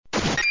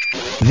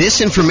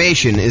This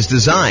information is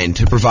designed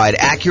to provide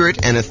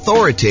accurate and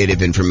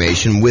authoritative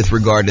information with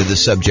regard to the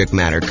subject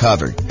matter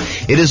covered.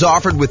 It is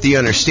offered with the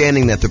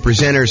understanding that the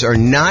presenters are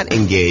not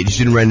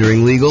engaged in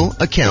rendering legal,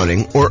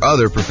 accounting, or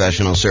other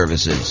professional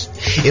services.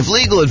 If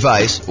legal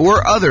advice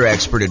or other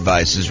expert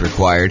advice is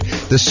required,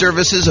 the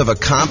services of a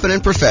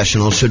competent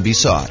professional should be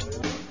sought.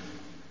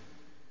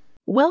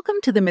 Welcome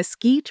to the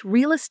Mesquite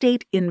Real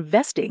Estate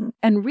Investing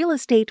and Real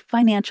Estate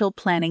Financial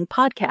Planning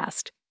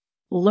Podcast.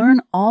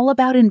 Learn all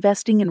about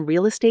investing in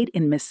real estate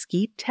in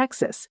Mesquite,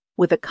 Texas,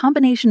 with a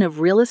combination of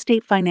real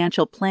estate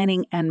financial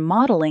planning and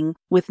modeling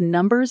with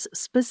numbers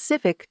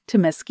specific to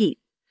Mesquite,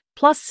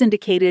 plus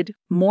syndicated,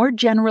 more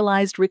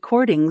generalized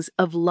recordings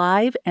of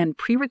live and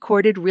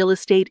pre-recorded real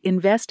estate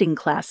investing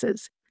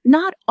classes,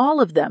 not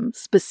all of them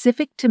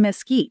specific to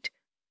Mesquite.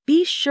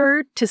 Be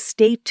sure to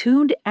stay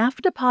tuned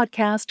after the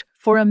podcast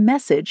for a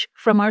message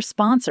from our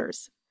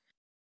sponsors.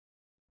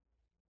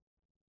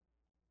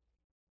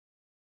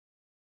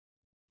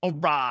 All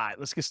right,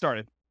 let's get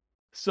started.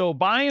 So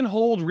buy and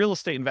hold real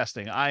estate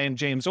investing. I am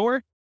James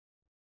Orr.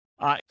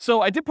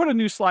 So I did put a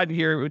new slide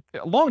here.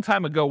 A long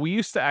time ago, we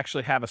used to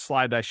actually have a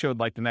slide that I showed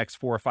like the next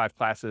 4 or 5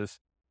 classes.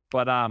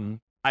 But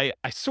I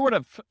sort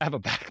of have a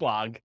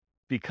backlog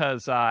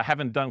because I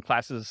haven't done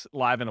classes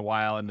live in a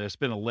while, and there's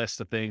been a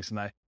list of things, and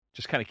I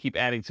just kind of keep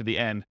adding to the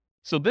end.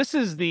 So this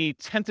is the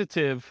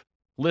tentative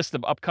list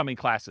of upcoming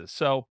classes.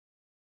 So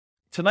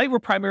tonight we're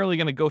primarily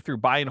going to go through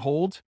buy and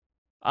hold.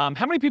 How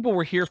many people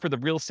were here for the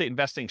real estate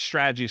investing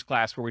strategies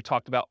class where we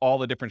talked about all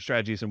the different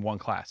strategies in one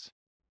class?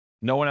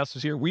 No one else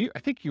was here? I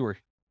think you were.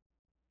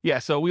 Yeah,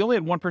 so we only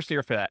had one person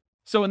here for that.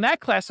 So in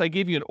that class, I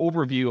gave you an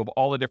overview of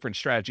all the different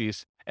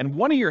strategies. And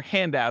one of your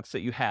handouts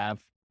that you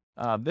have,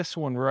 this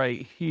one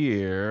right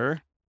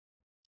here.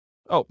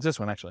 Oh, this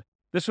one actually.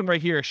 This one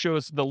right here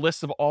shows the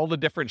list of all the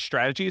different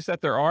strategies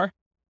that there are.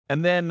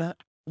 And then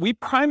we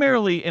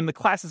primarily, in the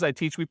classes I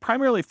teach, we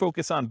primarily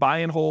focus on buy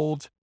and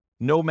hold,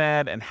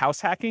 nomad, and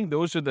house hacking.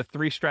 Those are the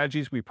 3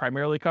 strategies we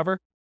primarily cover.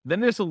 Then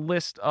there's a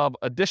list of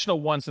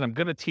additional ones that I'm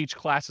going to teach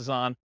classes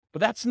on,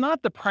 but that's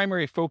not the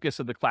primary focus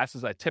of the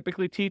classes I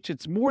typically teach.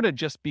 It's more to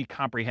just be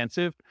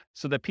comprehensive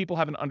so that people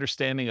have an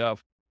understanding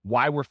of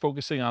why we're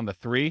focusing on the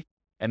 3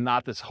 and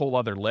not this whole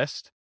other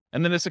list.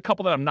 And then there's a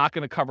couple that I'm not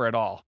going to cover at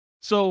all.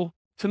 So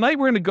tonight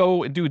we're going to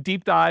go and do a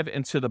deep dive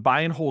into the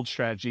buy and hold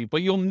strategy,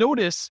 but you'll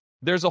notice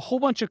there's a whole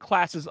bunch of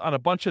classes on a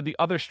bunch of the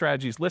other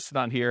strategies listed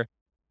on here.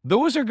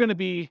 Those are going to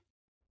be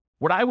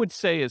what I would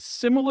say is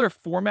similar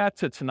format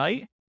to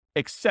tonight,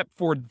 except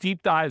for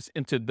deep dives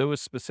into those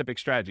specific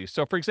strategies.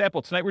 So for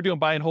example, tonight we're doing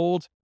buy and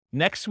hold.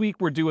 Next week,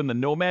 we're doing the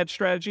nomad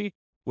strategy,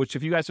 which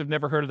if you guys have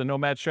never heard of the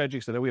nomad strategy,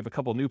 because I know we have a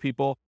couple of new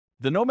people,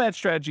 the nomad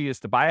strategy is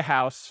to buy a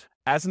house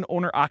as an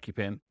owner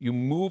occupant. You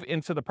move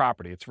into the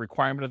property. It's a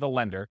requirement of the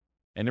lender.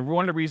 And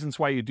one of the reasons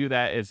why you do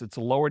that is it's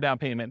a lower down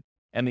payment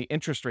and the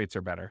interest rates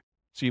are better.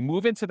 So you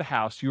move into the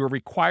house, you are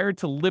required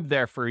to live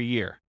there for a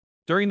year.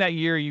 During that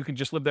year, you can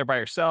just live there by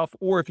yourself,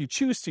 or if you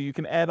choose to, you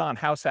can add on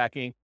house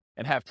hacking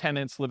and have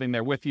tenants living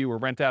there with you or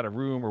rent out a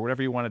room or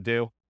whatever you want to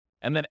do.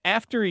 And then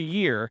after a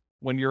year,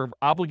 when your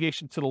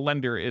obligation to the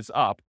lender is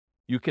up,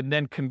 you can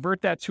then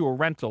convert that to a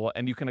rental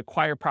and you can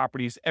acquire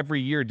properties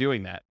every year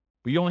doing that.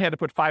 But you only had to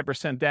put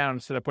 5% down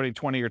instead of putting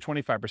 20 or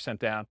 25%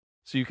 down.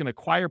 So you can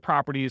acquire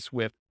properties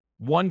with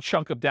one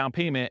chunk of down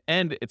payment,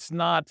 and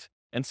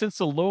since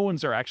the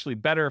loans are actually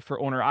better for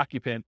owner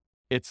occupant,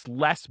 it's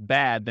less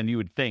bad than you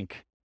would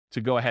think to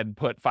go ahead and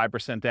put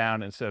 5%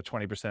 down instead of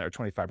 20% or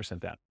 25%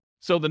 down.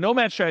 So the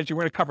nomad strategy,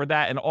 we're going to cover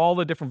that and all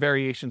the different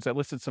variations. I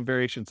listed some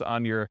variations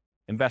on your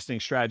investing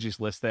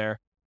strategies list there.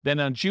 Then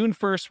on June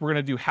 1st, we're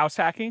going to do house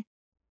hacking.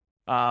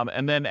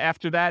 And then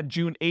after that,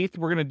 June 8th,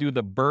 we're going to do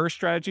the BRRRR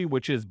strategy,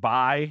 which is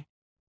buy,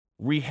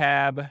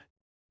 rehab,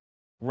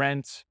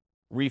 rent,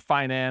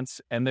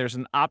 refinance. And there's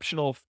an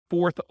optional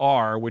 4th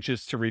R, which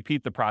is to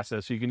repeat the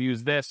process. So you can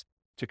use this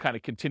to kind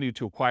of continue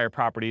to acquire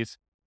properties.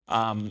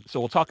 So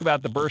we'll talk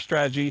about the BRRRR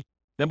strategy.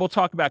 Then we'll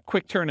talk about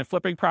quick turn and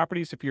flipping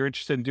properties if you're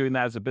interested in doing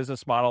that as a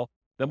business model.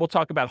 Then we'll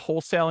talk about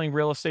wholesaling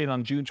real estate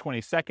on June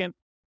 22nd.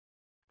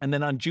 And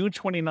then on June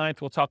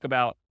 29th, we'll talk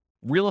about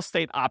real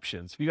estate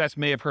options. You guys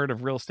may have heard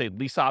of real estate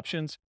lease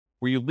options,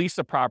 where you lease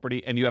a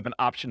property and you have an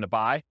option to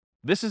buy.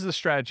 This is the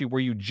strategy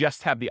where you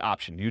just have the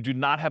option. You do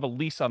not have a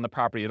lease on the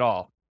property at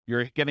all.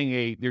 You're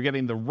getting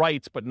the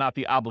rights, but not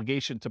the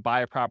obligation to buy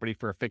a property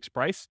for a fixed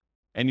price.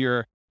 And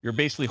you're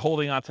basically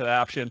holding on to that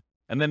option.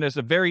 And then there's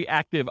a very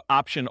active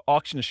option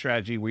auction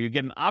strategy where you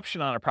get an option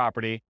on a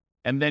property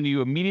and then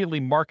you immediately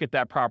market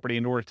that property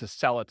in order to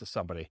sell it to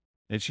somebody.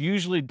 And it's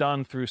usually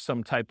done through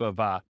some type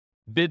of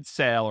bid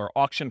sale or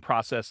auction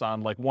process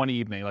on like one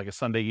evening, like a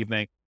Sunday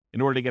evening,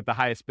 in order to get the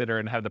highest bidder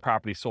and have the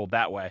property sold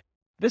that way.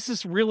 This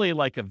is really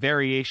like a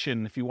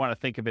variation, if you want to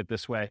think of it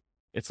this way.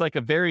 It's like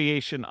a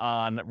variation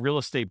on real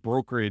estate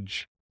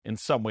brokerage in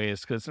some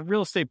ways, because a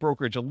real estate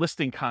brokerage, a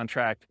listing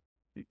contract,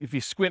 if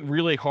you squint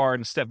really hard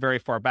and step very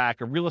far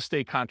back, a real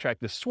estate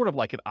contract is sort of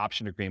like an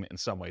option agreement in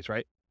some ways,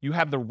 right? You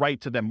have the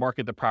right to then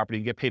market the property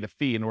and get paid a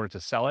fee in order to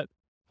sell it.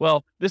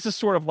 Well, this is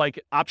sort of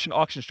like option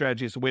auction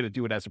strategy is a way to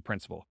do it as a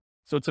principal.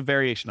 So it's a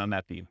variation on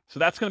that theme. So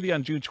that's going to be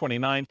on June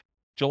 29th.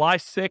 July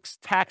 6th,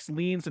 tax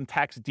liens and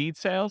tax deed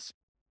sales.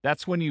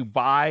 That's when you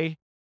buy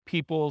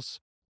people's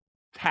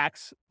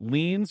tax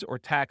liens or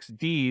tax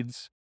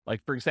deeds.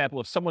 Like, for example,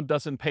 if someone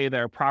doesn't pay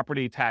their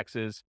property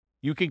taxes,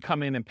 you can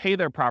come in and pay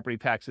their property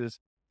taxes,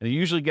 and you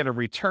usually get a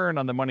return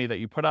on the money that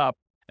you put up.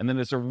 And then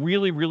there's a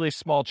really, really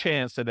small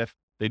chance that if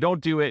they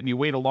don't do it and you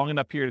wait a long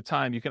enough period of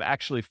time, you can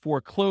actually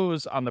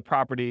foreclose on the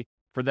property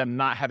for them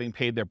not having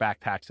paid their back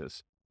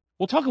taxes.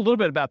 We'll talk a little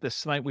bit about this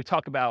tonight. We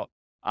talk about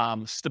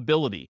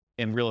stability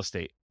in real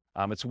estate.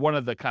 It's one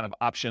of the kind of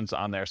options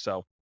on there.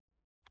 So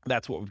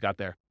that's what we've got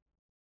there.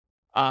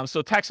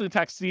 So tax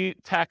lien,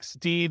 tax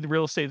deed,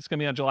 real estate is going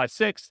to be on July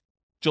 6th.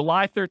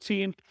 July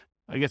 13th,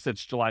 I guess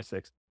it's July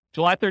 6th.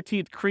 July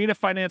 13th, creative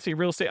financing,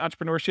 real estate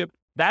entrepreneurship.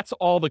 That's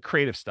all the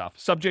creative stuff.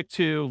 Subject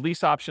to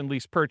lease option,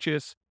 lease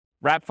purchase,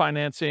 wrap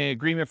financing,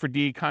 agreement for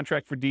deed,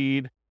 contract for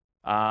deed.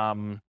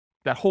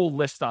 That whole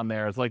list on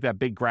there is like that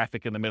big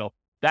graphic in the middle.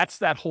 That's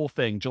that whole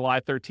thing. July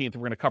 13th,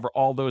 we're going to cover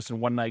all those in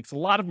one night. A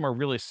lot of them are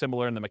really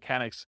similar in the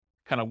mechanics.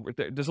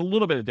 There's a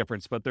little bit of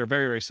difference, but they're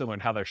very, very similar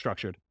in how they're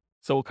structured.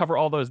 So we'll cover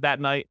all those that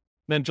night.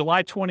 Then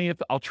July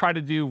 20th, I'll try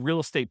to do real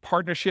estate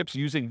partnerships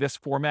using this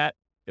format.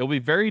 It'll be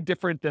very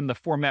different than the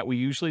format we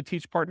usually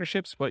teach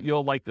partnerships, but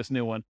you'll like this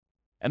new one.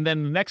 And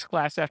then the next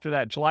class after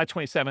that, July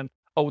 27th.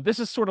 Oh, this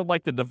is sort of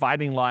like the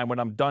dividing line when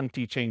I'm done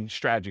teaching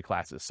strategy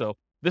classes. So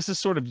this is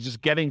sort of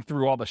just getting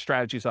through all the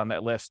strategies on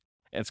that list.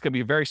 And it's going to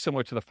be very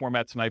similar to the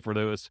format tonight for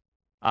those.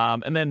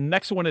 And then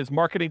next one is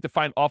marketing to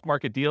find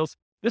off-market deals.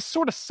 This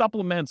sort of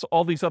supplements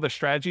all these other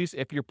strategies.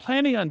 If you're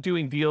planning on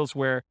doing deals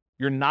where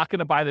you're not going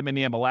to buy them in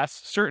the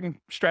MLS, certain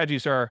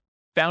strategies are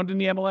found in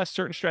the MLS.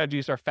 Certain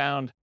strategies are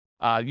found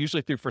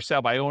usually through for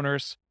sale by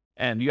owners,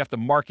 and you have to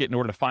market in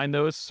order to find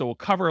those. So we'll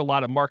cover a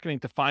lot of marketing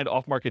to find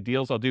off-market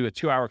deals. I'll do a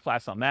 2-hour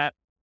class on that.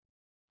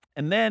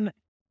 And then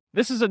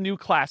this is a new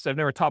class I've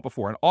never taught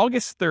before on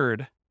August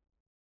 3rd.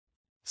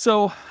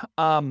 So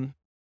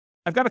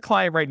I've got a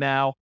client right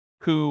now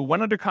who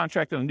went under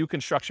contract on a new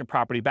construction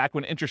property back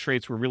when interest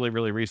rates were really,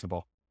 really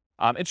reasonable.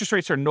 Interest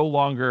rates are no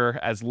longer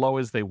as low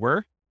as they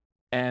were.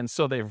 And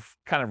so they've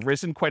kind of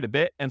risen quite a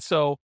bit. And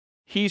so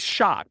he's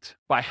shocked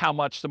by how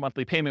much the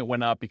monthly payment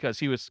went up because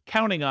he was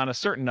counting on a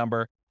certain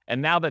number.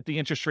 And now that the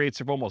interest rates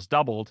have almost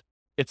doubled,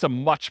 it's a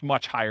much,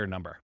 much higher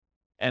number.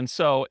 And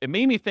so it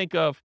made me think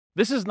of,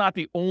 this is not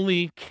the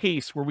only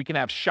case where we can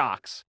have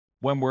shocks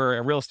when we're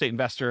a real estate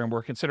investor and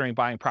we're considering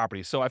buying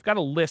properties. So I've got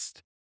a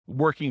list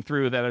working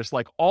through that is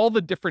like all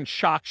the different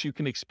shocks you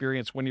can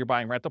experience when you're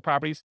buying rental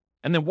properties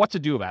and then what to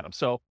do about them.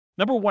 So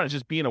number one is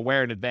just being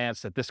aware in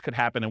advance that this could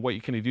happen and what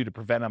you can do to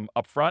prevent them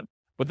up front.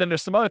 But then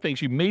there's some other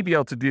things you may be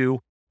able to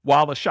do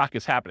while the shock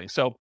is happening.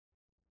 So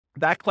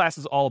that class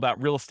is all about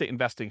real estate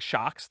investing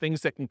shocks,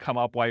 things that can come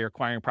up while you're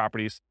acquiring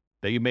properties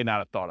that you may not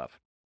have thought of.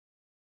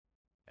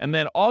 And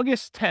then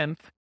August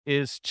 10th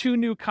is 2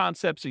 new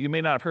concepts that you may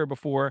not have heard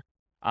before,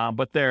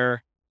 but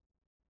there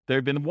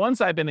have been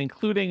ones I've been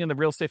including in the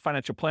Real Estate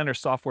Financial Planner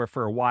software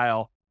for a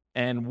while,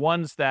 and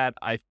ones that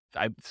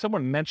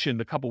someone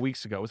mentioned a couple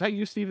weeks ago. Was that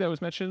you, Steve, that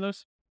was mentioning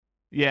those?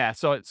 Yeah.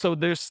 So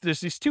there's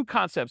these 2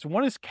 concepts.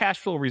 One is cash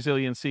flow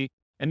resiliency,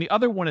 and the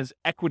other one is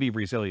equity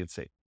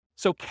resiliency.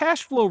 So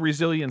cash flow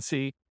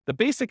resiliency, the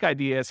basic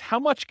idea is how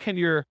much can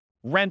your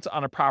rent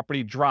on a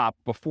property drop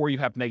before you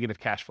have negative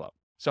cash flow?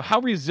 So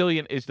how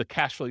resilient is the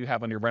cash flow you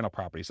have on your rental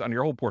properties, on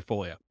your whole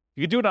portfolio?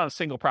 You can do it on a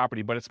single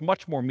property, but it's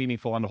much more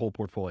meaningful on the whole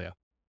portfolio.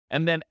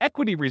 And then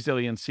equity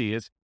resiliency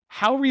is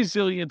how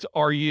resilient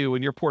are you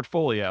in your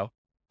portfolio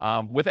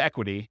with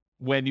equity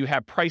when you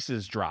have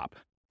prices drop?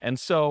 And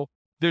so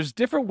there's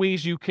different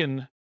ways you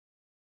can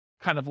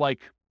kind of like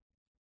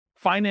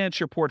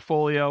finance your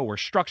portfolio or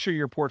structure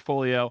your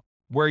portfolio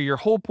where your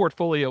whole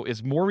portfolio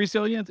is more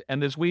resilient,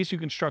 and there's ways you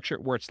can structure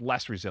it where it's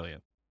less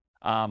resilient.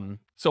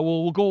 So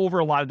we'll go over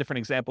a lot of different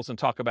examples and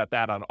talk about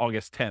that on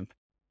August 10th.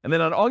 And then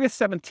on August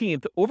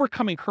 17th,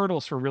 overcoming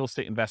hurdles for real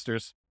estate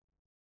investors.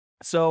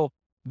 So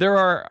there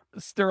are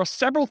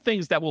several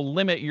things that will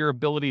limit your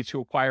ability to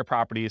acquire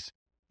properties.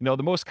 You know,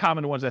 the most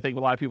common ones I think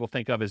a lot of people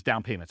think of is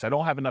down payments. I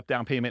don't have enough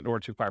down payment in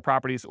order to acquire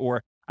properties,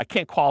 or I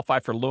can't qualify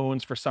for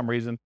loans for some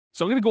reason.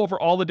 So I'm going to go over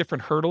all the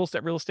different hurdles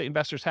that real estate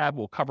investors have.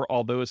 We'll cover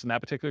all those in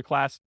that particular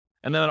class.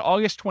 And then on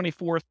August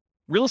 24th,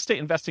 real estate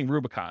investing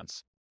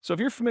Rubicons. So if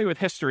you're familiar with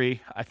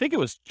history, I think it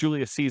was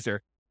Julius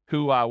Caesar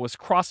who was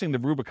crossing the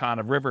Rubicon,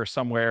 a river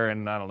somewhere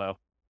in, I don't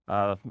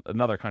know,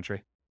 another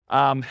country.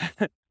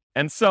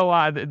 And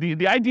so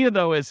the idea,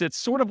 though, is it's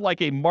sort of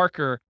like a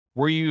marker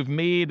where you've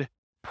made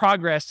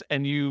progress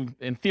and you,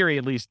 in theory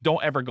at least,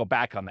 don't ever go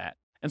back on that.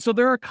 And so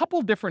there are a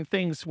couple different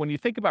things when you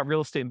think about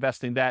real estate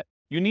investing that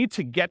you need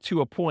to get to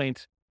a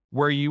point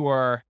where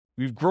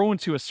you've grown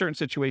to a certain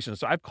situation.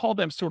 So I've called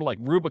them sort of like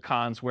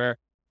Rubicons, where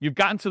you've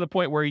gotten to the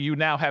point where you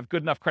now have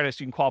good enough credit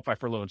so you can qualify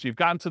for loans. You've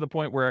gotten to the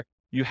point where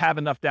you have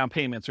enough down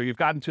payments, or you've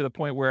gotten to the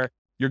point where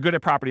you're good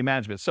at property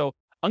management. So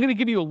I'm going to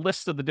give you a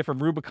list of the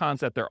different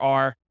Rubicons that there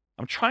are.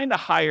 I'm trying to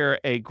hire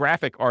a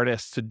graphic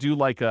artist to do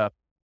like a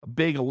a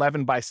big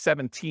 11 by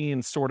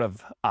 17 sort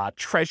of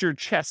treasure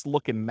chest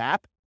looking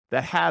map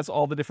that has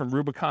all the different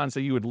Rubicons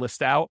that you would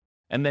list out.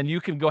 And then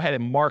you can go ahead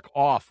and mark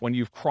off when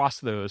you've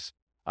crossed those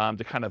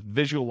to kind of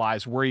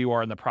visualize where you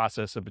are in the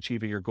process of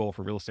achieving your goal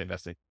for real estate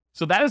investing.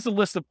 So that is the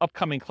list of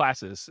upcoming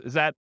classes. Is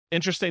that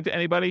interesting to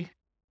anybody?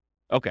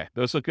 Okay,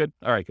 those look good.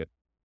 All right, good.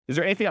 Is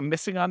there anything I'm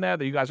missing on there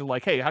that you guys are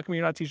like, hey, how come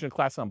you're not teaching a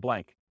class on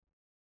blank?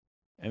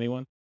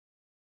 Anyone?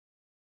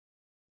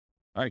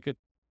 All right, good.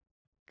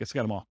 Guess I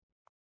got them all.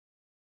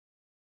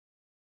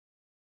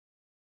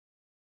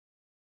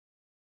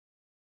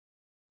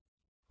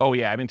 Oh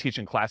yeah, I've been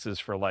teaching classes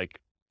for like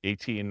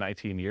 18,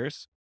 19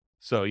 years.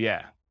 So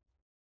yeah.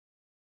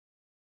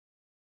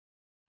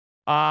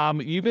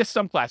 You missed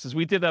some classes.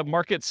 We did a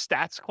market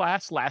stats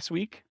class last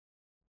week.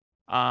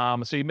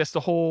 So you missed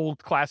the whole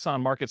class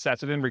on market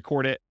stats. I didn't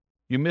record it.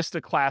 You missed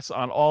a class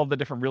on all the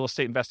different real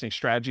estate investing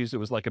strategies. It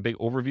was like a big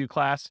overview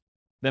class.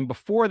 Then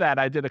before that,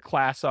 I did a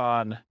class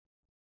on,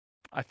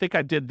 I think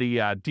I did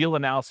the deal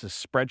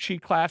analysis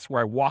spreadsheet class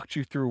where I walked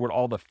you through what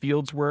all the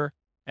fields were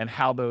and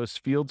how those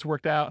fields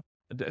worked out.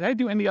 Did I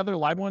do any other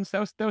live ones?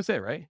 That was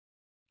it, right?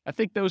 I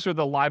think those are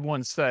the live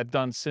ones that I've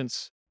done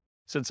since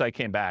I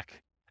came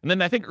back. And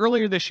then I think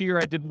earlier this year,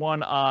 I did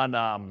one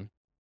on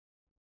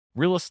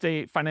real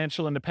estate,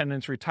 financial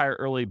independence, retire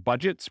early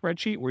budget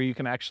spreadsheet, where you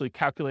can actually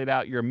calculate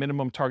out your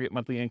minimum target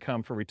monthly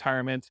income for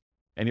retirement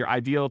and your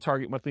ideal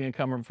target monthly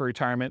income for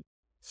retirement.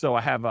 So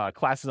I have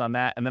classes on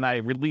that. And then I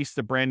released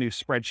a brand new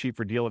spreadsheet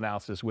for deal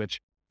analysis, which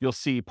you'll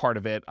see part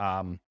of it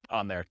on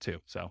there too.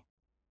 So,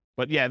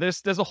 but yeah,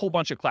 there's a whole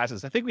bunch of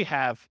classes. I think we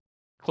have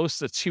close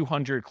to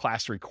 200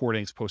 class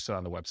recordings posted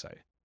on the website.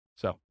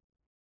 So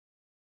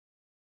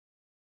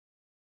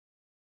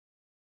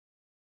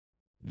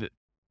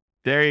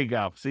there you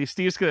go. See,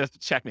 Steve's going to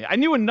check me. I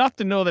knew enough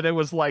to know that it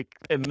was like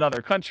in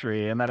another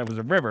country and that it was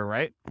a river,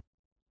 right?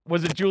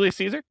 Was it Julius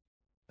Caesar?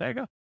 There you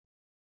go.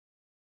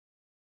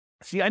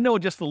 See, I know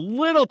just a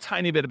little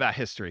tiny bit about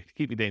history to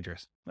keep me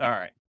dangerous. All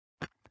right.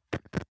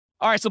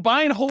 All right, so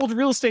buy and hold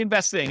real estate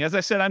investing. As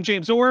I said, I'm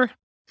James Orr.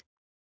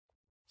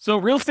 So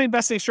real estate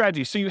investing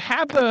strategies. So you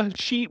have the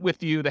sheet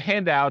with you, the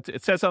handout.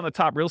 It says on the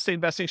top, real estate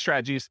investing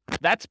strategies.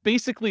 That's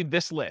basically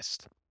this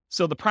list.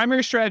 So the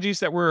primary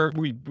strategies that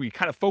we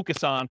kind of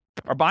focus on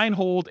are buy and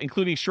hold,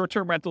 including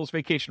short-term rentals,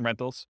 vacation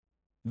rentals,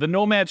 the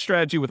nomad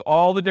strategy with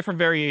all the different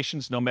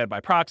variations, nomad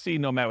by proxy,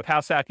 nomad with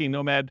house hacking,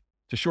 nomad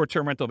to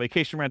short-term rental,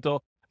 vacation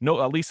rental,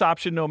 lease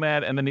option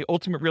nomad, and then the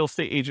ultimate real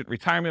estate agent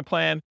retirement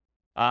plan,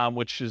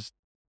 which is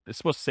it's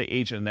supposed to say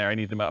agent in there. I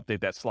need to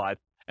update that slide.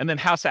 And then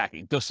house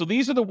hacking. So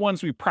these are the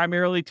ones we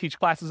primarily teach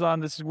classes on.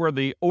 This is where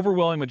the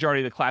overwhelming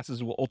majority of the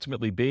classes will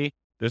ultimately be.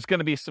 There's going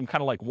to be some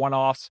kind of like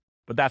one-offs,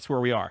 but that's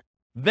where we are.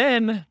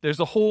 Then there's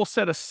a whole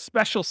set of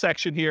special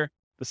section here,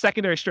 the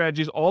secondary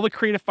strategies, all the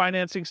creative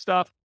financing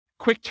stuff,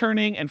 quick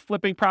turning and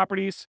flipping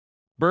properties,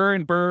 BRRRR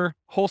and BRRRR,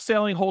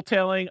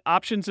 wholesaling,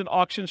 options and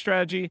auction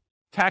strategy,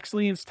 tax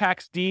liens,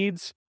 tax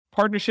deeds,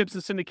 partnerships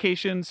and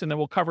syndications, and then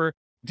we'll cover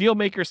deal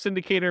maker,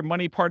 syndicator,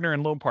 money partner,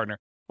 and loan partner.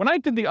 When I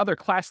did the other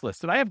class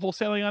list, did I have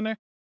wholesaling on there?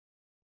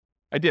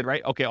 I did,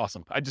 right? Okay,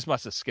 awesome. I just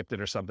must have skipped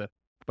it or something.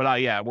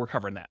 But yeah, we're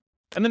covering that.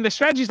 And then the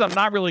strategies I'm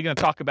not really going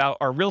to talk about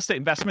are real estate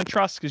investment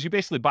trusts, because you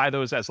basically buy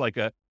those as like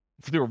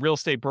through a real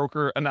estate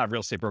broker, not a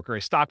real estate broker,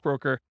 a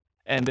stockbroker.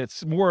 And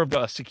it's more of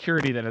a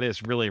security than it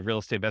is really a real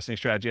estate investing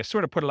strategy. I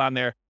sort of put it on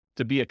there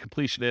to be a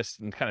completionist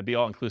and kind of be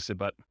all inclusive,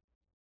 but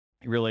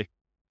really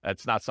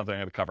that's not something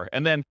I'm going to cover.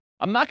 And then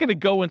I'm not going to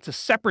go into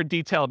separate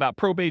detail about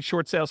probate,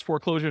 short sales,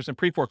 foreclosures, and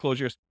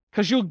pre-foreclosures,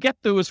 because you'll get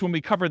those when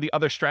we cover the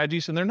other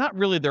strategies, and they're not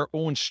really their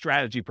own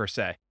strategy per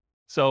se.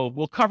 So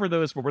we'll cover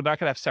those, but we're not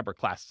going to have separate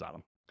classes on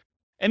them.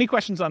 Any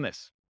questions on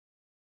this?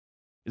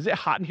 Is it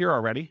hot in here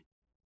already?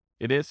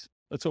 It is?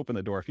 Let's open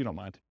the door if you don't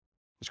mind.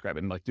 Just grab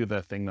it and like do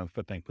the thing, the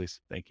foot thing, please.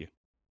 Thank you.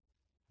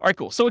 All right,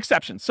 cool. So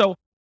exceptions. So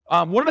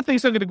one of the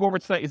things I'm going to go over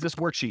tonight is this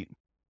worksheet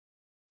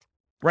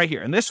right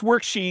here. And this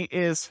worksheet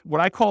is what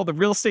I call the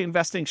real estate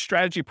investing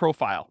strategy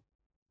profile.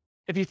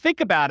 If you think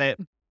about it,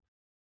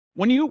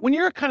 when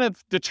you're kind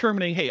of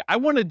determining, hey, I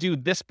want to do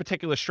this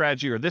particular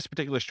strategy or this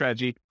particular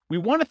strategy, we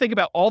want to think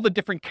about all the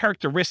different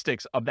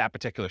characteristics of that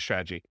particular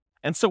strategy.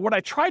 And so what I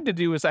tried to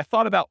do is I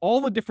thought about all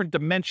the different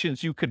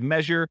dimensions you could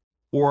measure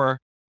or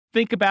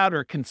think about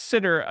or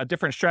consider a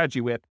different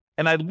strategy with.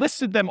 And I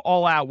listed them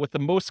all out with the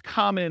most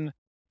common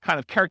kind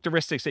of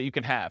characteristics that you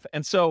can have.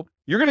 And so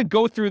you're going to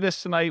go through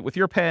this tonight with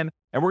your pen,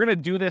 and we're going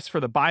to do this for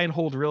the buy and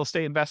hold real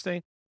estate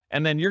investing.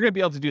 And then you're going to be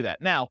able to do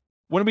that. Now,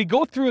 when we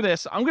go through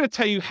this, I'm going to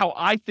tell you how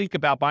I think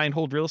about buy and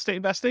hold real estate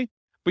investing,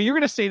 but you're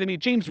going to say to me,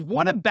 James,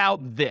 what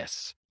about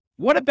this?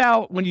 What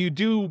about when you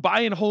do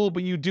buy and hold,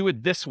 but you do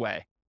it this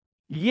way?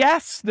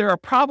 Yes, there are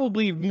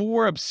probably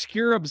more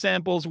obscure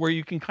examples where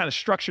you can kind of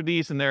structure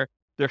these and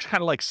there's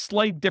kind of like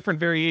slight different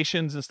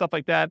variations and stuff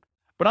like that.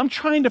 But I'm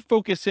trying to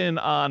focus in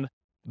on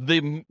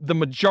the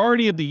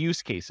majority of the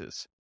use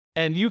cases.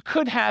 And you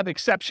could have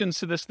exceptions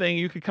to this thing.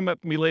 You could come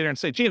up to me later and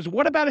say, James,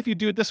 what about if you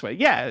do it this way?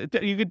 Yeah,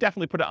 you could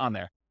definitely put it on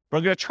there. But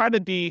I'm going to try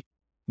to be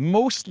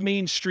most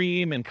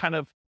mainstream and kind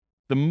of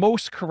the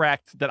most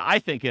correct that I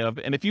think of.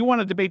 And if you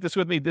want to debate this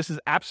with me, this is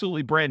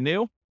absolutely brand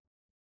new.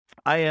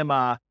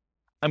 I'm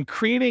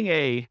creating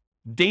a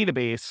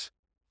database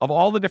of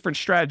all the different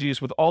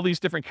strategies with all these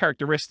different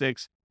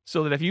characteristics,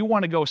 so that if you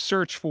want to go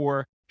search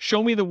for,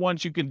 show me the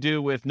ones you can do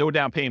with no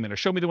down payment, or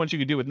show me the ones you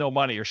could do with no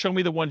money, or show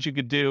me the ones you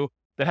could do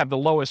that have the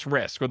lowest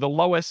risk or the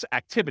lowest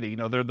activity,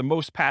 they're the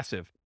most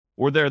passive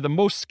or they're the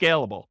most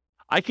scalable.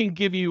 I can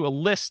give you a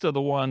list of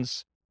the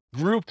ones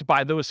grouped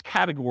by those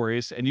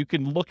categories, and you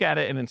can look at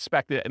it and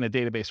inspect it in a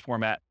database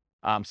format.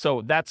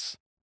 So that's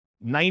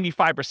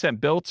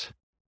 95% built,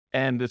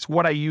 and it's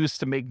what I use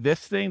to make this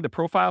thing, the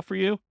profile for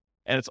you.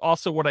 And it's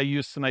also what I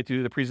use tonight to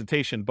do the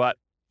presentation. But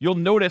you'll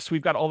notice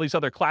we've got all these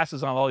other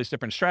classes on all these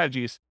different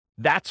strategies.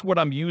 That's what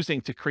I'm using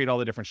to create all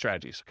the different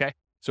strategies, okay?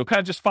 So kind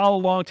of just follow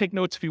along, take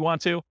notes if you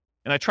want to.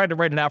 And I tried to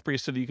write it out for you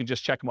so that you can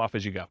just check them off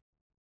as you go.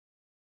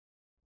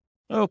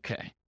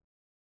 Okay.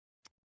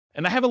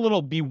 And I have a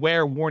little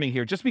beware warning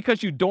here. Just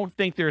because you don't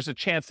think there's a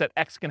chance that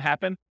X can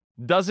happen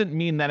doesn't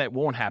mean that it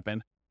won't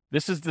happen.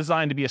 This is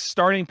designed to be a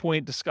starting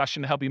point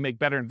discussion to help you make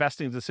better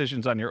investing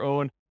decisions on your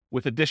own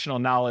with additional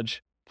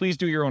knowledge. Please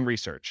do your own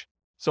research.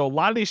 So a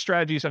lot of these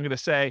strategies, I'm going to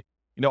say,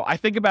 I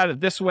think about it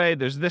this way.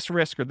 There's this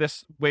risk or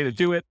this way to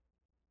do it.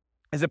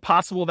 Is it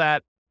possible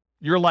that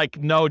you're like,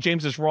 no,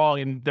 James is wrong,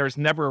 and there's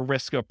never a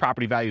risk of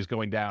property values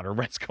going down or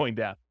rents going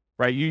down,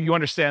 right? You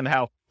understand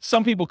how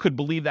some people could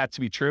believe that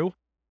to be true.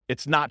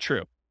 It's not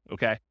true,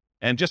 okay?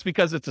 And just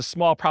because it's a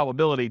small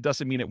probability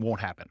doesn't mean it won't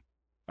happen.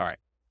 All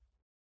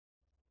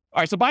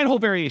right, so buy and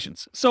hold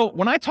variations. So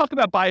when I talk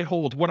about buy and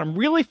hold, what I'm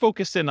really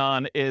focusing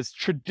on is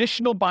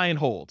traditional buy and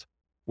hold,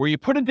 where you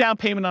put a down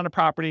payment on a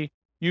property,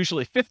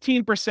 usually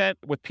 15%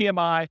 with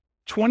PMI,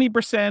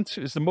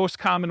 20% is the most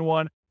common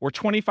one, or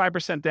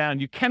 25% down.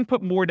 You can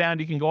put more down.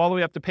 You can go all the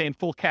way up to paying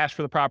full cash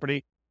for the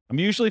property. I'm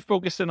usually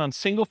focusing on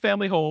single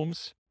family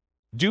homes,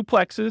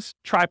 duplexes,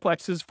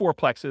 triplexes,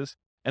 fourplexes,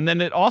 and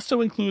then it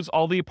also includes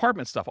all the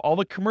apartment stuff, all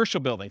the commercial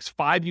buildings,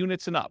 5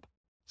 units and up.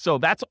 So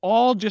that's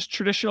all just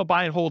traditional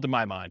buy and hold in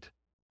my mind.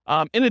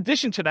 In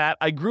addition to that,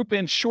 I group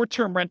in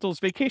short-term rentals,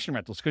 vacation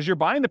rentals, because you're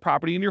buying the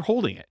property and you're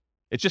holding it.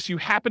 It's just you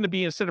happen to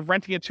be, instead of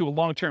renting it to a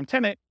long-term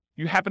tenant,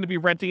 you happen to be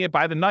renting it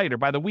by the night or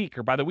by the week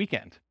or by the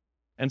weekend.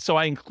 And so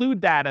I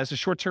include that as a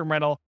short-term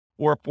rental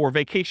or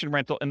vacation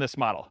rental in this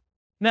model.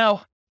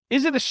 Now,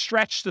 is it a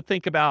stretch to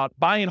think about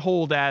buy and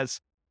hold as,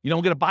 I'm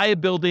going to buy a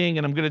building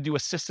and I'm going to do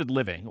assisted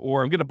living,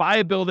 or I'm going to buy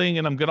a building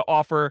and I'm going to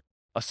offer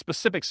a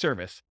specific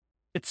service?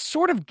 It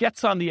sort of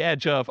gets on the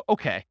edge of,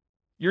 okay,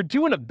 you're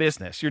doing a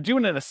business, you're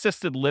doing an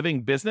assisted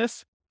living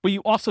business, but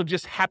you also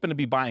just happen to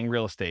be buying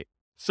real estate.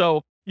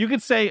 So you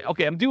could say,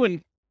 okay, I'm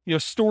doing,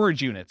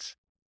 storage units.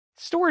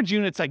 Storage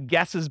units, I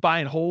guess, is buy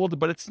and hold,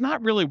 but it's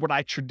not really what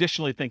I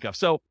traditionally think of.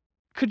 So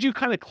could you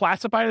kind of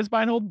classify it as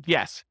buy and hold?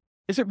 Yes.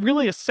 Is it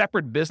really a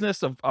separate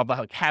business of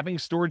like having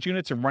storage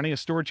units and running a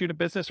storage unit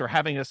business, or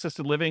having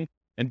assisted living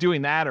and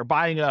doing that, or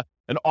buying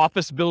an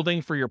office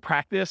building for your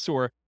practice,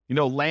 or,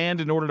 land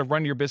in order to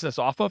run your business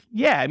off of?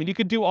 Yeah, I mean, you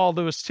could do all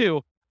those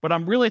too, but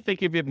I'm really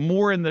thinking of it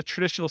more in the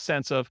traditional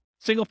sense of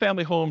single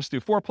family homes through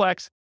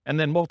fourplex, and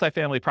then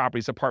multifamily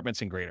properties,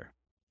 apartments, and greater.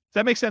 Does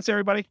that make sense,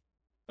 everybody?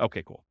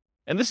 Okay, cool.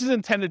 And this is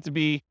intended to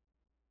be,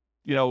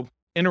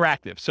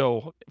 interactive.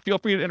 So feel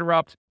free to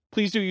interrupt.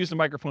 Please do use the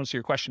microphone so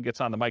your question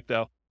gets on the mic,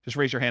 though. Just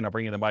raise your hand. I'll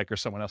bring you the mic, or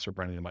someone else will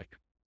bring you the mic.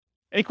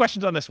 Any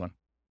questions on this one?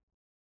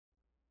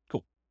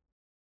 Cool.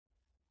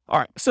 All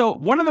right. So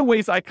one of the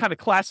ways I kind of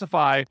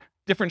classify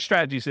different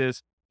strategies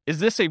is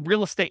this a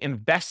real estate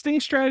investing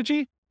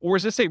strategy, or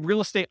is this a real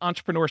estate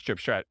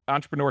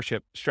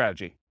entrepreneurship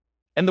strategy?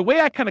 And the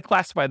way I kind of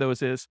classify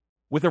those is,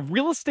 with a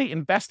real estate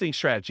investing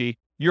strategy,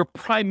 you're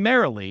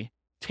primarily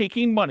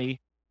taking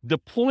money,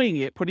 deploying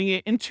it, putting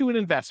it into an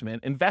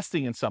investment,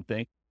 investing in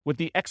something with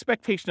the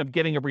expectation of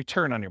getting a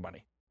return on your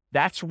money.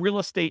 That's real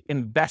estate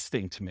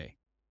investing to me.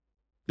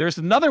 There's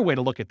another way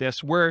to look at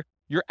this where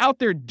you're out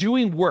there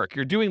doing work,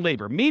 you're doing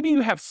labor. Maybe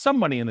you have some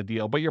money in the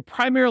deal, but you're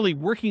primarily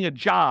working a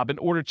job in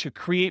order to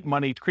create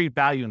money, to create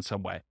value in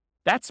some way.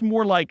 That's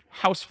more like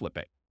house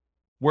flipping,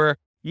 where,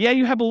 yeah,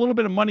 you have a little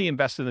bit of money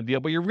invested in the deal,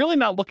 but you're really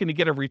not looking to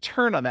get a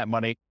return on that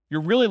money.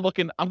 You're really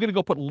looking, I'm going to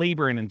go put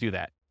labor in and do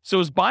that. So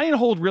is buy and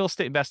hold real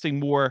estate investing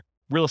more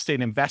real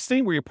estate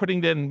investing, where you're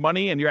putting in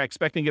money and you're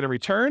expecting to get a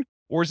return?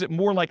 Or is it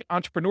more like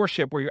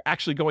entrepreneurship, where you're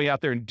actually going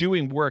out there and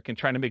doing work and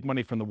trying to make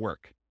money from the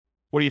work?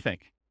 What do you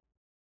think?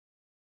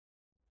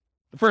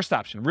 The first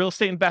option, real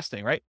estate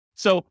investing, right?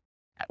 So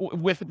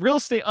with real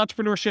estate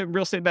entrepreneurship,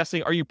 real estate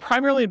investing, are you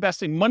primarily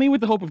investing money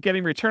with the hope of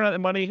getting a return on that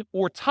money,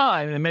 or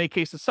time, in many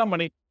cases some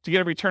money, to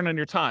get a return on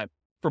your time?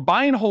 For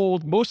buy and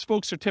hold, most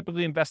folks are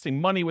typically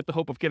investing money with the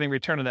hope of getting a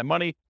return on that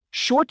money.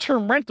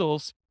 Short-term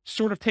rentals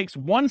sort of takes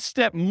one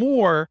step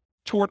more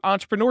toward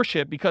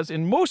entrepreneurship, because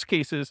in most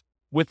cases,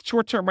 with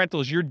short-term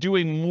rentals, you're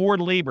doing more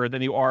labor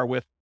than you are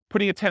with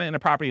putting a tenant in a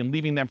property and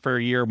leaving them for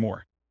a year or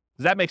more.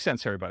 Does that make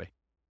sense, everybody?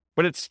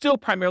 But it's still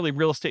primarily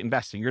real estate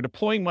investing. You're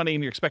deploying money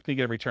and you're expecting to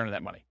get a return on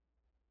that money.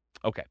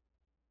 Okay.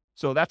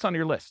 So that's on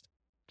your list.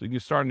 So you can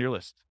start on your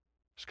list.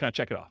 Just kind of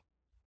check it off.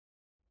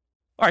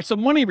 All right, so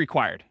money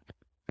required.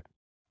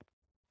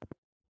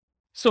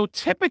 So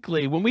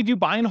typically when we do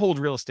buy and hold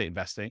real estate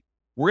investing,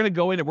 we're going to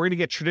go in and we're going to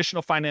get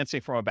traditional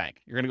financing from a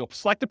bank. You're going to go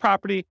select a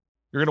property.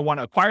 You're going to want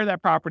to acquire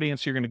that property. And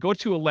so you're going to go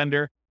to a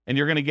lender and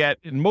you're going to get,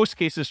 in most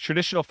cases,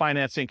 traditional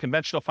financing,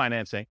 conventional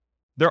financing.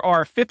 There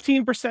are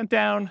 15%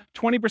 down,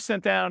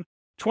 20% down,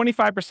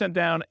 25%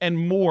 down, and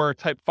more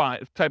type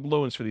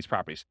loans for these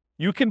properties.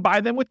 You can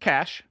buy them with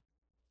cash,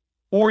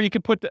 or you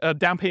can put a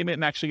down payment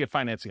and actually get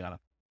financing on them.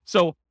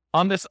 So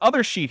on this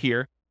other sheet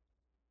here,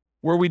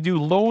 where we do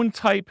loan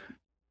type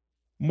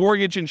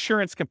mortgage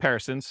insurance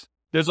comparisons,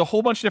 there's a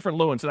whole bunch of different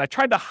loans. And I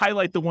tried to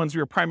highlight the ones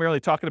we were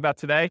primarily talking about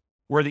today,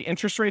 where the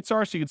interest rates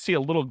are. So you can see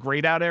a little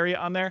grayed out area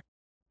on there.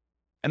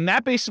 And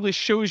that basically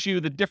shows you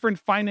the different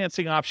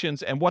financing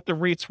options and what the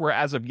rates were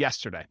as of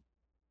yesterday.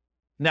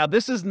 Now,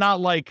 this is not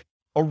like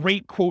a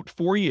rate quote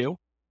for you.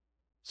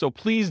 So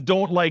please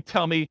don't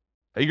tell me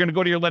that you're going to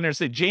go to your lender and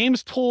say,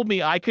 James told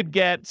me I could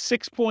get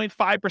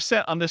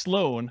 6.5% on this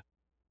loan,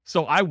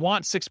 so I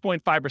want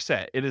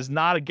 6.5%. It is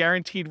not a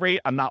guaranteed rate.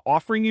 I'm not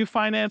offering you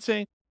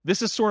financing.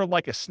 This is sort of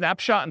like a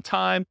snapshot in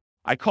time.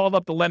 I called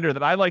up the lender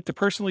that I like to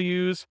personally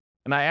use,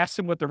 and I asked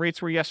him what the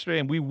rates were yesterday,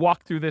 and we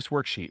walked through this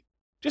worksheet.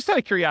 Just out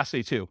of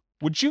curiosity too,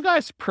 would you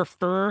guys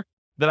prefer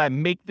that I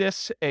make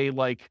this a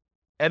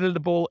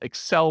editable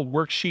Excel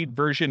worksheet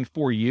version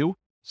for you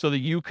so that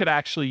you could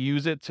actually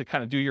use it to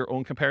kind of do your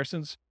own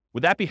comparisons?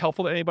 Would that be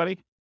helpful to anybody?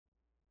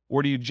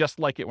 Or do you just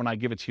like it when I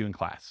give it to you in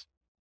class?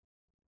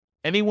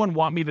 Anyone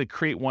want me to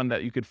create one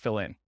that you could fill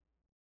in?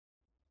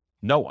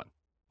 No one.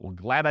 Well,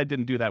 glad I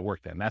didn't do that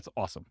work then. That's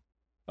awesome.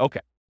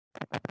 Okay.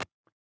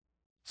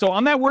 So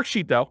on that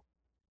worksheet though,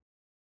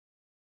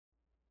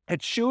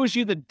 it shows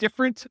you the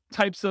different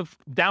types of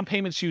down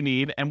payments you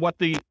need and what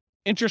the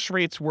interest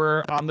rates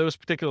were on those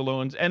particular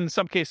loans, and in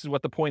some cases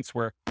what the points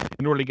were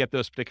in order to get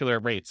those particular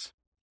rates.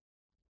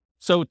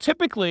 So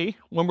typically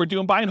when we're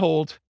doing buy and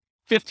hold,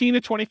 15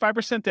 to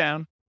 25%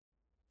 down,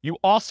 you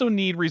also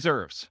need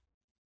reserves.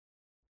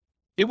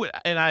 It would,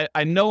 and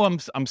I know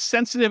I'm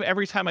sensitive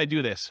every time I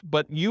do this,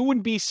 but you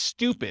would be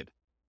stupid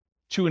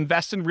to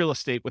invest in real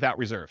estate without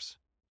reserves.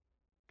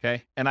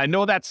 Okay? And I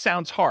know that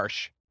sounds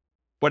harsh,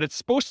 but it's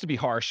supposed to be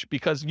harsh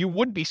because you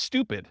would be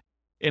stupid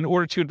in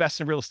order to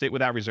invest in real estate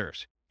without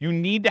reserves. You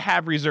need to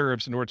have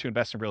reserves in order to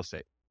invest in real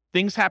estate.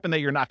 Things happen that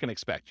you're not going to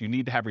expect. You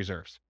need to have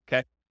reserves.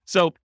 Okay?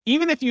 So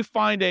even if you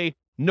find a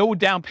no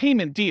down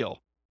payment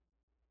deal,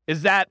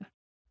 is that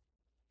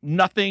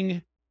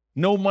nothing,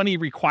 no money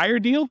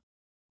required deal?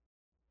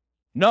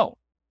 No.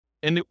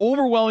 In the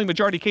overwhelming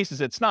majority of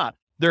cases, it's not.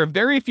 There are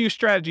very few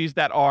strategies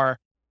that are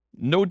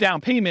no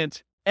down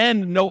payment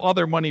and no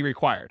other money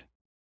required.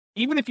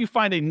 Even if you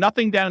find a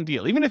nothing down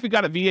deal, even if you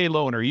got a VA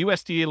loan or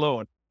USDA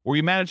loan, or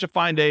you manage to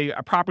find a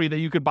property that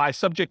you could buy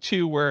subject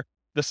to where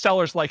the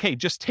seller's like, hey,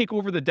 just take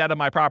over the debt of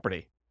my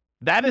property.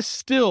 That is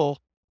still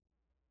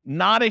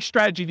not a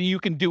strategy that you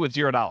can do with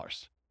 $0.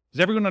 Does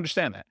everyone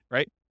understand that,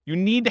 right? You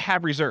need to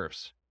have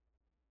reserves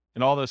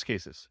in all those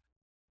cases.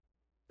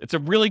 It's a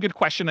really good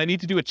question. I need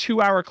to do a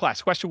 2-hour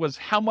class. Question was,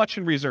 how much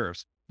in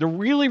reserves? The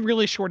really,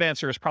 really short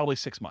answer is probably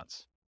 6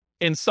 months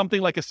in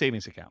something like a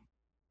savings account.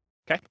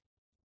 Okay?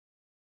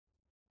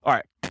 All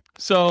right.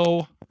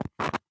 So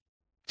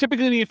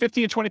typically you need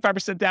 15 to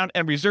 25% down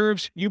and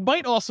reserves. You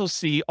might also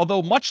see,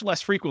 although much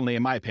less frequently,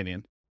 in my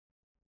opinion,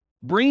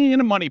 bringing in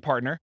a money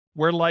partner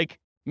where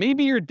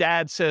maybe your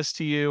dad says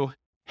to you,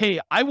 hey,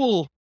 I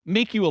will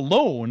make you a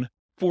loan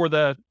for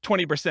the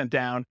 20%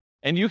 down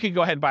and you can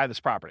go ahead and buy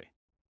this property.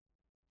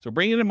 So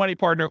bring in a money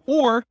partner,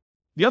 or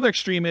the other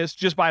extreme is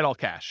just buy it all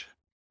cash.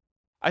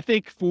 I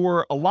think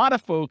for a lot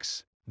of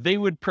folks, they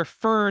would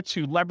prefer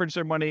to leverage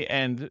their money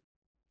and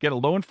get a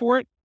loan for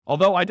it.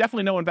 Although I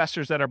definitely know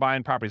investors that are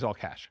buying properties all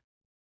cash.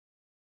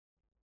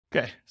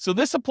 Okay, so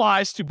this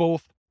applies to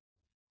both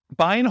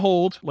buy and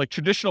hold, like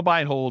traditional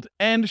buy and hold,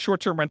 and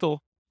short-term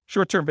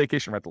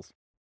vacation rentals.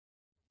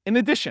 In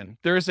addition,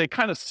 there is a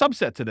kind of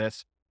subset to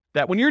this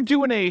that when you're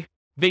doing a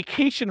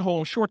vacation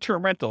home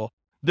short-term rental,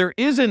 there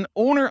is an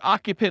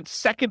owner-occupant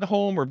second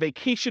home or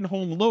vacation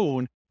home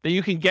loan that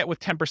you can get with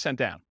 10%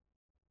 down.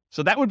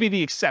 So that would be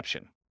the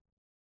exception.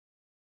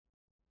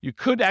 You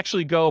could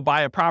actually go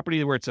buy a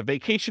property where it's a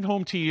vacation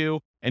home to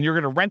you and you're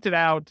going to rent it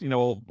out,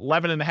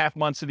 11 and a half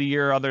months of the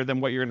year other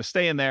than what you're going to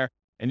stay in there,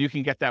 and you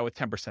can get that with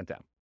 10%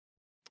 down.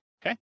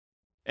 Okay?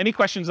 Any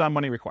questions on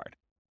money required?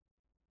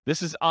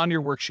 This is on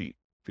your worksheet.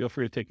 Feel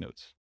free to take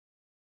notes.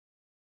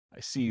 I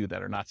see you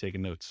that are not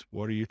taking notes.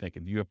 What are you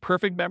thinking? Do you have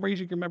perfect memories?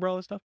 You can remember all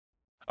this stuff?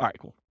 All right,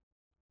 cool.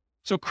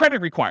 So credit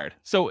required.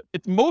 So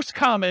it's most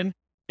common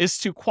is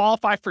to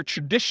qualify for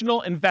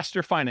traditional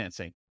investor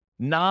financing,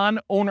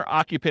 non-owner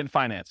occupant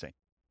financing.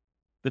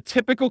 The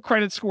typical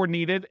credit score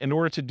needed in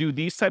order to do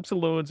these types of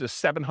loans is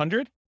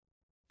 700.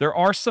 There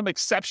are some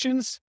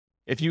exceptions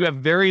if you have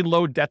very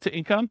low debt to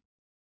income.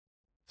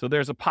 So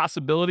there's a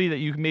possibility that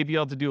you may be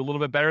able to do a little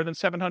bit better than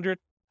 700,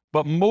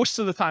 but most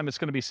of the time it's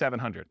going to be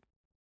 700.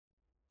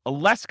 A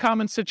less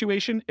common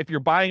situation, if you're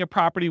buying a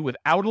property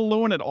without a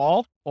loan at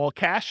all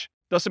cash,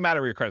 doesn't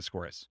matter what your credit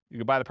score is. You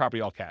can buy the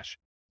property all cash.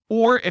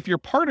 Or if you're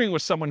partnering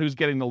with someone who's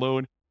getting the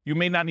loan, you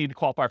may not need to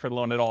qualify for the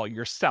loan at all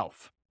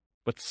yourself,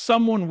 but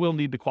someone will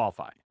need to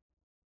qualify.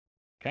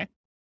 Okay.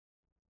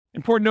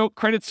 Important note,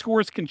 credit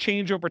scores can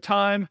change over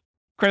time.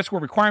 Credit score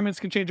requirements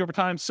can change over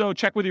time. So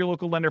check with your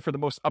local lender for the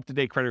most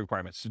up-to-date credit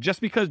requirements. So just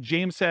because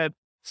James said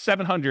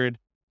 700,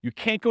 you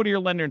can't go to your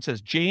lender and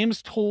says,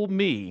 James told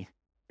me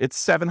it's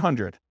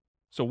 700.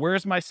 So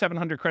where's my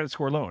 700 credit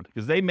score loan?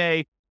 Because they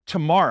may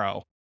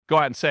tomorrow go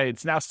out and say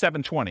it's now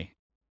 720.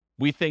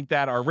 We think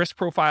that our risk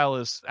profile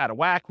is out of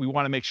whack. We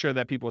want to make sure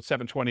that people at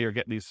 720 are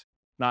getting these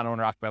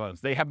non-owner occupied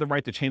loans. They have the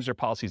right to change their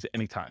policies at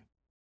any time.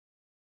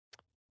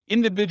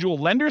 Individual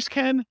lenders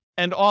can,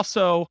 and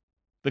also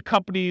the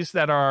companies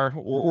that are,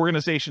 or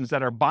organizations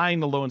that are buying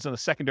the loans in the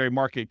secondary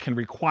market can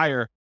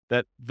require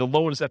that the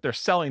loans that they're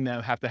selling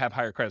them have to have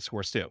higher credit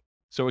scores too.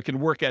 So it can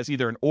work as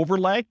either an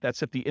overlay,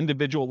 that's if the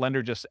individual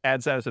lender just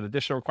adds that as an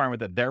additional requirement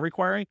that they're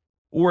requiring,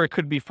 or it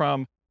could be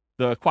from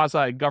the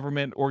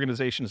quasi-government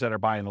organizations that are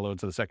buying the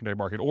loans in the secondary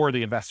market, or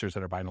the investors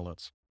that are buying the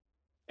loans.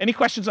 Any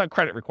questions on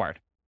credit required?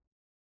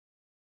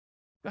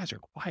 You guys are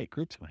a quiet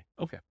group tonight.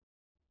 Okay.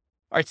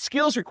 All right,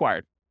 skills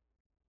required.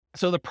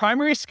 So the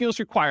primary skills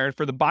required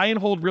for the buy and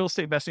hold real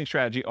estate investing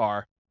strategy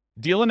are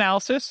deal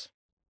analysis.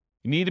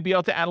 You need to be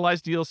able to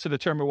analyze deals to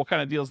determine what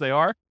kind of deals they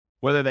are,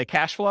 whether they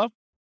cash flow,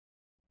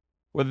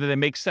 whether they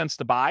make sense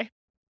to buy,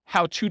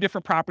 how 2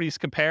 different properties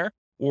compare,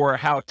 or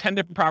how 10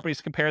 different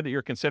properties compare that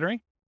you're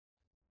considering.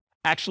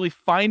 Actually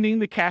finding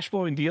the cash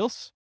flowing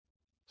deals,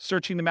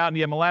 searching them out in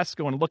the MLS,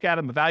 going to look at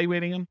them,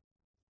 evaluating them.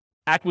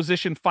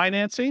 Acquisition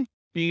financing,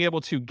 being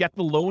able to get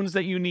the loans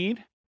that you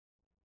need,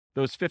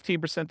 those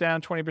 15%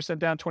 down, 20%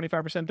 down,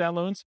 25% down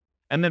loans,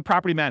 and then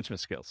property management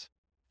skills.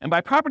 And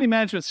by property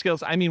management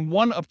skills, I mean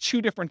one of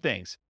 2 different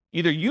things.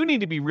 Either you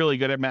need to be really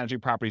good at managing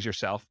properties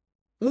yourself,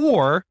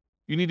 or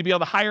you need to be able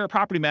to hire a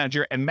property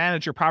manager and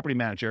manage your property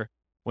manager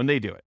when they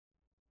do it.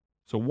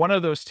 So one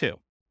of those 2.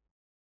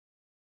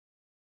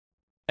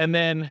 And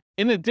then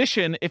in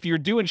addition, if you're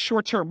doing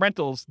short-term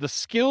rentals, the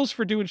skills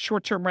for doing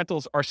short-term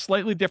rentals are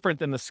slightly different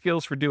than the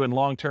skills for doing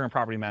long-term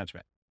property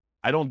management.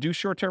 I don't do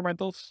short-term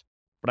rentals,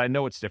 but I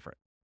know it's different.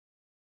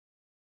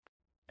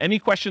 Any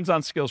questions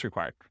on skills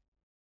required?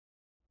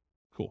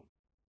 Cool.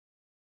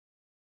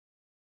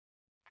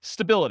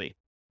 Stability.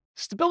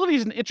 Stability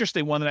is an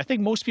interesting one that I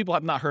think most people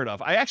have not heard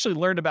of. I actually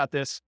learned about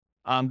this.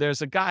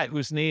 There's a guy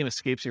whose name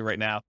escapes me right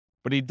now,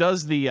 but he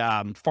does the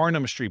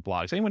Farnam Street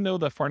blogs. Anyone know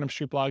the Farnam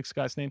Street blogs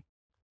guy's name?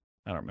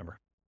 I don't remember.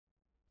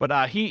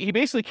 But he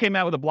basically came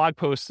out with a blog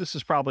post. This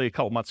is probably a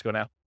couple months ago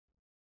now.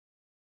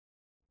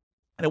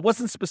 And it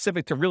wasn't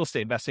specific to real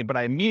estate investing, but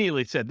I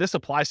immediately said, this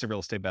applies to real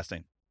estate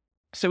investing.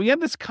 So we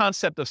have this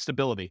concept of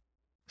stability.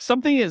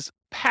 Something is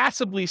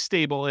passively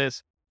stable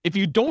is if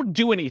you don't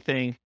do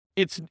anything,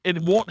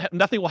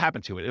 nothing will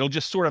happen to it. It'll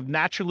just sort of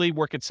naturally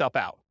work itself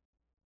out.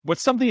 But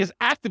something is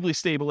actively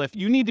stable if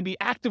you need to be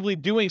actively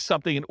doing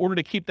something in order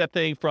to keep that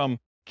thing from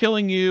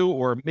killing you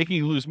or making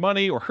you lose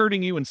money or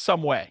hurting you in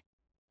some way.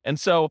 And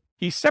so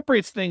he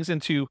separates things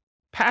into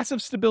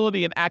passive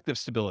stability and active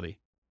stability.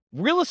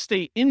 Real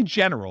estate in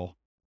general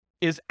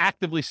is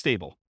actively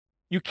stable.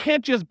 You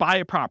can't just buy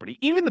a property,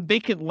 even the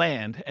vacant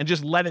land, and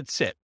just let it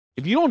sit.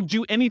 If you don't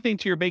do anything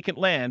to your vacant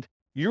land,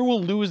 you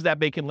will lose that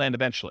vacant land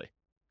eventually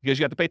because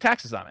you have to pay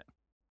taxes on it.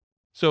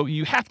 So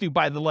you have to,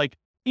 by the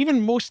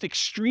even most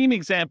extreme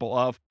example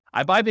of,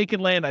 I buy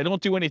vacant land, I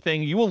don't do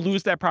anything, you will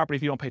lose that property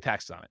if you don't pay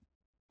taxes on it.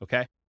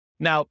 Okay.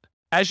 Now,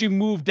 as you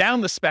move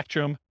down the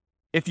spectrum,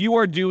 if you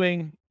are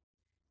doing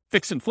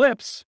fix and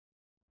flips,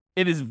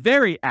 it is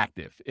very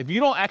active. If you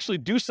don't actually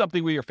do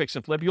something with your fix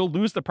and flip, you'll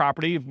lose the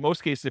property. In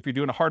most cases, if you're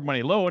doing a hard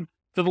money loan,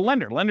 to the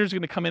lender. Lender's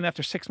going to come in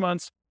after 6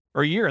 months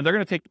or a year, and they're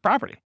going to take the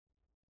property.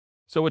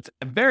 So it's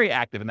very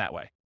active in that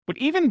way. But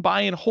even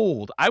buy and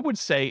hold, I would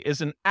say,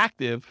 is an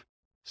active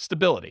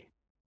stability.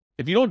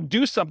 If you don't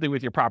do something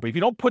with your property, if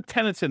you don't put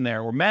tenants in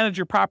there or manage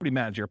your property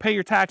manager, pay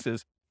your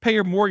taxes, pay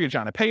your mortgage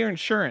on it, pay your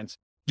insurance,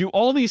 do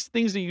all these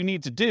things that you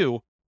need to do,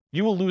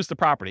 you will lose the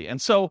property.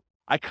 And so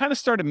I kind of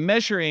started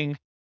measuring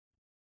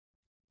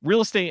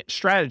real estate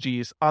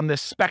strategies on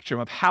this spectrum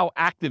of how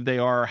active they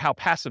are or how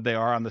passive they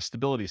are on the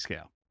stability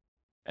scale.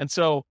 And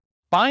so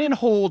buy and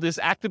hold is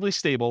actively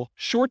stable.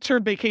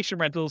 Short-term vacation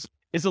rentals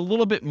is a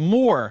little bit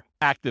more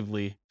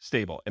actively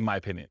stable, in my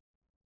opinion.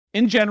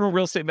 In general,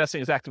 real estate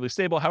investing is actively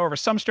stable. However,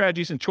 some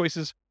strategies and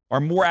choices are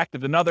more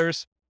active than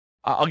others.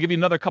 I'll give you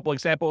another couple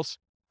examples.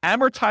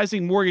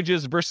 Amortizing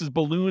mortgages versus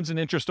balloons and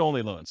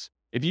interest-only loans.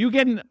 If you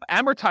get an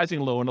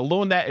amortizing loan, a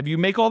loan that if you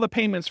make all the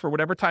payments for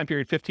whatever time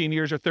period, 15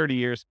 years or 30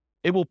 years,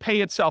 it will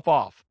pay itself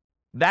off.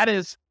 That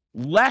is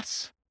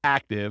less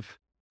active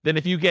than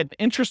if you get an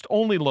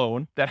interest-only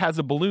loan that has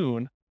a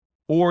balloon,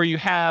 or you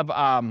have,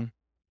 well,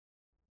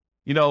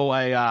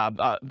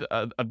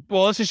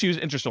 let's just use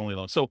interest-only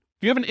loan. So if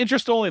you have an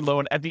interest-only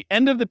loan, at the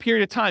end of the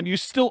period of time, you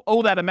still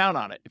owe that amount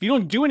on it. If you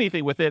don't do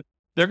anything with it,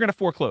 they're going to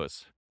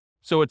foreclose.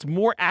 So it's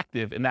more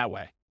active in that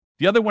way.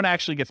 The other one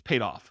actually gets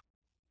paid off.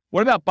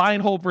 What about buy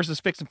and hold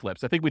versus fix and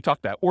flips? I think we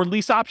talked about, or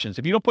lease options.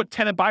 If you don't put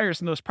tenant buyers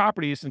in those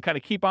properties and kind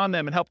of keep on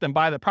them and help them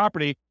buy the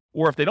property,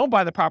 Or if they don't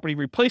buy the property,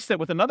 replace it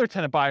with another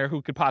tenant buyer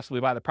who could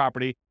possibly buy the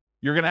property.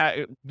 You're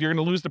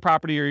gonna lose the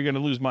property, or you're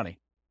gonna lose money.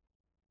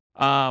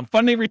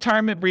 Funding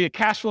retirement via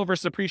cash flow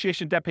versus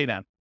appreciation, debt pay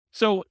down.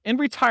 So in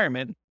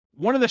retirement,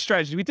 one of the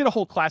strategies, we did a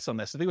whole class on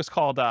this. I think it was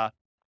called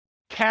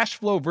cash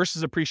flow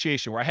versus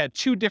appreciation, where I had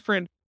two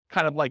different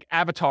kind of like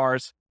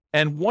avatars,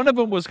 and one of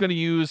them was going to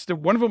use,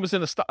 one of them was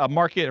in a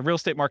market, a real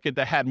estate market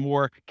that had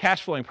more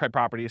cash flowing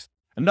properties.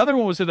 Another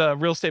one was in a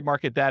real estate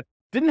market that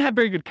didn't have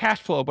very good cash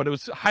flow, but it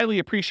was highly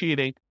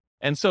appreciating.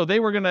 And so they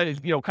were going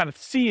to, kind of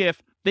see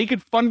if they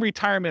could fund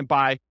retirement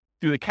by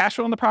through the cash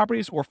flow on the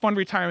properties, or fund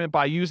retirement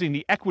by using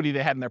the equity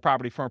they had in their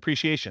property from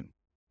appreciation.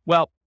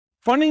 Well,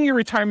 funding your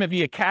retirement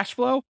via cash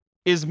flow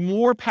is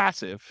more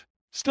passive,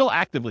 still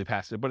actively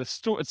passive, but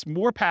it's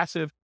more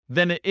passive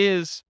than it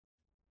is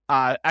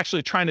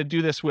actually trying to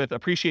do this with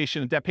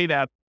appreciation and debt pay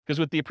down. Because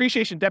with the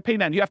appreciation debt pay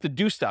down, you have to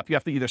do stuff. You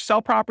have to either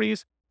sell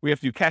properties, we have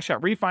to do cash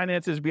out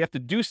refinances, we have to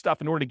do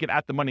stuff in order to get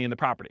at the money in the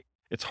property.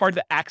 It's hard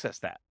to access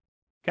that.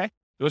 Okay,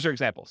 those are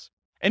examples.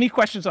 Any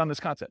questions on this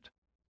concept?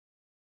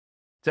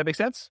 Does that make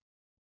sense?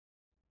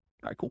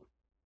 All right, cool.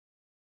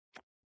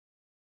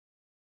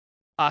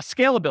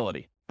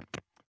 Scalability.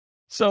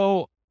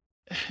 So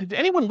did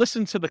anyone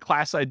listen to the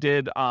class I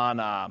did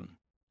on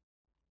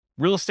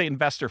Real Estate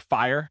Investor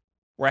Fire,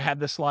 where I had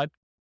this slide?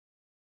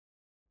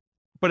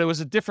 But it was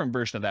a different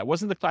version of that. It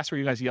wasn't the class where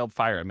you guys yelled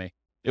fire at me.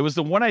 It was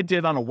the one I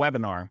did on a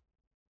webinar.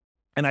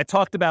 And I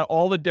talked about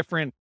all the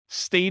different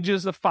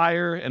stages of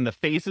fire and the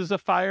phases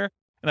of fire,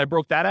 and I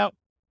broke that out.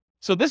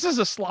 So this is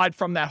a slide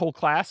from that whole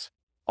class.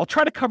 I'll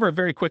try to cover it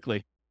very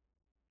quickly.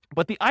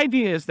 But the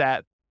idea is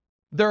that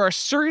there are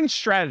certain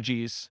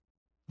strategies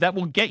that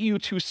will get you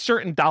to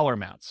certain dollar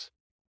amounts.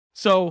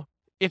 So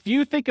if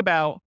you think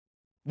about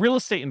real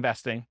estate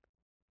investing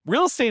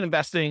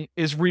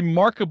is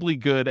remarkably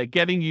good at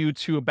getting you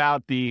to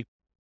about this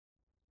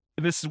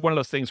is one of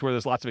those things where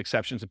there's lots of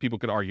exceptions and people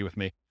could argue with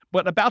me,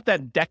 but about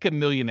that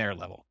decamillionaire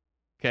level.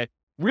 Okay.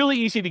 Really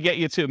easy to get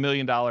you to $1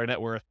 million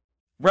net worth,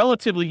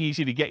 relatively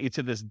easy to get you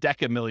to this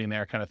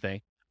decamillionaire kind of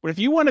thing. But if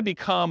you want to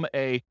become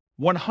a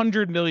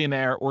 100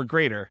 millionaire or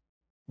greater,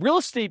 real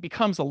estate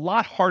becomes a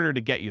lot harder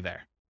to get you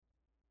there.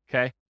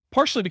 Okay.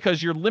 Partially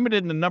because you're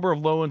limited in the number of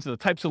loans and the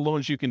types of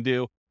loans you can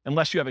do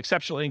unless you have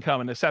exceptional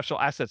income and exceptional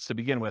assets to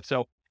begin with.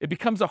 So it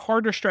becomes a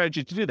harder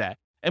strategy to do that.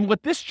 And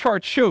what this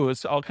chart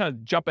shows, I'll kind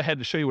of jump ahead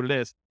to show you what it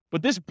is,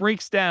 but this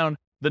breaks down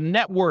the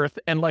net worth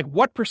and like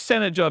what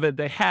percentage of it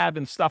they have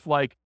in stuff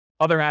like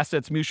other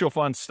assets, mutual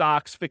funds,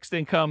 stocks, fixed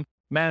income,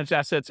 managed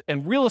assets,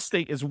 and real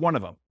estate is one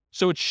of them.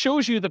 So it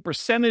shows you the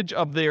percentage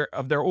of their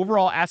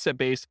overall asset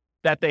base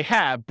that they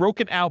have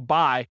broken out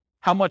by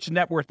how much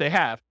net worth they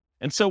have.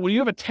 And so when you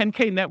have a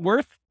 10K net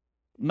worth,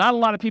 not a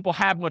lot of people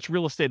have much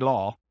real estate at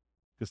all,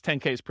 because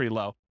 10K is pretty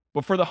low.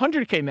 But for the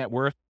 100K net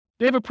worth,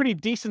 they have a pretty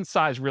decent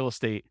sized real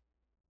estate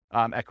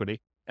equity.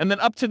 And then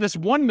up to this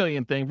 1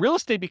 million thing, real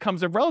estate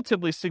becomes a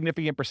relatively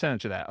significant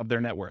percentage of that, of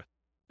their net worth.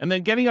 And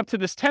then getting up to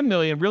this 10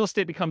 million, real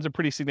estate becomes a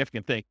pretty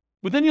significant thing.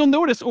 But then you'll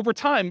notice over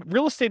time,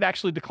 real estate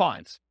actually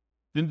declines.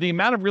 The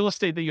amount of real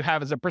estate that you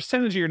have as a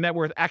percentage of your net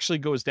worth actually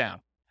goes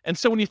down. And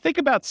so when you think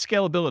about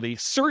scalability,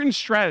 certain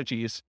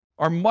strategies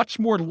are much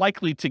more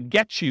likely to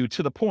get you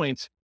to the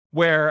point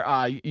where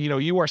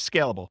you are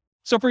scalable.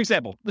 So for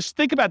example, let's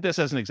think about this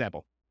as an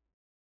example.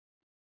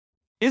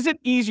 Is it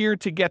easier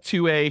to get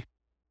to a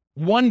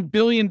 $1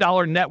 billion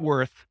net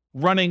worth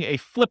running a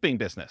flipping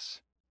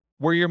business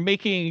where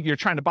you're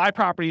trying to buy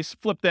properties,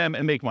 flip them,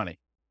 and make money?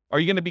 Are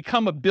you going to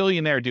become a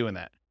billionaire doing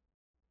that?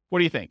 What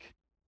do you think?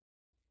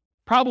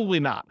 Probably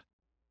not.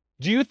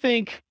 Do you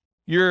think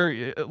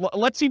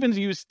let's even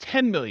use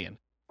 10 million.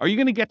 Are you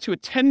going to get to a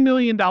 $10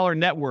 million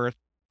net worth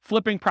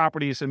flipping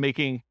properties and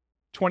making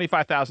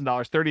 $25,000,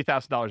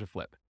 $30,000 a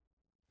flip?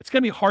 It's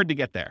going to be hard to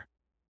get there.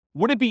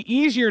 Would it be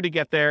easier to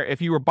get there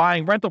if you were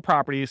buying rental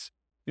properties,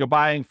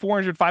 buying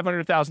 $400,000,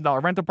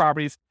 $500,000 rental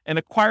properties and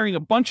acquiring a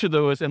bunch of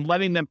those and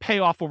letting them pay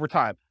off over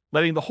time,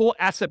 letting the whole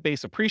asset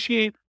base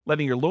appreciate,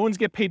 letting your loans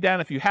get paid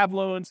down if you have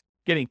loans,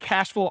 getting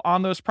cash flow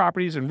on those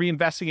properties and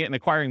reinvesting it and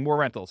acquiring more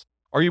rentals?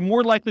 Are you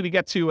more likely to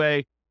get to a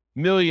 $1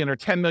 million or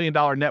 $10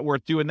 million net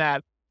worth doing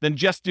that than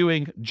just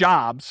doing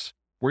jobs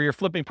where you're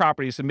flipping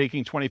properties and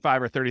making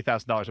 $25,000 or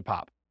 $30,000 a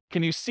pop?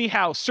 Can you see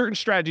how certain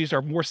strategies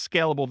are more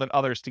scalable than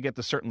others to get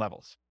to certain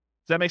levels?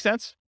 Does that make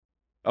sense?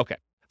 Okay.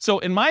 So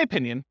in my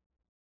opinion,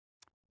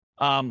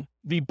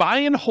 the buy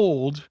and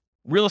hold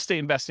real estate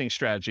investing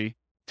strategy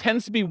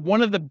tends to be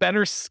one of the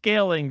better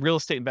scaling real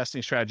estate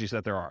investing strategies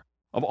that there are.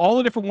 Of all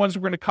the different ones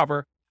we're going to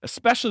cover,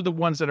 especially the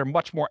ones that are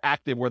much more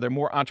active, where they're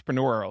more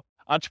entrepreneurial,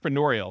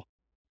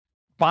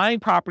 buying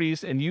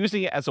properties and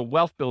using it as a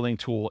wealth building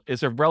tool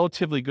is a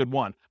relatively good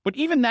one. But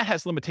even that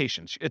has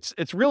limitations.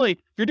 It's really, if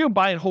you're doing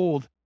buy and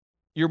hold,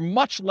 you're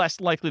much less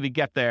likely to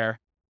get there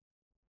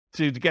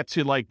to get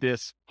to like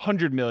this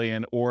 100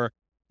 million or,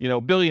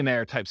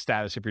 billionaire type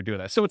status if you're doing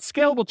that. So it's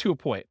scalable to a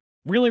point.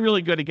 Really,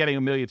 really good at getting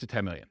 1 million to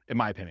 10 million, in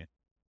my opinion.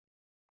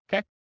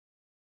 Okay.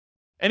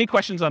 Any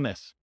questions on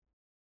this?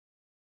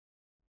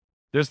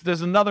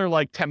 There's another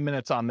like 10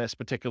 minutes on this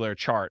particular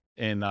chart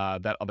in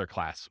that other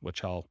class,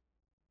 which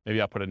maybe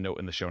I'll put a note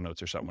in the show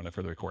notes or something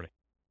for the recording.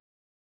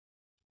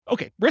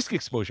 Okay, risk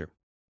exposure.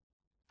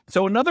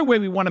 So another way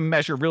we want to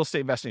measure real estate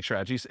investing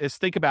strategies is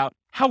think about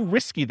how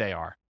risky they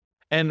are.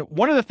 And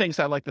one of the things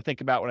I like to think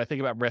about when I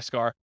think about risk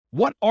are,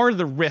 what are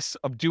the risks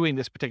of doing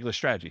this particular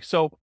strategy?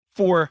 So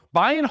for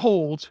buy and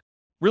hold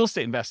real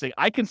estate investing,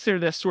 I consider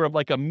this sort of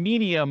like a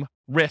medium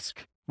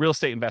risk real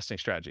estate investing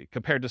strategy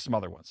compared to some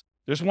other ones.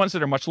 There's ones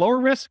that are much lower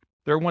risk.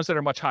 There are ones that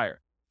are much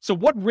higher. So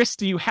what risk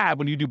do you have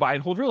when you do buy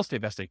and hold real estate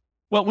investing?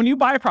 Well, when you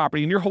buy a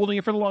property and you're holding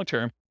it for the long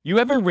term, you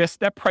have a risk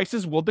that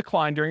prices will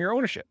decline during your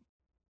ownership,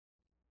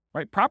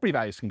 right? Property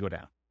values can go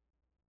down.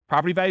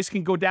 Property values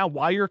can go down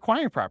while you're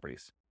acquiring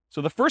properties.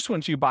 So the first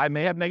ones you buy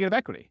may have negative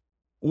equity,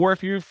 or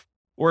if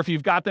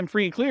you've got them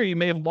free and clear, you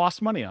may have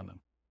lost money on them.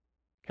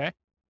 Okay.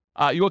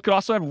 You could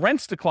also have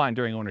rents decline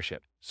during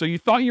ownership. So you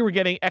thought you were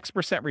getting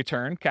X%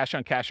 return, cash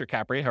on cash or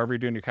cap rate, however you're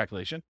doing your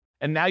calculation.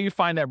 And now you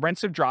find that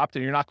rents have dropped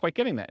and you're not quite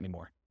getting that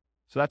anymore.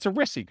 So that's a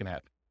risk you can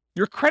have.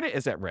 Your credit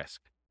is at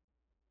risk.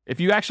 If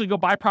you actually go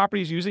buy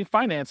properties using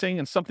financing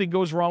and something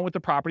goes wrong with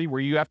the property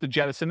where you have to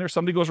jettison, or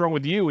something goes wrong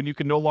with you and you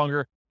can no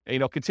longer,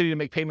 continue to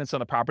make payments on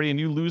the property and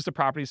you lose the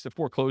properties to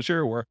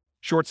foreclosure or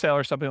short sale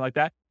or something like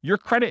that, your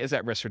credit is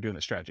at risk for doing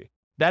this strategy.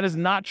 That is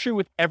not true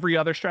with every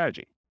other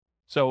strategy.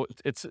 So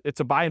it's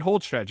a buy and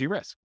hold strategy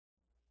risk.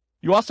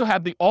 You also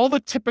have all the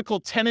typical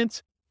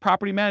tenant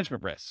property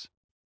management risks.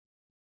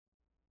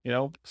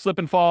 Slip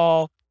and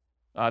fall,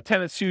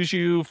 tenant sues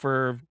you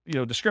for,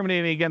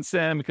 discriminating against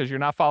them because you're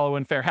not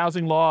following fair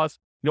housing laws.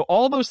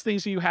 All those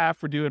things that you have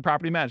for doing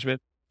property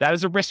management, that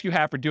is a risk you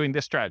have for doing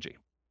this strategy.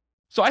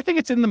 So I think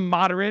it's in the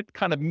moderate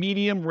kind of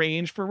medium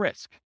range for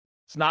risk.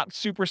 It's not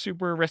super,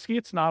 super risky.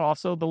 It's not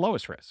also the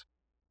lowest risk.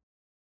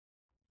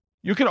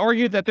 You could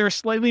argue that there's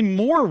slightly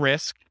more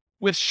risk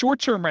with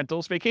short-term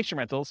rentals, vacation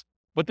rentals,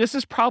 but this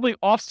is probably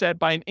offset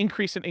by an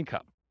increase in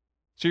income.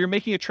 So you're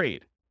making a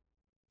trade.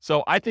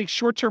 So I think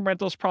short-term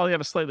rentals probably have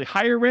a slightly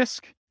higher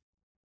risk.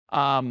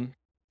 But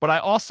I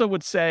also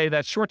would say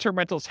that short-term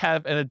rentals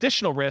have an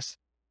additional risk,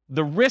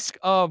 the risk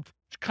of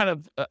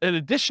an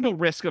additional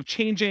risk of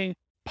changing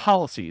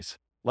policies.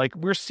 Like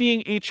we're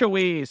seeing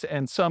HOAs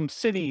and some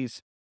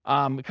cities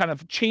kind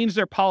of change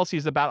their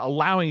policies about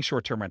allowing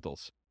short-term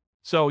rentals.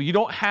 So you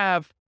don't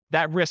have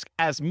that risk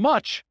as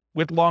much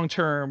with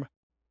long-term,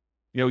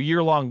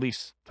 year-long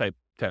lease type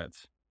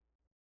tenants.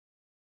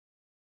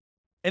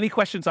 Any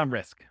questions on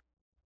risk?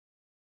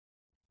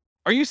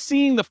 Are you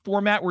seeing the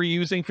format we're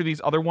using for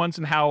these other ones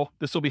and how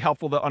this will be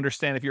helpful to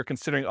understand if you're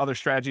considering other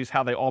strategies,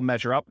 how they all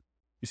measure up?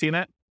 You seeing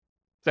that?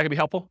 Is that gonna be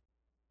helpful?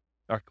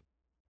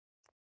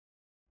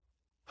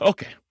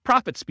 Okay,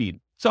 profit speed.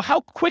 So how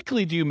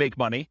quickly do you make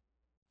money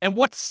and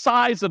what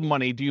size of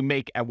money do you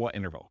make at what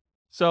interval?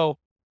 So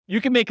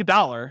you can make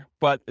 $1,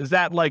 but is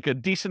that like a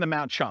decent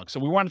amount chunk? So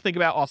we want to think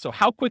about also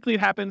how quickly it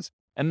happens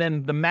and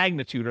then the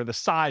magnitude or the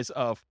size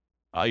of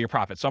your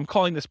profit. So I'm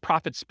calling this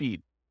profit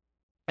speed.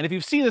 And if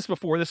you've seen this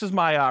before, this is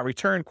my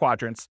return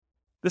quadrants.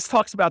 This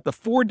talks about the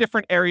 4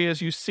 different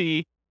areas you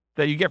see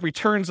that you get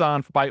returns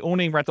on by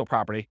owning rental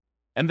property.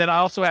 And then I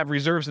also have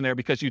reserves in there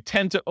because you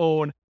tend to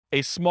own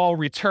a small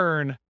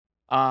return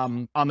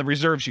on the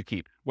reserves you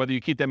keep. Whether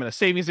you keep them in a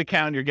savings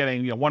account, you're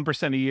getting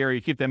 1% a year.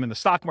 You keep them in the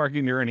stock market,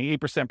 and you're earning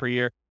 8% per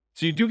year.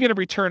 So you do get a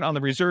return on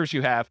the reserves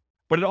you have,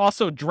 but it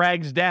also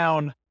drags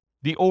down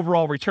the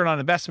overall return on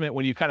investment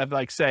when you kind of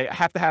like say, I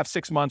have to have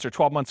 6 months or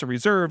 12 months of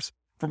reserves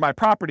for my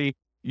property.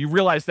 You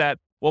realize that,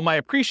 well, my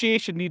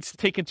appreciation needs to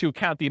take into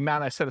account the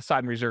amount I set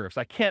aside in reserves.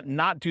 I can't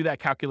not do that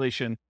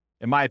calculation,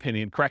 in my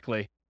opinion,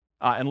 correctly,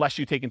 unless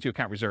you take into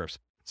account reserves.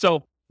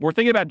 So we're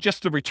thinking about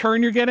just the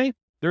return you're getting.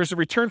 There's a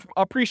return from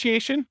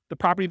appreciation, the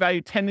property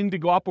value tending to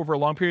go up over a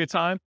long period of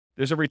time.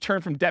 There's a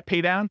return from debt pay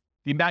down,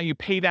 the amount you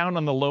pay down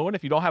on the loan.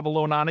 If you don't have a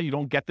loan on it, you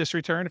don't get this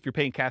return. If you're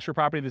paying cash for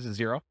property, this is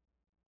 0.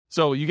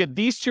 So you get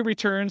these 2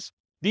 returns.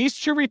 These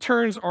 2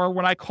 returns are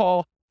what I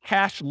call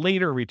cash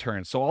later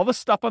returns. So all the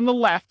stuff on the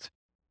left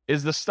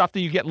is the stuff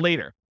that you get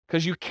later,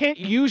 because you can't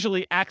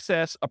usually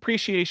access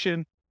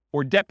appreciation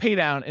or debt pay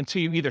down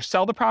until you either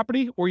sell the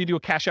property or you do a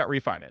cash out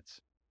refinance.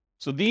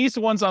 So these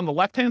ones on the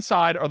left-hand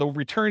side are the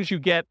returns you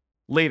get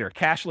later,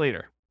 cash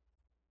later.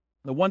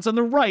 The ones on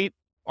the right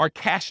are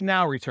cash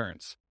now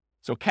returns.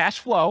 So cash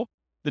flow,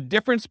 the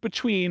difference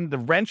between the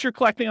rent you're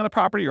collecting on the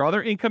property or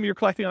other income you're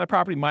collecting on the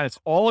property minus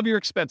all of your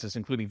expenses,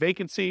 including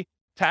vacancy,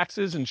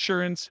 taxes,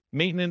 insurance,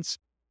 maintenance,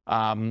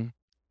 your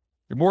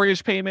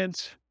mortgage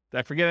payments. Did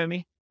I forget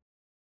any?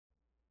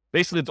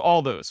 Basically, it's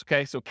all those,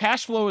 okay? So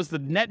cash flow is the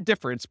net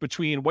difference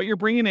between what you're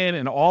bringing in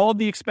and all of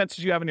the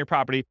expenses you have in your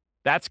property.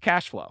 That's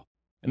cash flow.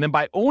 And then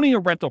by owning a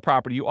rental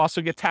property, you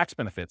also get tax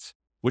benefits,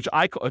 which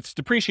it's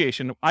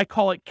depreciation. I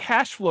call it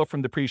cash flow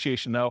from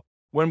depreciation, though,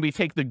 when we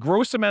take the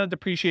gross amount of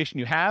depreciation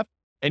you have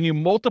and you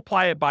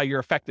multiply it by your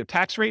effective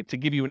tax rate to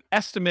give you an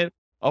estimate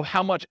of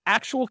how much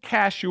actual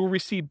cash you will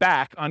receive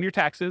back on your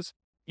taxes,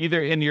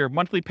 either in your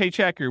monthly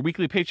paycheck or your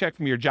weekly paycheck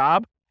from your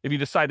job, if you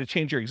decide to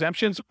change your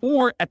exemptions,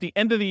 or at the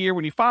end of the year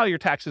when you file your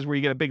taxes where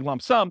you get a big lump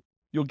sum,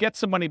 you'll get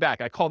some money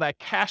back. I call that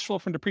cash flow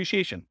from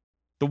depreciation.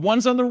 The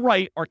ones on the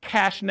right are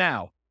cash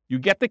now. You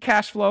get the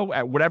cash flow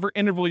at whatever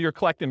interval you're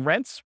collecting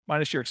rents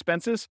minus your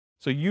expenses.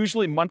 So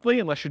usually monthly,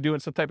 unless you're doing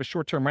some type of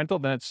short-term rental,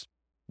 then it's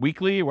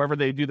weekly, wherever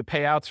they do the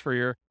payouts for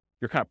your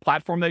kind of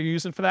platform that you're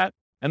using for that.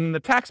 And then the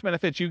tax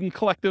benefits, you can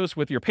collect those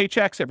with your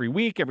paychecks every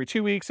week, every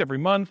 2 weeks, every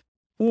month,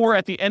 or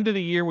at the end of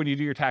the year when you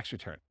do your tax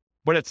return.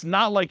 But it's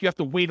not like you have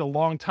to wait a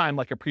long time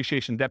like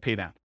appreciation debt pay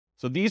down.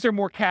 So these are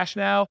more cash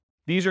now.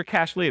 These are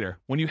cash later.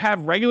 When you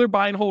have regular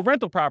buy and hold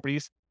rental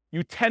properties,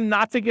 you tend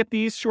not to get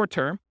these short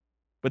term,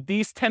 but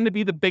these tend to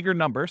be the bigger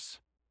numbers.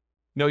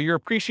 Your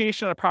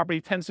appreciation on a property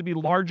tends to be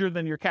larger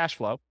than your cash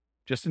flow,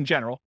 just in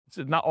general. It's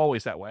not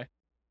always that way.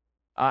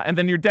 And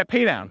then your debt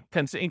pay down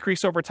tends to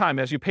increase over time.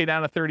 As you pay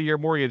down a 30-year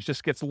mortgage,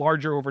 just gets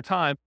larger over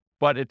time,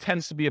 but it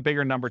tends to be a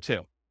bigger number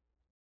too.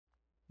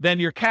 Then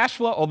your cash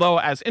flow, although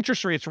as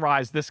interest rates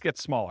rise, this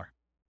gets smaller.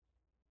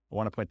 I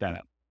want to point that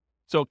out.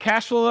 So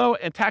cash flow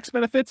and tax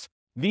benefits,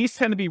 these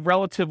tend to be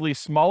relatively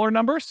smaller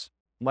numbers,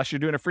 unless you're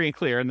doing a free and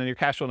clear, and then your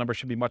cash flow number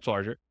should be much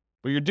larger.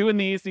 But you're doing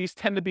these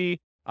tend to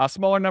be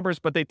smaller numbers,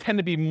 but they tend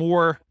to be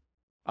more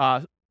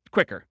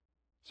quicker.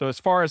 So as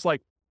far as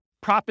like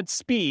profit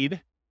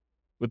speed,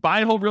 with buy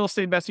and hold real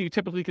estate investing, you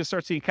typically can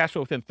start seeing cash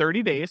flow within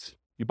 30 days.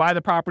 You buy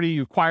the property,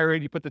 you acquire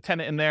it, you put the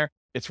tenant in there.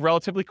 It's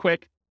relatively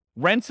quick.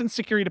 Rents and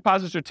security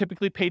deposits are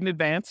typically paid in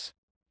advance.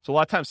 So a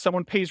lot of times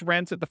someone pays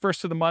rents at the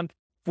first of the month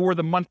for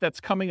the month that's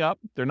coming up.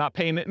 They're not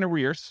paying it in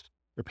arrears.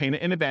 They're paying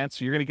it in advance.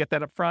 So you're going to get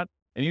that up front.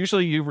 And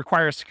usually you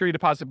require a security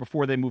deposit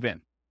before they move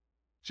in.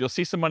 So you'll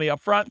see some money up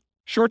front.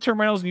 Short-term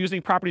rentals and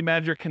using property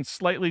manager can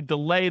slightly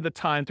delay the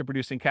time to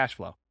producing cash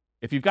flow.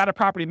 If you've got a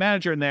property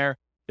manager in there,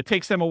 it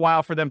takes them a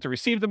while for them to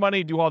receive the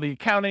money, do all the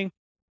accounting,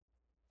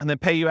 and then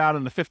pay you out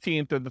on the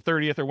 15th or the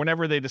 30th or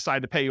whenever they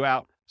decide to pay you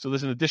out. So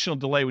there's an additional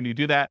delay when you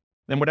do that.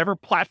 Then whatever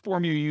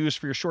platform you use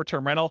for your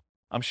short-term rental,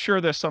 I'm sure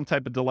there's some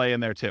type of delay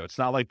in there too. It's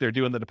not like they're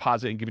doing the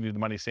deposit and giving you the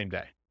money same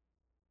day.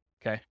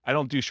 Okay. I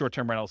don't do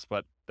short-term rentals,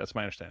 but that's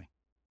my understanding.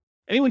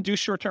 Anyone do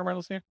short-term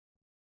rentals here?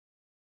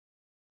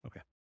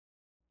 Okay.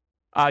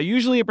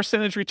 Usually a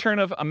percentage return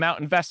of amount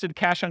invested,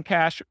 cash on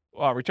cash,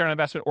 return on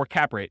investment, or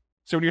cap rate.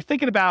 So when you're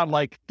thinking about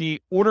like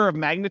the order of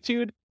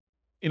magnitude,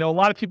 a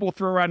lot of people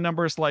throw around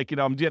numbers like,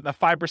 I'm getting a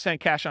 5%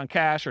 cash on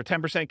cash or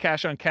 10%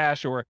 cash on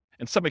cash, or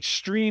in some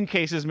extreme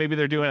cases, maybe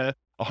they're doing a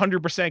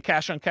 100%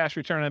 cash on cash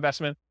return on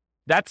investment.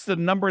 That's the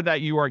number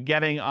that you are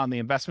getting on the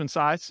investment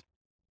size,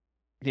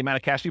 the amount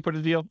of cash you put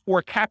in the deal.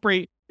 Or cap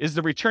rate is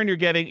the return you're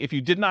getting if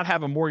you did not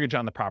have a mortgage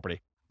on the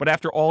property, but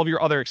after all of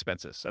your other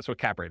expenses. That's what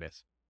cap rate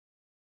is.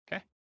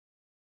 Okay.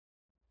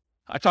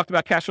 I talked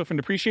about cash flow from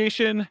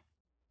depreciation.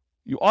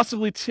 You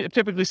also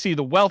typically see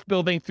the wealth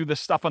building through the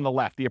stuff on the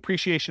left. The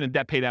appreciation and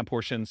debt pay down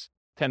portions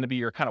tend to be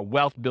your kind of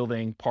wealth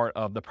building part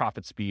of the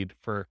profit speed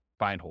for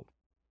buy and hold.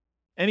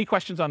 Any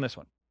questions on this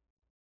one?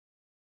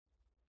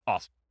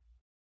 Awesome.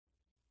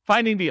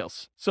 Finding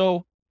deals.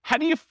 So how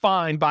do you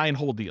find buy and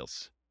hold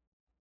deals?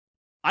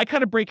 I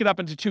kind of break it up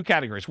into two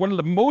categories. One of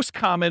the most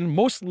common,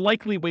 most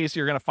likely ways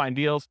you're going to find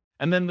deals,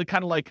 and then the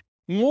kind of like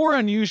more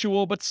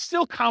unusual, but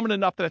still common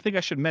enough that I think I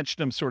should mention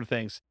them sort of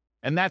things.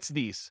 And that's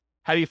these.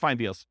 How do you find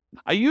deals?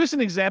 I used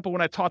an example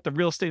when I taught the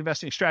real estate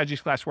investing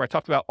strategies class where I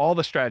talked about all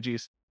the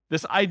strategies,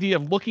 this idea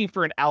of looking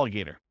for an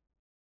alligator.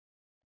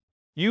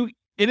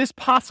 It is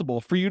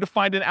possible for you to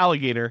find an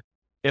alligator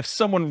if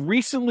someone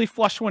recently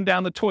flushed one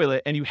down the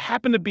toilet and you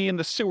happen to be in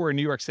the sewer in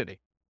New York City.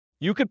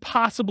 You could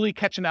possibly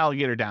catch an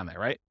alligator down there,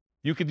 right?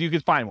 You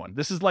could find one.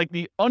 This is like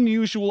the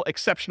unusual,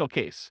 exceptional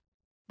case.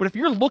 But if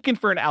you're looking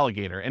for an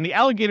alligator, and the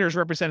alligator is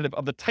representative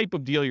of the type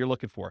of deal you're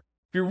looking for,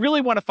 if you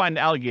really want to find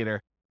an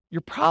alligator,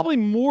 you're probably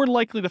more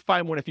likely to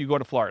find one if you go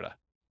to Florida.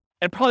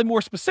 And probably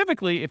more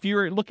specifically, if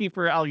you're looking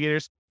for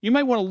alligators, you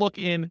might want to look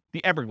in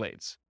the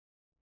Everglades.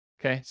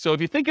 Okay, so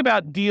if you think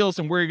about deals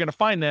and where you're going to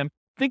find them,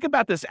 think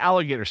about this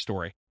alligator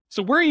story.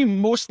 So where are you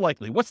most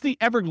likely? What's the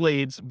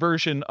Everglades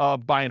version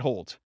of buy and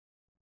hold?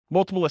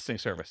 Multiple listing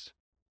service.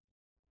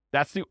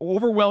 That's the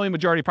overwhelming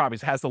majority of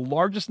properties. It has the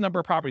largest number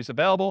of properties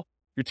available.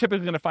 You're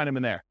typically going to find them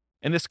in there.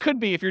 And this could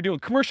be, if you're doing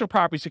commercial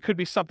properties, it could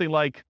be something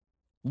like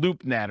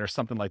LoopNet or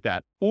something like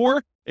that.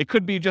 Or it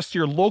could be just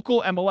your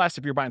local MLS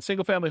if you're buying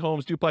single family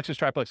homes, duplexes,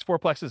 triplexes,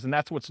 fourplexes, and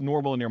that's what's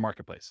normal in your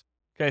marketplace.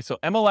 Okay, so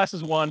MLS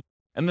is one.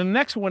 And the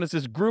next one is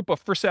this group of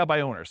for sale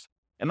by owners.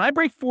 And I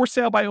break for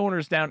sale by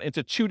owners down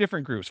into two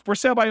different groups. For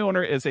sale by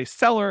owner is a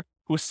seller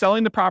who's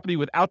selling the property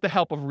without the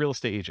help of a real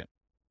estate agent.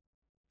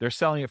 They're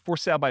selling it for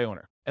sale by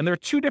owner. And there are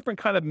two different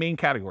kind of main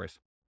categories.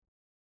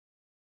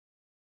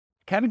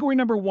 Category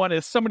number one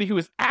is somebody who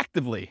is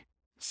actively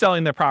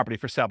selling their property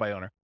for sale by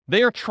owner.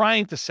 They are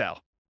trying to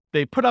sell.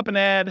 They put up an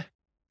ad.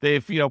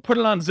 They've, put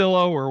it on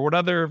Zillow or what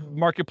other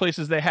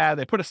marketplaces they have.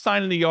 They put a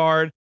sign in the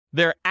yard.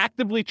 They're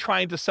actively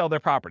trying to sell their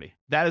property.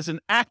 That is an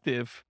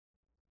actively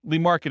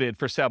marketed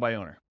for sale by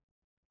owner.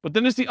 But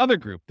then there's the other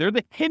group. They're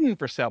the hidden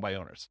for sale by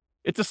owners.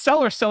 It's a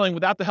seller selling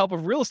without the help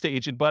of a real estate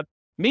agent, but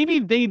maybe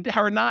they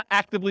are not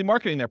actively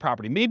marketing their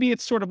property. Maybe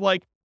it's sort of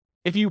like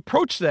if you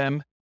approach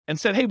them and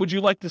said, hey, would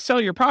you like to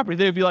sell your property?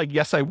 They'd be like,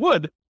 yes, I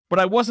would, but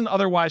I wasn't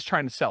otherwise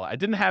trying to sell it. I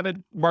didn't have it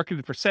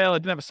marketed for sale. I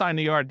didn't have a sign in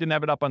the yard. I didn't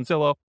have it up on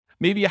Zillow.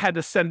 Maybe I had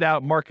to send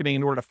out marketing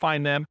in order to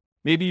find them.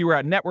 Maybe you were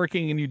out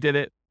networking and you did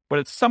it, but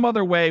it's some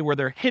other way where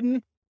they're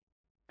hidden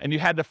and you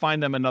had to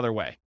find them another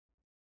way.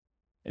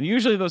 And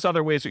usually those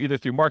other ways are either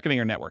through marketing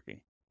or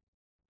networking.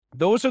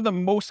 Those are the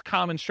most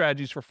common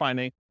strategies for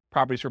finding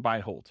properties for buy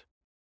and hold.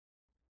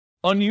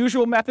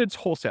 Unusual methods,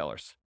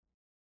 wholesalers.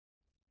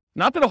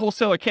 Not that a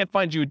wholesaler can't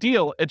find you a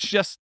deal. It's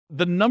just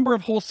the number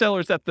of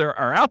wholesalers that there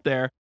are out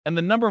there and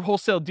the number of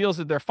wholesale deals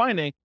that they're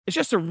finding is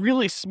just a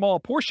really small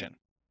portion,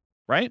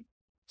 right?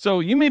 So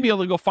you may be able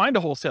to go find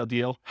a wholesale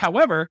deal.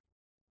 However,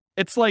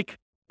 it's like,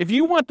 if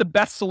you want the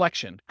best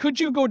selection, could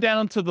you go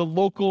down to the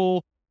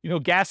local,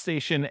 gas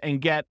station and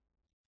get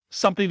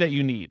something that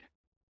you need?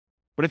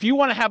 But if you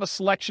want to have a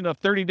selection of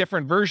 30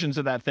 different versions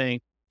of that thing,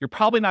 you're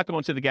probably not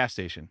going to the gas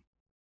station.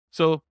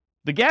 So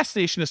the gas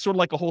station is sort of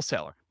like a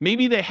wholesaler.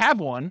 Maybe they have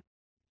one,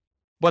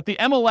 but the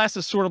MLS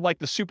is sort of like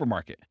the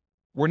supermarket,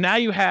 where now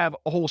you have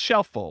a whole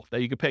shelf full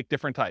that you can pick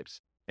different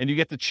types, and you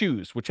get to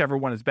choose whichever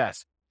one is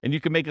best, and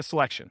you can make a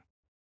selection.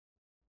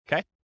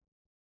 Okay?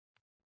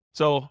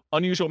 So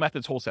unusual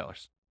methods,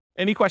 wholesalers.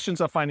 Any questions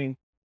on finding?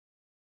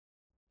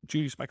 Did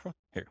you use microphone?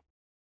 Here.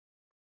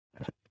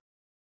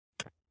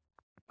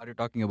 Are you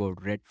talking about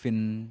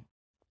Redfin,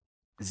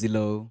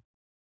 Zillow?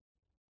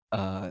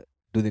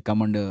 Do they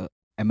come under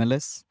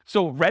MLS?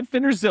 So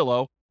Redfin or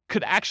Zillow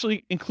could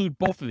actually include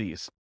both of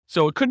these.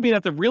 So it could be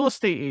that the real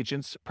estate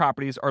agents'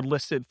 properties are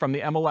listed from the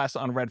MLS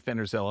on Redfin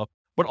or Zillow,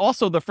 but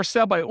also the for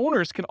sale by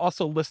owners can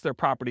also list their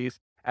properties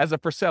as a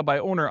for sale by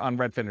owner on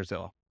Redfin or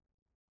Zillow.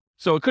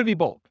 So it could be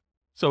both.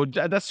 So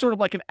that's sort of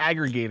like an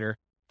aggregator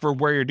for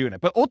where you're doing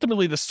it. But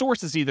ultimately, the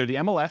source is either the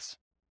MLS,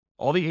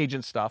 all the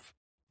agent stuff,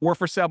 or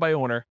for sale by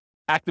owner,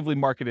 actively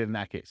marketed in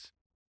that case.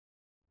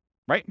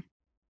 Right?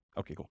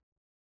 Okay, cool.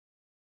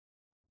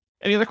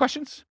 Any other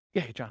questions?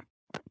 Yeah, hey, John.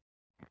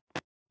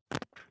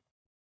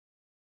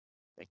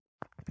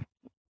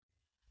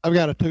 I've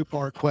got a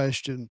two-part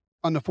question.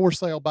 On the for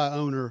sale by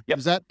owner, Yep.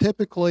 Is that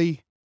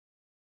typically,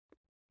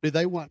 do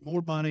they want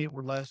more money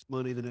or less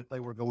money than if they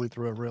were going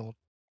through a realtor?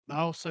 And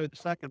also, the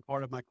second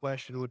part of my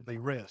question would be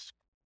risk.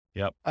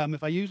 Yep.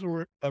 If I use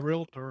a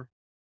realtor,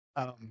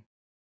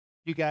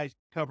 you guys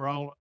cover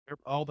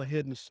all the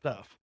hidden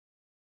stuff.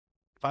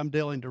 If I'm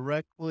dealing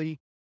directly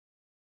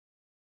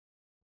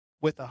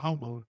with a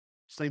homeowner,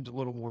 seems a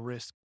little more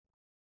risky.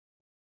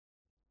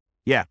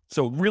 Yeah.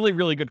 So really,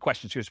 really good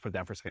questions. Just put it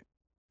down for a second.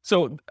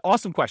 So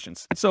awesome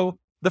questions. So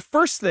the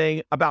first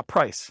thing about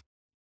price,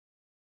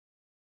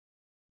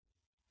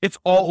 it's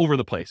all over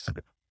the place.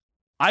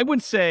 I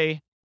would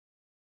say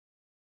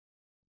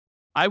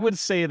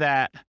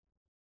that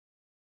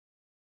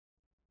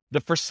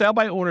the for sale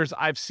by owners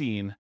I've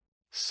seen,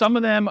 some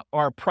of them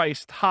are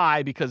priced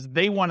high because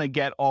they want to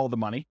get all the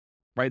money,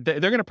 right? They're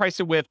going to price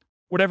it with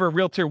whatever a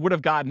realtor would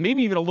have gotten,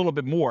 maybe even a little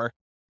bit more,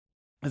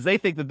 because they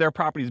think that their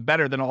property is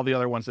better than all the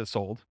other ones that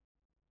sold.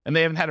 And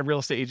they haven't had a real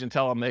estate agent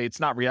tell them, hey, it's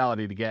not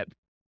reality to get,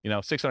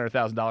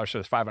 $600,000 for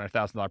this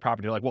 $500,000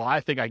 property. They're like, well, I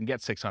think I can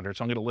get 600,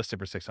 so I'm going to list it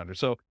for 600.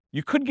 So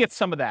you could get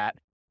some of that.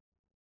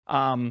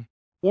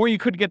 Or you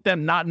could get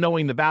them not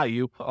knowing the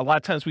value. A lot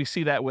of times we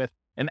see that with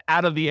an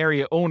out of the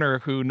area owner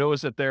who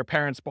knows that their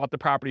parents bought the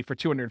property for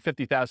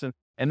 $250,000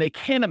 and they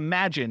can't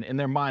imagine in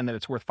their mind that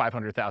it's worth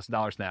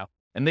 $500,000 now.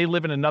 And they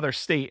live in another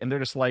state and they're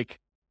just like,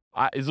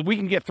 if we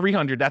can get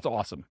 300, that's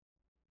awesome.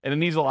 And it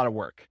needs a lot of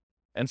work.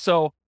 And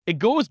so it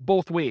goes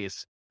both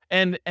ways.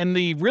 And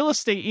the real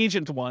estate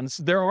agent ones,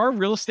 there are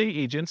real estate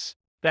agents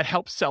that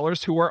help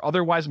sellers who are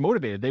otherwise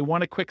motivated. They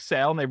want a quick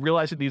sale and they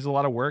realize it needs a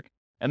lot of work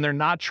and they're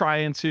not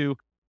trying to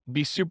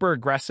be super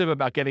aggressive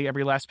about getting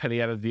every last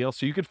penny out of the deal.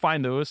 So you could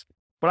find those.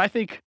 But I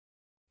think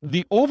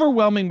the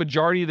overwhelming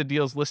majority of the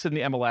deals listed in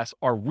the MLS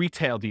are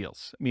retail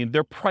deals. I mean,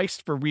 they're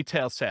priced for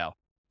retail sale.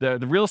 The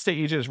real estate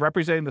agent is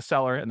representing the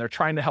seller and they're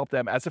trying to help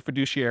them as a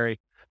fiduciary,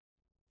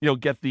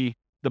 get the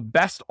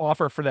best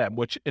offer for them,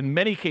 which in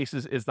many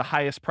cases is the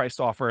highest priced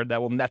offer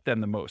that will net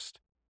them the most.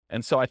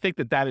 And so I think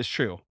that is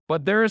true.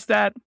 But there's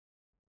that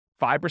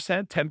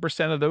 5%,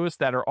 10% of those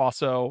that are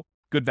also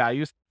good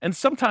values. And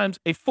sometimes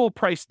a full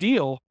price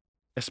deal,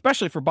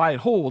 especially for buy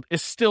and hold,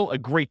 is still a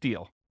great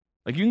deal.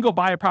 Like you can go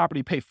buy a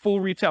property, pay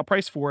full retail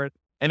price for it,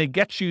 and it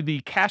gets you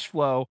the cash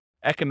flow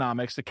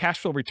economics, the cash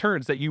flow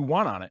returns that you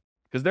want on it,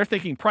 because they're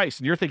thinking price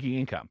and you're thinking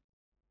income,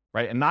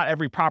 right? And not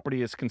every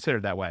property is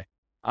considered that way.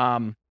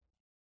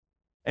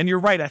 And you're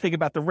right, I think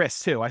about the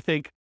risks too. I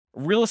think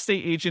real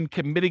estate agent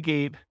can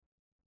mitigate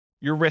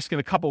your risk in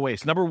a couple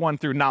ways. Number one,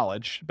 through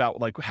knowledge about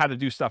like how to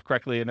do stuff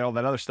correctly and all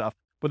that other stuff.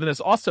 But then there's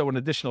also an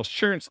additional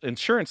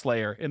insurance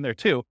layer in there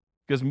too,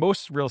 because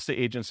most real estate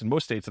agents in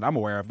most states that I'm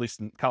aware of, at least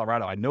in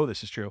Colorado, I know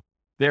this is true,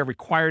 they're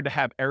required to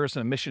have errors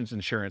and omissions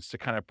insurance to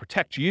kind of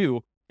protect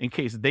you in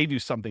case they do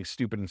something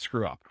stupid and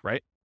screw up,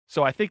 right?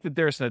 So I think that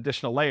there's an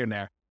additional layer in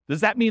there. Does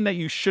that mean that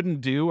you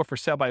shouldn't do a for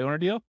sale by owner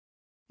deal?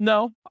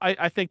 No,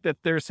 I think that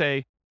there's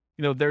a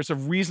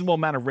reasonable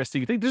amount of risk that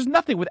you think. There's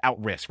nothing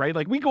without risk, right?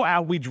 Like we go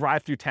out, we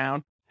drive through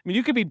town, I mean,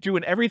 you could be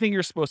doing everything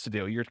you're supposed to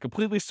do. You're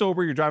completely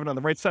sober. You're driving on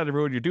the right side of the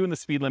road. You're doing the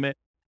speed limit,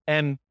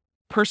 and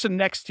person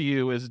next to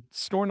you is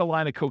snorting a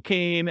line of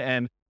cocaine,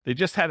 and they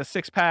just had a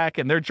 6-pack,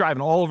 and they're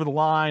driving all over the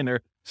line.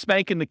 They're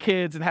spanking the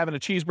kids and having a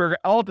cheeseburger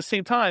all at the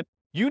same time.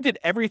 You did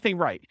everything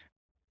right,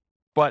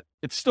 but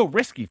it's still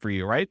risky for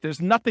you, right?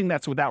 There's nothing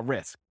that's without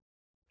risk.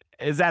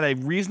 Is that a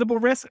reasonable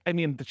risk? I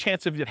mean, the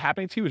chance of it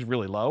happening to you is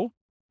really low,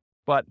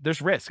 but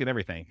there's risk in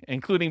everything,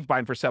 including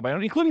buying for sale by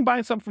owner, including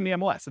buying some from the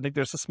MLS. I think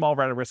there's a small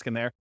amount of risk in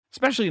there,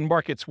 especially in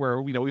markets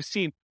where,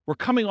 we're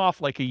coming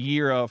off like a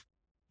year of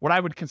what I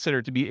would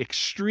consider to be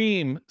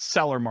extreme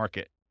seller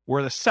market,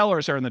 where the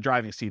sellers are in the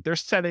driving seat. They're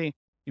setting,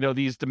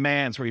 these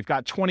demands where you've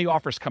got 20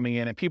 offers coming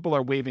in and people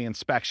are waiving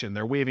inspection,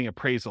 they're waiving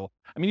appraisal.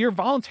 I mean, you're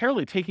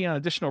voluntarily taking on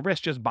additional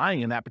risk just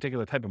buying in that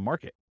particular type of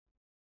market.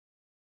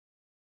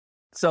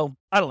 So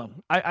I don't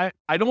know.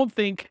 I don't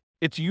think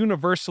it's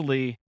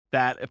universally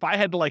that if I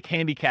had to like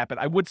handicap it,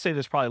 I would say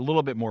there's probably a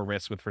little bit more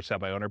risk with for sale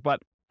by owner,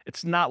 but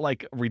it's not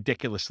like a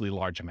ridiculously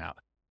large amount,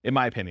 in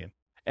my opinion.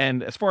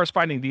 And as far as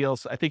finding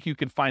deals, I think you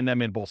can find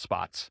them in both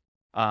spots.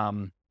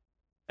 And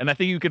I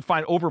think you can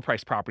find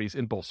overpriced properties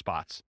in both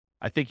spots.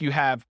 I think you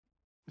have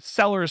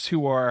sellers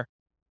who are,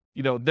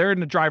 they're in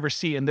the driver's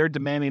seat and they're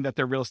demanding that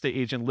their real estate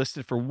agent list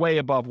it for way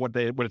above what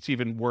it's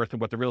even worth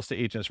and what the real estate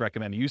agent is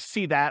recommending. You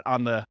see that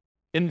on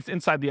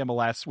inside the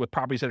MLS with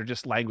properties that are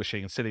just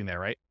languishing and sitting there,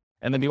 right?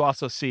 And then you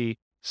also see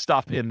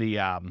stuff in the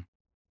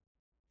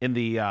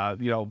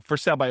for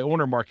sale by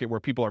owner market where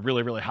people are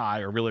really, really high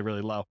or really,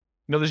 really low.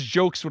 There's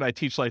jokes when I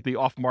teach like the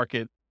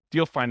off-market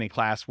deal finding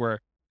class where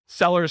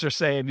sellers are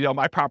saying,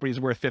 my property is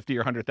worth $50,000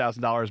 or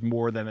 $100,000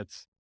 more than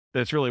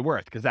it's really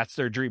worth, because that's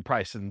their dream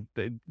price and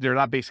they're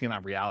not basing it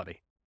on reality.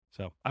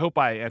 So I hope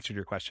I answered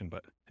your question,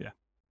 but yeah.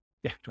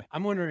 Dwayne.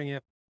 I'm wondering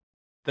if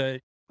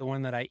the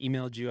one that I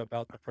emailed you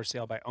about the for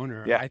sale by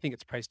owner, Yeah. I think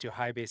it's priced too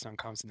high based on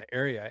comps in the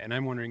area. And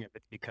I'm wondering if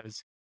it's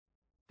because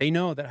they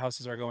know that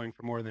houses are going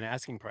for more than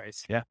asking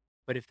price. Yeah.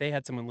 But if they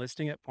had someone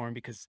listing it for them,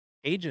 because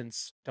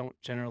agents don't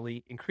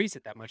generally increase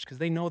it that much because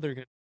they know they're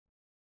going to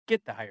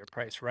get the higher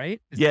price, right?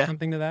 Is there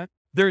something to that?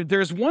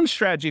 There's one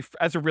strategy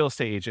as a real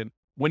estate agent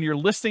when you're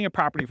listing a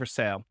property for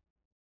sale.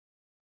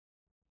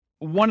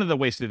 One of the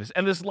ways to do this,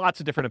 and there's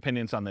lots of different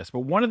opinions on this, but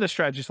one of the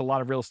strategies a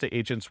lot of real estate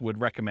agents would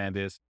recommend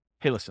is,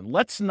 hey, listen,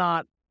 let's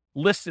not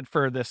list it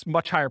for this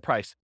much higher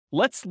price.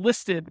 Let's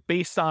list it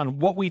based on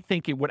what we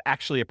think it would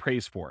actually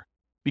appraise for.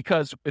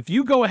 Because if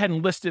you go ahead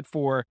and list it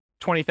for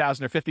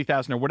 $20,000 or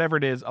 $50,000 or whatever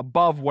it is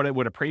above what it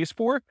would appraise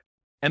for,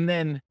 and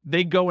then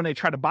they go and they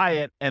try to buy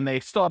it and they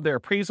still have their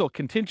appraisal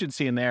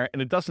contingency in there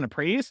and it doesn't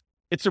appraise,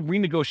 it's a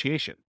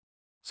renegotiation.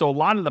 So a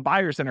lot of the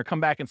buyers then are come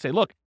back and say,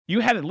 look,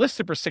 you had it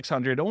listed for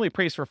 $600, only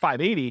appraised for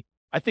 $580.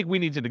 I think we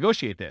need to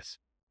negotiate this.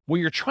 What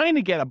you're trying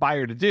to get a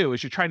buyer to do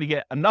is you're trying to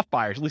get enough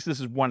buyers, at least this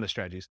is one of the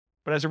strategies,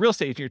 but as a real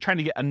estate agent, you're trying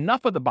to get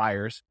enough of the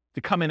buyers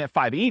to come in at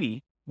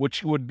 $580,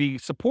 which would be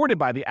supported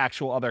by the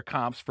actual other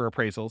comps for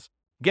appraisals,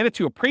 get it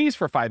to appraise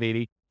for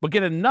 $580, but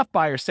get enough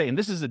buyers saying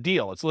this is a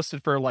deal. It's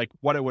listed for like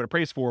what it would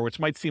appraise for, which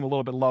might seem a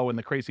little bit low in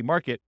the crazy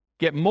market.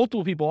 Get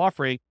multiple people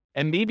offering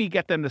and maybe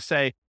get them to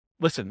say,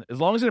 listen, as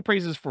long as it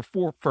appraises for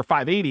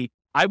 $580,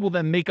 I will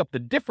then make up the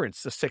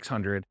difference to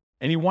 $600.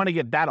 And you want to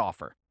get that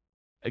offer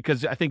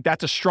because I think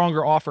that's a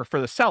stronger offer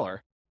for the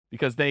seller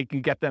because they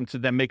can get them to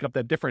then make up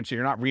that difference. So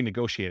you're not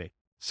renegotiating.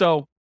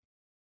 So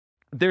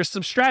there's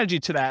some strategy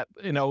to that.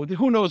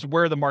 Who knows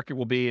where the market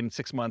will be in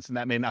 6 months, and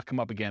that may not come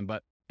up again,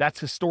 but that's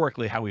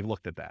historically how we've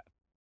looked at that.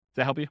 Does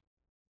that help you?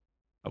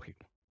 Okay.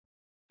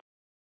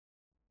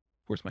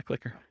 Where's my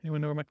clicker?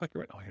 Anyone know where my clicker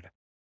went? Oh, here it is.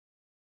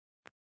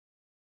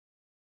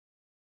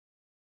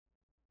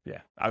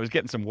 Yeah, I was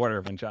getting some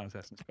water when John was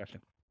asking this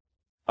question.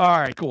 All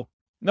right, cool.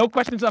 No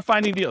questions on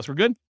finding deals. We're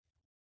good?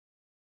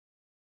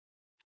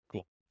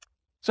 Cool.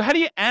 So how do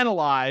you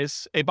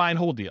analyze a buy and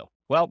hold deal?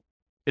 Well,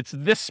 it's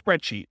this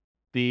spreadsheet,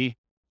 the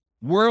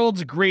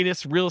world's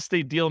greatest real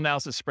estate deal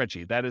analysis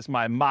spreadsheet. That is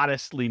my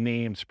modestly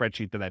named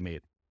spreadsheet that I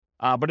made.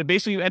 But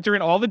basically you enter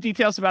in all the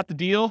details about the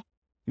deal,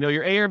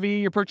 your ARV,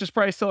 your purchase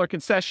price, seller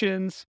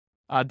concessions,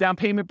 down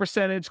payment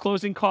percentage,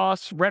 closing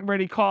costs, rent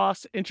ready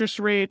costs, interest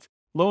rate,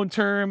 loan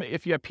term,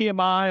 if you have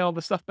PMI, all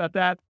the stuff about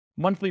that,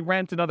 monthly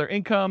rent and other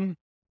income,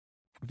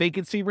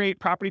 vacancy rate,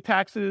 property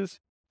taxes,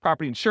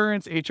 property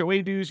insurance,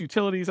 HOA dues,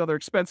 utilities, other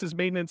expenses,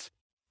 maintenance,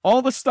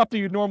 all the stuff that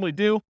you normally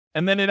do.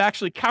 And then it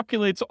actually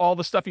calculates all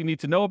the stuff you need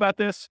to know about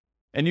this.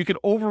 And you can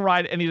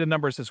override any of the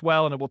numbers as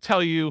well. And it will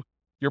tell you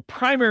you're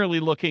primarily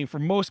looking for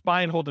most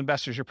buy and hold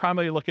investors. You're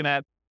primarily looking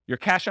at your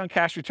cash on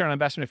cash return on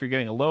investment if you're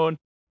getting a loan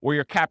or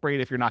your cap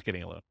rate if you're not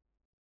getting a loan.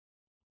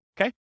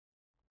 Okay.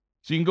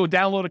 So you can go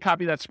download a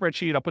copy of that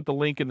spreadsheet. I'll put the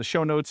link in the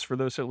show notes for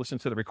those who listen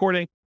to the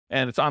recording,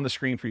 and it's on the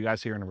screen for you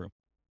guys here in the room.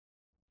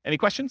 Any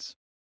questions?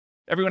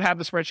 Everyone have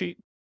the spreadsheet?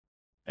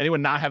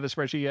 Anyone not have the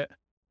spreadsheet yet?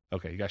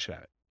 Okay, you guys should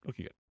have it.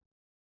 Okay, good.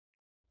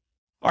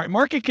 All right,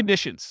 market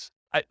conditions.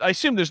 I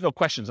assume there's no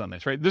questions on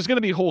this, right? There's going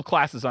to be whole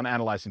classes on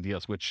analyzing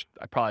deals, which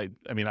I've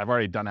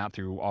already done out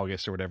through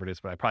August or whatever it is,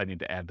 but I probably need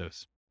to add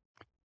those.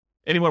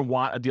 Anyone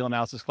want a deal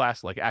analysis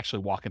class, like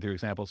actually walking through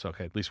examples?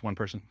 Okay, at least one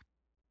person.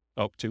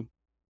 Oh, two.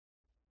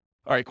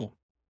 All right, cool.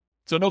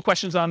 So no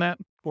questions on that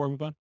before we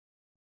move on?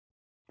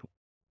 Cool.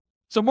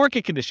 So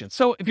market conditions.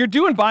 So if you're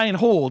doing buy and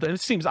hold, and it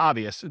seems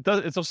obvious,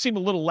 it'll seem a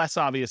little less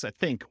obvious, I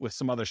think, with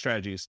some other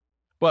strategies.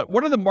 But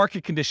what are the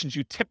market conditions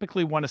you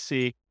typically want to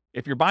see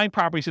if you're buying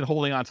properties and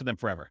holding on to them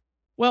forever?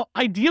 Well,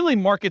 ideally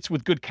markets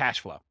with good cash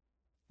flow.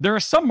 There are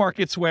some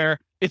markets where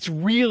it's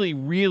really,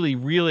 really,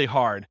 really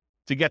hard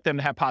to get them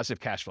to have positive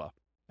cash flow.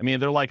 I mean,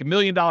 they're like $1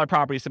 million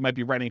properties that might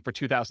be renting for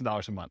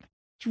 $2,000 a month.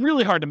 It's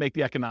really hard to make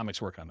the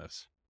economics work on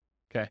this.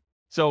 Okay.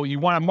 So you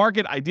want a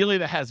market ideally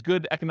that has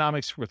good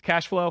economics with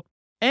cash flow,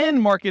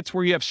 and markets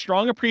where you have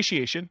strong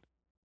appreciation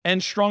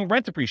and strong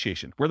rent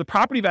appreciation, where the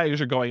property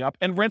values are going up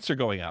and rents are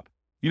going up.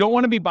 You don't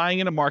want to be buying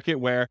in a market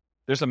where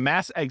there's a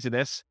mass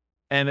exodus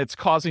and it's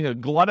causing a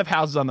glut of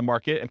houses on the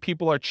market and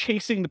people are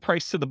chasing the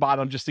price to the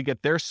bottom just to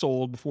get theirs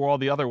sold before all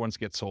the other ones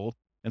get sold.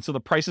 And so the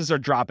prices are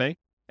dropping.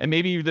 And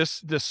maybe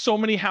there's so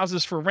many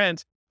houses for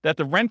rent that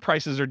the rent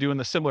prices are doing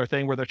the similar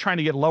thing where they're trying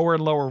to get lower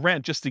and lower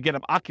rent just to get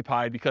them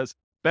occupied, because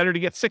better to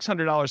get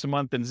 $600 a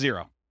month than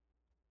zero.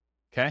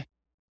 Okay.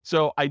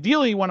 So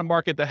ideally you want a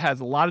market that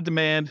has a lot of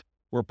demand,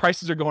 where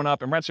prices are going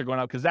up and rents are going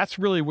up, because that's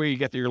really where you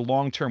get your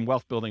long-term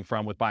wealth building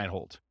from with buy and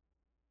hold.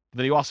 But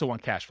then you also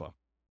want cash flow.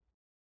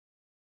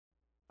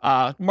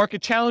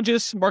 Market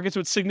challenges, markets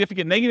with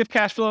significant negative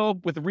cash flow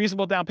with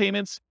reasonable down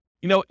payments.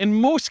 You know, in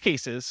most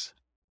cases,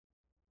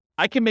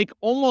 I can make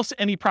almost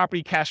any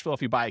property cash flow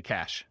if you buy it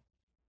cash,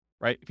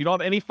 right? If you don't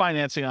have any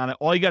financing on it,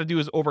 all you got to do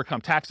is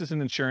overcome taxes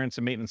and insurance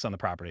and maintenance on the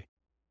property.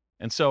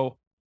 And so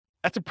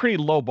that's a pretty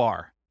low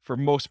bar for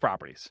most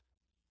properties.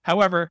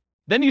 However,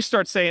 then you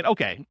start saying,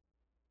 okay,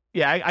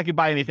 yeah, I could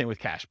buy anything with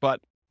cash, but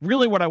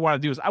really what I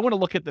want to do is I want to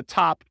look at the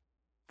top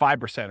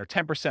 5% or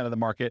 10% of the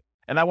market,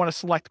 and I want to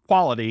select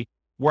quality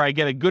where I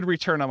get a good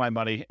return on my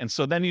money. And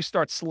so then you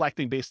start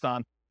selecting based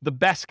on the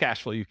best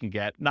cash flow you can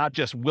get, not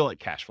just will it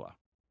cash flow.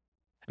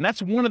 And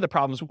that's one of the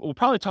problems. We'll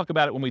probably talk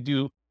about it when we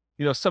do,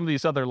 you know, some of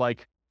these other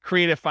like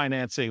creative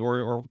financing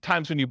or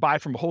times when you buy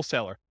from a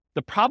wholesaler.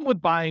 The problem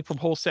with buying from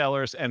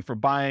wholesalers and for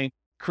buying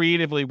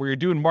creatively where you're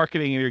doing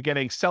marketing and you're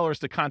getting sellers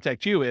to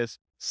contact you is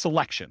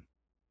selection.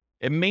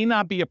 It may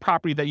not be a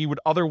property that you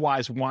would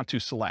otherwise want to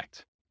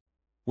select.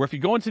 Where if you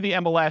go into the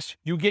MLS,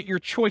 you get your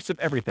choice of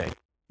everything.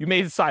 You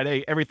may decide,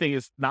 hey, everything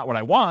is not what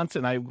I want,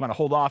 and I want to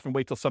hold off and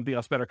wait till something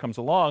else better comes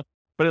along.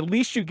 But at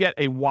least you get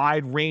a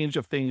wide range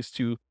of things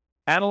to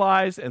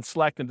analyze and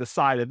select and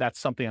decide if that's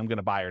something I'm going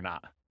to buy or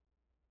not.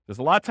 There's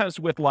a lot of times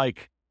with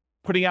like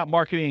putting out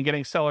marketing and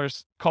getting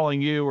sellers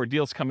calling you or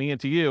deals coming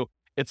into you,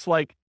 it's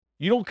like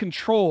you don't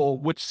control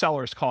which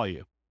sellers call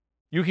you.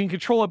 You can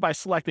control it by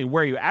selecting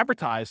where you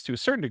advertise to a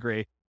certain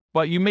degree,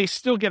 but you may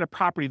still get a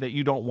property that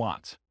you don't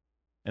want.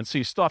 And so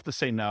you still have to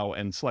say no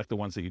and select the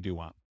ones that you do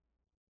want.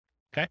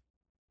 Okay.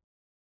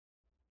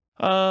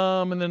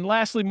 And then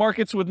lastly,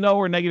 markets with no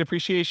or negative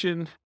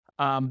appreciation.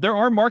 There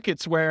are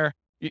markets where,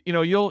 you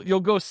know, you'll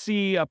go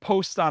see a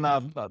post on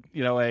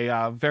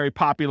a very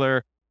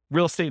popular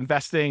real estate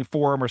investing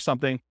forum or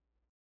something.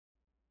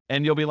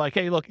 And you'll be like,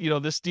 hey, look, you know,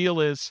 this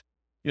deal is,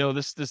 you know,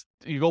 this,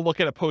 you go look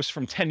at a post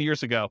from 10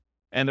 years ago.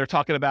 And they're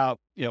talking about,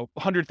 you know,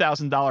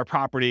 $100,000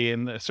 property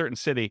in a certain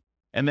city.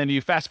 And then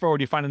you fast forward,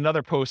 you find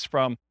another post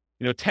from,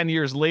 you know, 10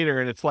 years later,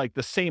 and it's like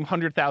the same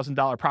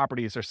 $100,000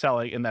 properties are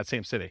selling in that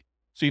same city.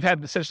 So you've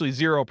had essentially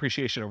zero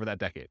appreciation over that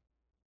decade.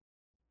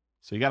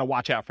 So you got to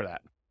watch out for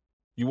that.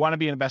 You want to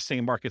be investing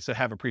in markets that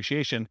have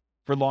appreciation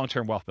for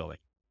long-term wealth building.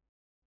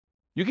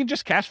 You can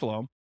just cash flow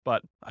them,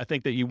 but I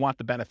think that you want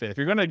the benefit. If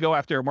you're going to go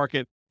after a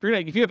market,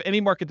 if you have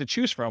any market to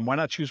choose from, why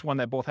not choose one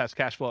that both has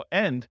cash flow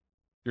and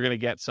you're going to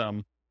get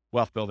some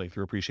wealth building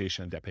through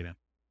appreciation and debt pay down.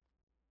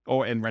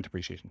 Oh, and rent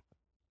appreciation.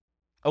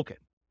 Okay.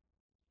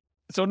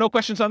 So no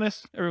questions on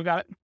this? Everyone got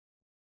it?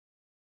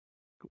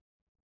 Cool.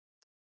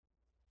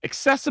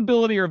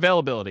 Accessibility or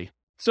availability.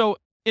 So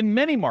in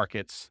many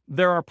markets,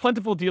 there are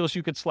plentiful deals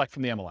you could select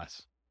from the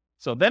MLS.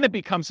 So then it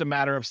becomes a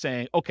matter of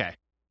saying, okay,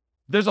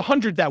 there's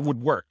 100 that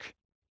would work.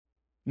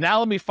 Now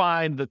let me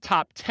find the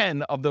top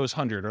 10 of those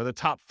 100 or the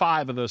top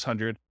 5 of those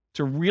 100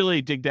 to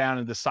really dig down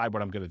and decide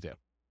what I'm going to do.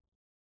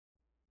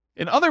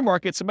 In other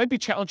markets, it might be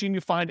challenging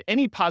to find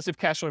any positive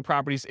cash flowing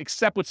properties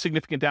except with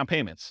significant down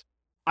payments.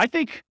 I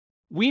think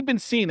we've been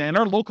seeing, in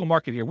our local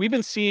market here, we've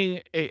been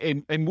seeing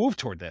a move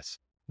toward this.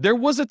 There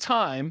was a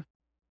time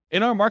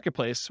in our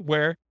marketplace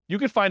where you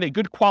could find a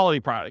good quality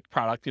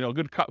product, you know,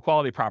 good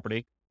quality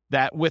property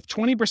that with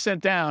 20%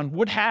 down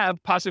would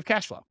have positive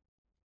cash flow.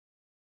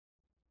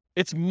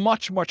 It's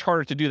much, much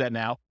harder to do that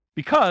now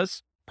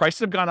because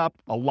prices have gone up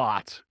a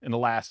lot in the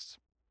last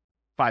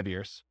 5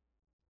 years.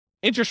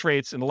 Interest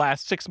rates in the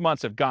last 6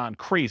 months have gone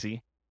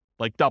crazy,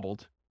 like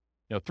doubled,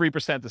 you know,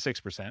 3% to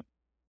 6%.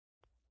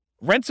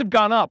 Rents have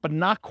gone up, but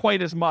not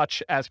quite as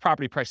much as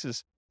property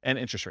prices and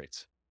interest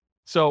rates.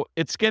 So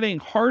it's getting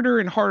harder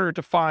and harder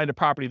to find a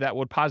property that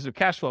would positive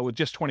cash flow with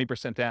just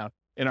 20% down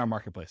in our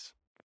marketplace.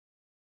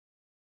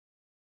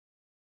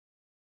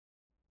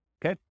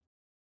 Okay.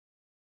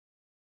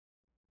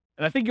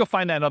 And I think you'll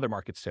find that in other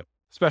markets too,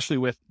 especially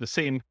with the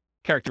same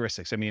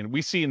characteristics. I mean,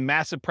 we see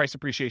massive price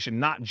appreciation,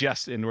 not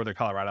just in Northern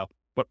Colorado,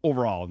 but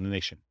overall in the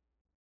nation.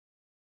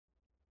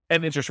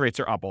 And interest rates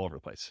are up all over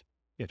the place.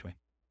 Yeah, Dwayne.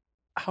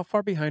 How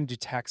far behind do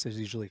taxes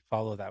usually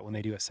follow that when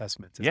they do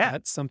assessments? Is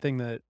that something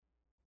that...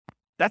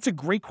 That's a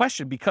great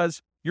question,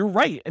 because you're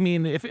right. I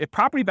mean, if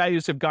property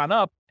values have gone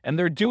up and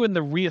they're doing the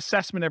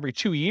reassessment every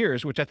 2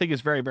 years, which I think is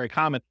very, very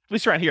common, at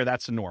least around here,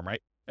 that's the norm,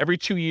 right? Every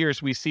 2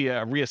 years, we see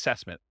a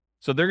reassessment.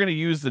 So they're going to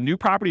use the new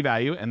property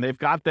value, and they've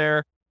got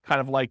their kind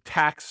of like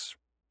tax,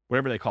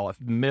 whatever they call it,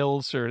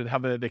 mills, or how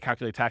they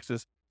calculate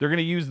taxes. They're going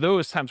to use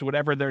those times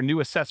whatever their new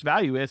assessed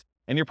value is,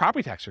 and your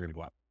property taxes are going to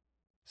go up.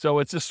 So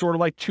it's just sort of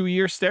like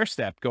 2-year stair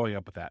step going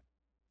up with that.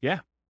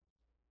 Yeah.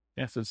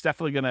 So it's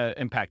definitely going to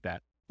impact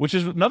that, which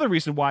is another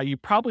reason why you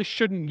probably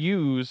shouldn't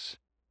use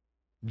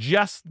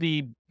just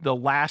the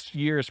last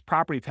year's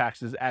property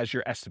taxes as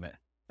your estimate,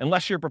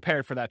 unless you're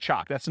prepared for that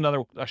shock. That's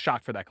a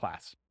shock for that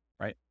class,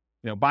 right?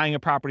 Buying a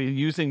property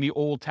using the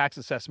old tax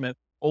assessment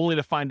only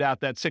to find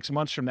out that 6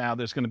 months from now,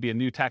 there's going to be a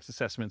new tax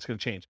assessment. It's going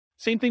to change.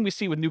 Same thing we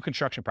see with new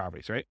construction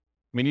properties, right?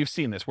 I mean, you've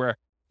seen this where,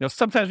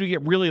 sometimes we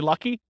get really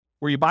lucky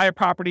where you buy a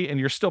property and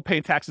you're still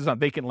paying taxes on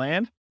vacant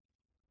land.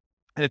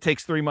 And it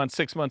takes 3 months,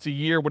 6 months, a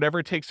year, whatever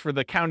it takes for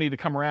the county to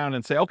come around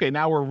and say, okay,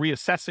 now we're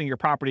reassessing your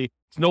property.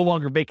 It's no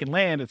longer vacant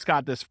land. It's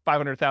got this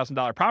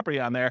 $500,000 property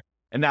on there.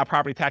 And now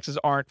property taxes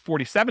aren't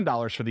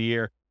 $47 for the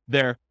year.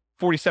 They're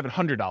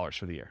 $4,700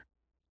 for the year.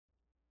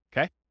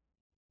 Okay.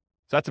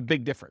 So that's a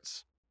big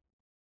difference.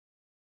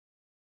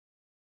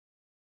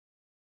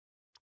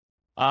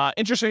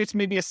 Interest rates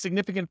may be a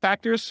significant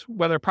factors,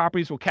 whether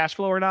properties will cash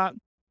flow or not.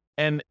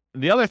 And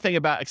the other thing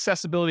about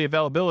accessibility,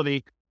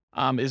 availability,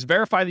 is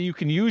verify that you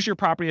can use your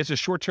property as a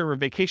short-term or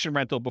vacation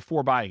rental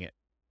before buying it.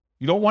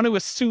 You don't want to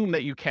assume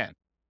that you can.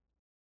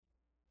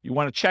 You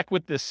want to check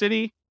with the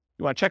city.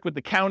 You want to check with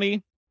the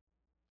county.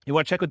 You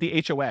want to check with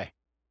the HOA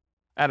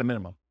at a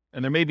minimum.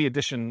 And there may be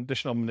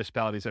additional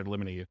municipalities that are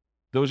limiting you.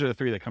 Those are the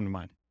 3 that come to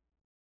mind.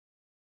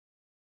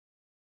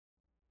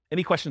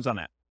 Any questions on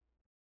that?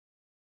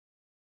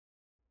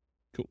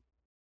 Cool.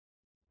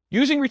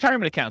 Using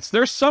retirement accounts.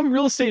 There are some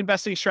real estate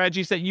investing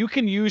strategies that you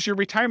can use your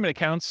retirement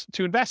accounts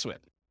to invest with.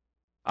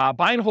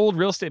 Buy and hold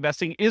real estate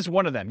investing is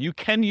one of them. You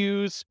can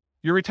use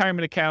your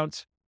retirement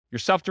account, your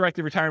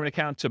self-directed retirement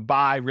account, to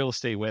buy real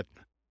estate with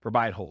for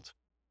buy and hold.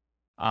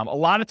 A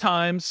lot of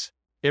times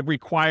it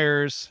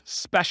requires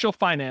special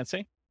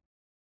financing.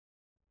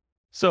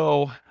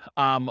 So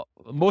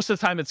most of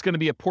the time it's going to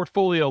be a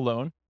portfolio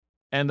loan,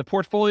 and the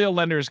portfolio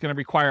lender is going to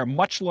require a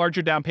much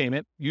larger down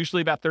payment,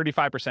 usually about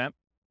 35%.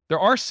 There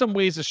are some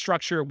ways to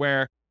structure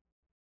where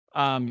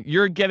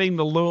you're getting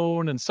the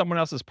loan and someone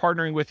else is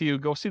partnering with you.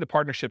 Go see the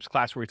partnerships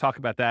class where we talk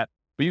about that.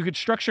 But you could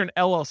structure an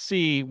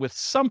LLC with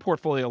some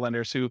portfolio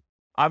lenders who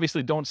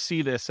obviously don't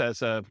see this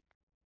as a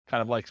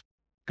kind of like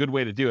good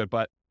way to do it.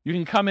 But you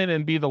can come in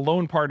and be the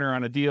loan partner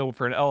on a deal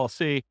for an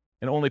LLC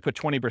and only put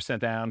 20%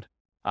 down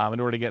in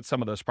order to get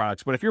some of those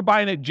products. But if you're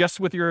buying it just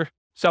with your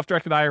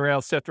self-directed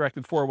IRA,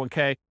 self-directed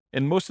 401k,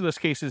 in most of those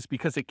cases,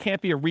 because it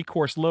can't be a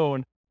recourse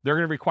loan, they're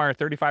going to require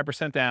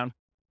 35% down.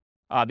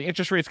 The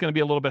interest rate is going to be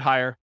a little bit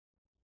higher.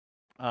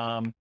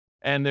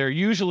 And they're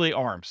usually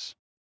ARMs.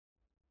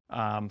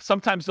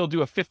 Sometimes they'll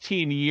do a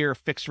 15-year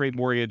fixed rate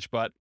mortgage,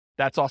 but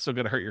that's also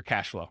going to hurt your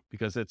cash flow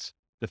because it's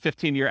the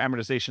 15-year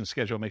amortization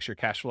schedule makes your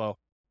cash flow,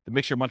 it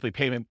makes your monthly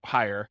payment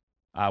higher,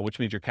 which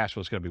means your cash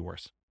flow is going to be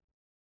worse.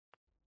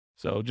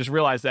 So just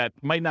realize that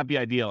might not be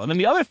ideal. And then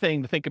the other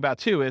thing to think about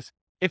too is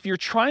if you're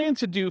trying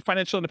to do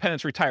financial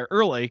independence, retire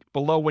early,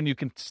 below when you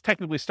can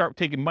technically start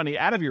taking money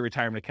out of your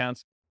retirement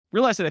accounts,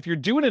 realize that if you're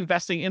doing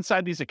investing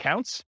inside these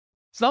accounts,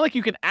 it's not like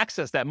you can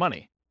access that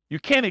money. You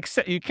can't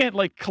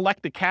like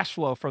collect the cash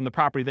flow from the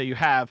property that you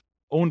have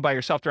owned by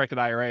your self-directed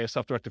IRA or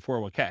self-directed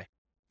 401k.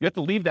 You have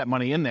to leave that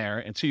money in there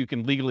until you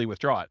can legally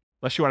withdraw it,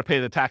 unless you want to pay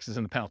the taxes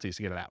and the penalties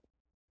to get it out.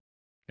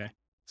 Okay.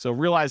 So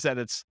realize that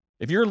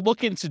if you're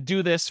looking to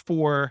do this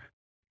for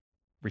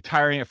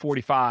retiring at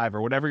 45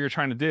 or whatever you're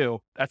trying to do,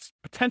 that's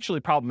potentially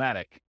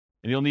problematic.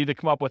 And you'll need to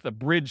come up with a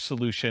bridge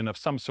solution of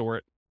some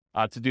sort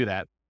to do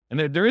that. And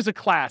there is a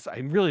class, I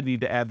really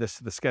need to add this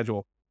to the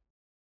schedule.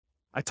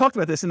 I talked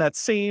about this in that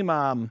same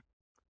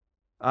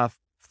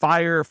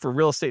Fire for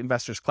Real Estate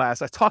Investors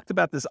class. I talked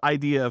about this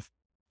idea of,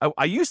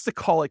 I used to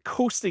call it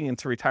coasting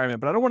into retirement,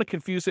 but I don't want to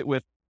confuse it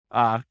with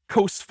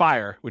Coast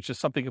Fire, which is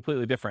something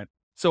completely different.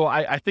 So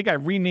I think I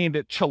renamed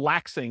it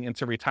chillaxing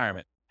into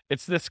retirement.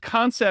 It's this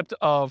concept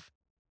of,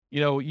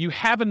 you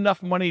have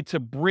enough money to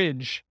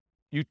bridge,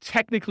 you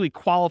technically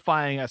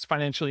qualifying as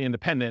financially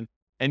independent,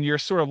 and you're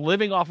sort of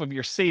living off of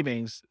your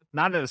savings,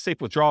 not at a safe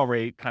withdrawal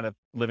rate, kind of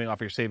living off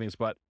your savings,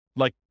 but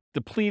like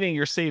depleting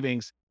your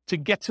savings to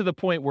get to the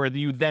point where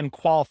you then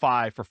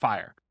qualify for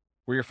FIRE,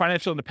 where your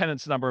financial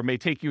independence number may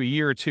take you a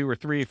year or 2 or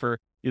 3 for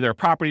either a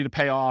property to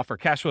pay off or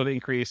cash flow to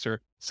increase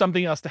or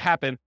something else to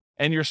happen.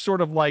 And you're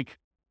sort of like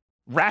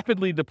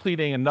rapidly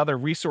depleting another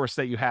resource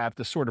that you have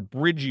to sort of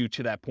bridge you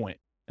to that point.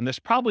 And there's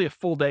probably a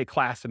full day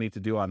class I need to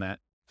do on that.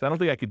 So I don't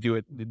think I could do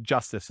it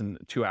justice in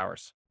 2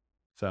 hours.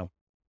 So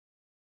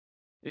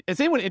is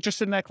anyone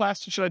interested in that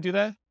class? Should I do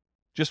that?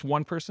 Just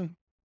one person?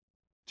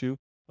 Two?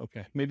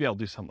 Okay. Maybe I'll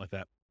do something like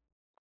that.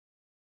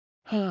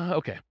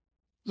 Okay.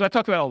 So I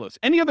talked about all those.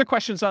 Any other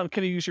questions on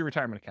can you use your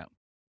retirement account?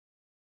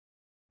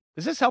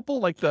 Is this helpful?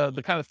 Like the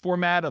kind of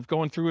format of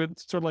going through it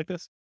sort of like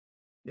this?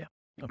 Yeah.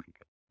 Okay,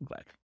 good. I'm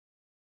glad.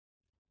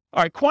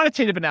 All right,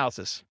 quantitative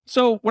analysis.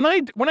 So when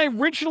I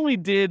originally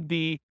did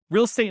the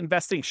real estate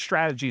investing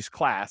strategies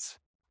class,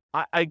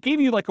 I gave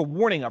you like a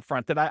warning up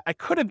front that I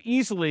could have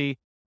easily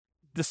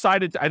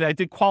decided, I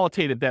did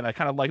qualitative then. I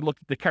kind of like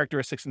looked at the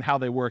characteristics and how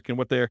they work and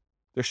what their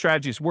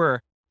strategies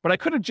were. But I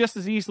could have just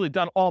as easily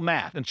done all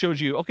math and showed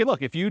you, okay,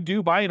 look, if you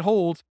do buy and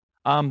hold,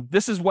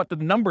 this is what the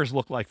numbers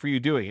look like for you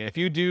doing it. If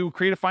you do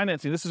creative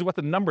financing, this is what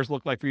the numbers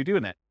look like for you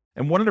doing it.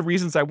 And one of the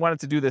reasons I wanted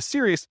to do this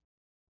series,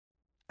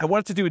 I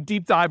wanted to do a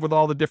deep dive with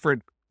all the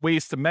different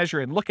ways to measure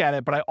and look at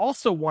it, but I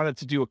also wanted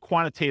to do a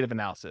quantitative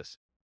analysis.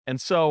 And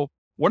so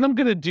what I'm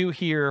going to do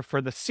here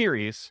for the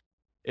series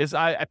is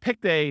I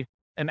picked an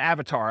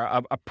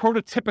avatar, a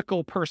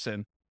prototypical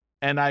person,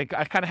 and I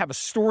kind of have a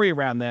story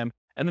around them.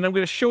 And then I'm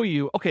going to show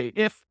you, okay,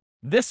 if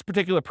this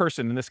particular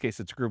person, in this case,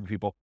 it's a group of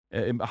people,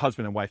 a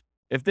husband and wife,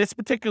 if this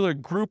particular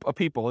group of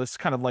people, this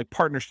kind of like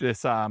partnership,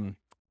 this, what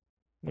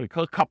do you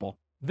call it, couple,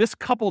 this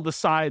couple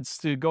decides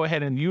to go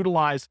ahead and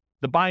utilize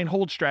the buy and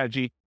hold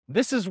strategy,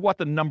 this is what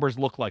the numbers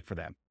look like for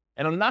them.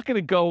 And I'm not going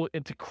to go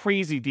into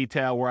crazy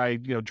detail where I,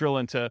 drill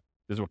into,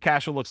 this is what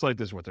cash flow looks like,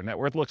 this is what their net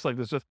worth looks like,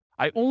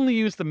 I only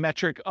use the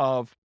metric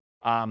of,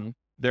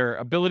 their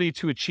ability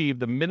to achieve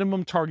the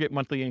minimum target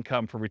monthly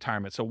income for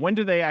retirement. So when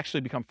do they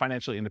actually become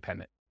financially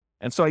independent?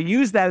 And so I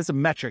use that as a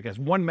metric, as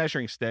one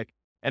measuring stick.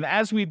 And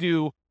as we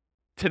do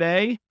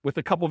today with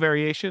a couple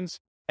variations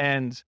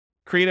and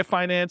creative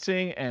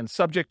financing and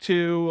subject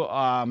to,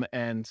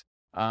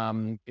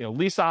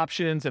 lease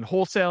options and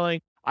wholesaling,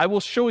 I will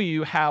show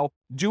you how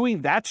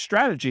doing that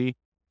strategy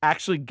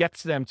actually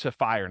gets them to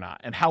FI or not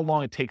and how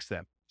long it takes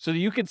them. So that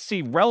you can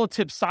see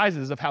relative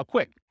sizes of how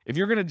quick. If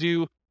you're going to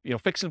do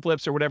fix and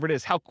flips or whatever it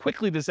is, how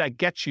quickly does that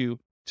get you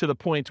to the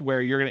point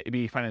where you're going to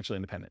be financially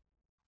independent?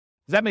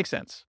 Does that make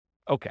sense?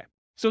 Okay.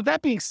 So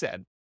that being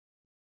said,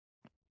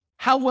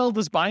 how well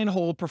does buy and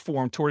hold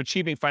perform toward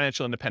achieving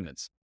financial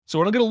independence? So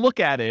what I'm going to look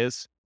at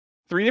is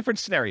 3 different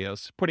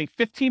scenarios, putting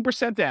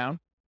 15% down,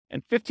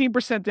 and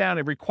 15% down,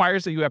 it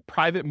requires that you have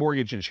private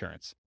mortgage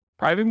insurance.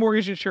 Private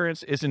mortgage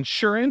insurance is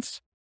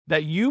insurance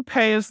that you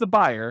pay as the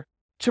buyer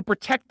to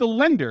protect the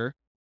lender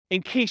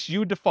in case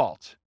you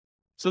default.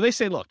 So they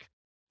say, look,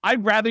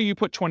 I'd rather you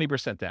put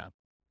 20% down.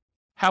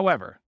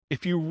 However,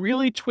 if you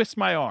really twist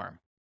my arm,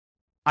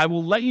 I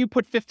will let you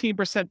put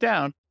 15%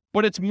 down,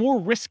 but it's more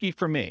risky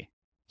for me.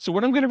 So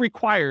what I'm going to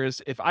require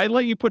is if I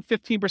let you put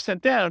 15%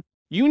 down,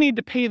 you need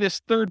to pay this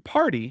third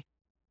party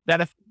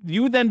that if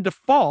you then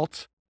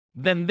default,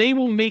 then they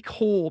will make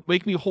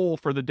me whole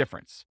for the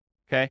difference.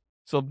 Okay.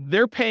 So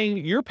you're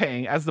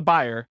paying as the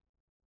buyer,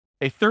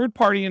 a third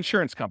party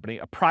insurance company,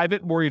 a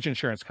private mortgage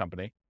insurance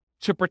company,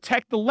 to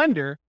protect the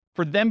lender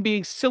for them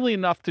being silly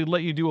enough to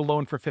let you do a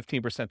loan for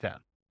 15%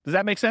 down. Does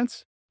that make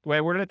sense? The way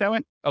I worded it that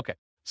way? Okay.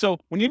 So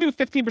when you do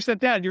 15%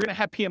 down, you're going to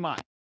have PMI.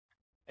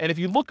 And if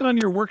you look on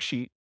your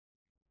worksheet,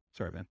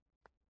 sorry, man,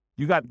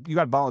 you got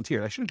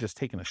volunteered. I should have just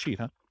taken a sheet,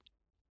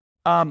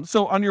 huh?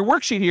 So on your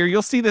worksheet here,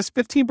 you'll see this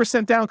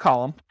 15% down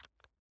column.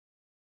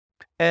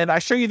 And I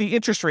show you the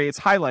interest rate,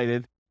 it's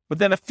highlighted. But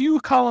then a few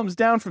columns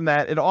down from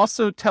that, it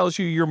also tells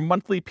you your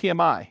monthly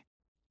PMI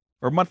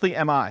or monthly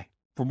MI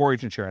for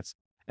mortgage insurance.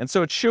 And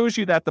so it shows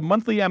you that the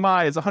monthly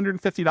MI is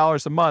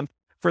 $150 a month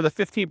for the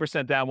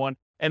 15% down one,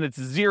 and it's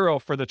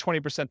 $0 for the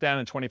 20% down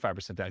and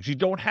 25% down. You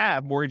don't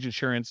have mortgage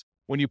insurance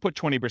when you put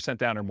 20%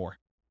 down or more.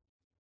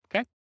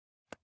 Okay?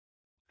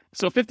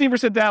 So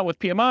 15% down with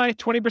PMI,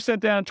 20%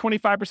 down,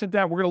 25%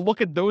 down. We're going to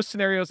look at those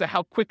scenarios at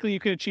how quickly you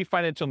can achieve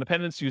financial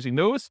independence using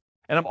those.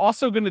 And I'm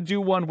also going to do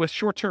one with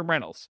short-term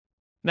rentals.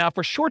 Now,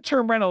 for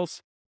short-term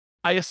rentals,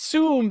 I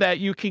assume that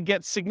you can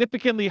get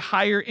significantly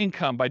higher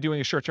income by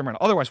doing a short-term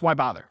rental. Otherwise, why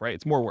bother, right?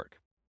 It's more work.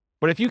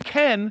 But if you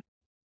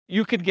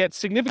could get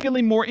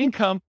significantly more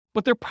income,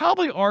 but there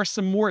probably are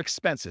some more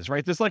expenses,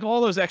 right? There's like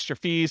all those extra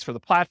fees for the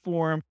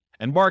platform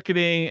and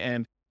marketing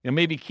and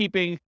maybe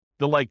keeping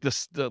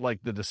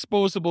the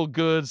disposable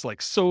goods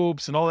like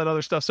soaps and all that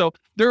other stuff. So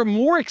there are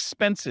more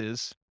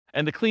expenses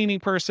and the cleaning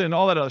person,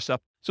 all that other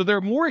stuff. So there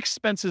are more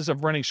expenses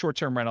of running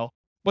short-term rental,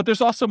 but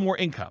there's also more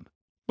income.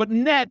 But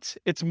net,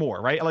 it's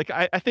more, right? Like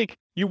I think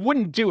you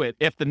wouldn't do it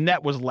if the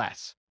net was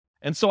less.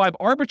 And so I've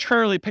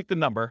arbitrarily picked a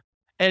number.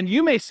 And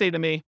you may say to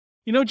me,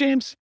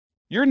 James,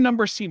 your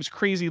number seems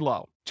crazy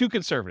low, too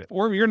conservative,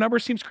 or your number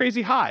seems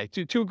crazy high,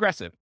 too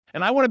aggressive.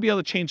 And I want to be able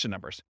to change the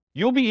numbers.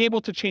 You'll be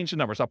able to change the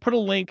numbers. I'll put a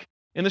link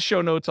in the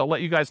show notes. I'll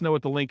let you guys know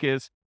what the link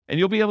is, and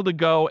you'll be able to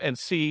go and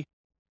see.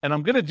 And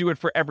I'm going to do it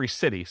for every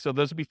city. So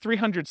there'll be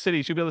 300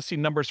 cities. You'll be able to see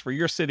numbers for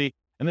your city.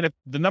 And then if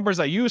the numbers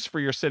I use for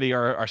your city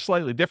are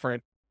slightly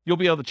different, you'll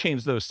be able to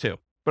change those too.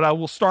 But I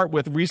will start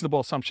with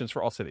reasonable assumptions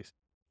for all cities.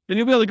 Then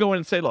you'll be able to go in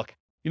and say, look,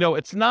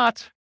 it's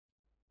not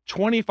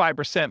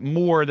 25%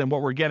 more than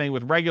what we're getting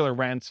with regular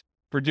rent.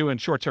 for doing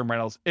short-term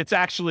rentals, it's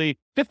actually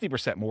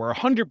 50% more or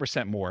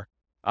 100% more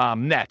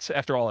net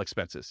after all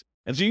expenses.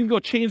 And so you can go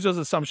change those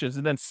assumptions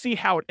and then see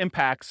how it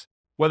impacts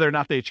whether or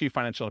not they achieve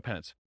financial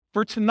independence.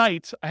 For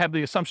tonight, I have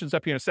the assumptions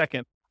up here in a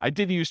second. I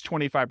did use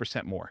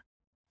 25% more.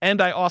 And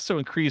I also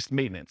increased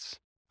maintenance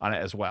on it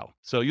as well.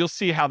 So you'll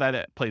see how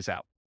that plays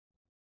out.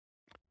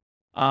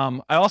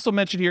 I also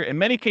mentioned here, in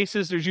many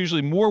cases, there's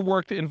usually more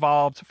work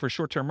involved for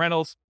short-term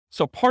rentals.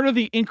 So part of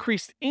the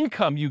increased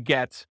income you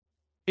get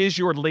is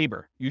your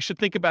labor. You should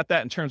think about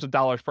that in terms of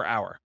dollars per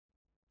hour.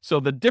 So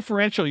the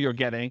differential you're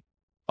getting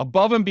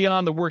above and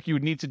beyond the work you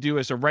would need to do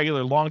as a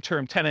regular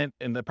long-term tenant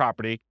in the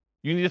property,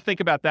 you need to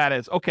think about that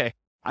as, okay,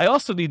 I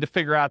also need to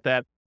figure out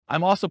that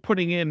I'm also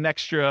putting in an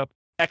extra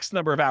X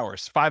number of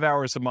hours, 5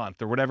 hours a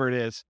month or whatever it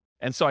is.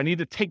 And so I need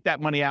to take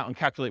that money out and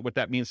calculate what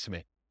that means to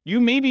me. You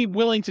may be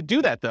willing to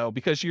do that though,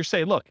 because you're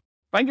saying, look, if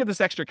I can get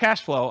this extra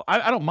cash flow,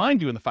 I don't mind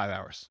doing the 5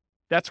 hours.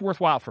 That's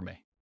worthwhile for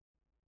me.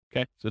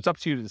 Okay. So it's up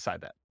to you to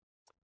decide that.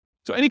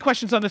 So any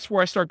questions on this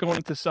before I start going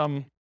into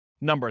some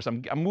numbers?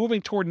 I'm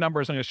moving toward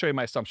numbers. I'm going to show you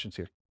my assumptions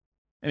here.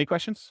 Any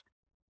questions?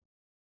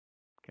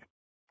 Okay.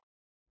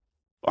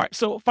 All right.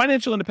 So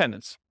financial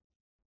independence.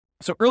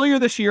 So earlier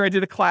this year, I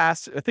did a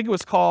class, I think it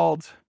was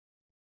called,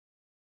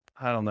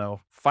 I don't know,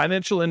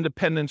 Financial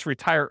Independence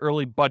Retire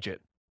Early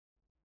Budget.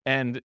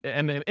 And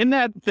in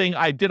that thing,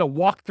 I did a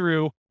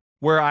walkthrough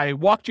where I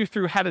walked you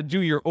through how to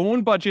do your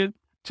own budget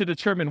to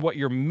determine what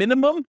your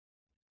minimum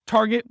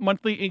target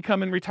monthly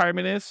income in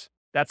retirement is.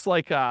 That's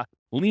like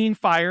lean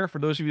fire, for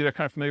those of you that are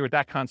kind of familiar with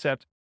that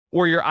concept,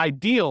 or your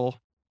ideal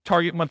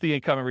target monthly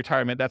income in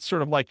retirement. That's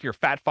sort of like your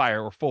fat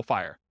fire or full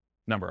fire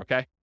number,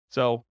 okay?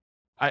 So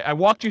I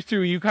walked you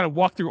through, you kind of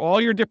walked through all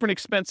your different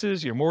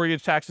expenses, your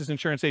mortgage, taxes,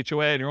 insurance,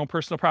 HOA, and your own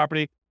personal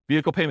property,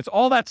 vehicle payments,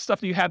 all that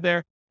stuff that you have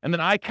there. And then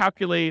I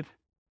calculate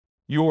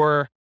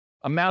your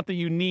amount that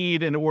you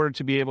need in order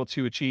to be able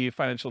to achieve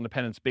financial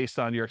independence based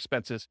on your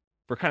expenses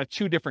for kind of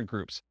two different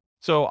groups.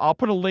 So I'll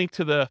put a link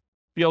to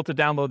be able to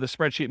download the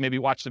spreadsheet, maybe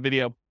watch the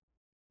video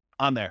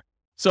on there.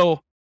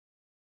 So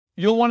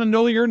you'll want to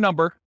know your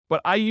number,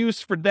 but I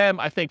used for them,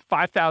 I think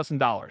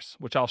 $5,000,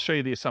 which I'll show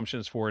you the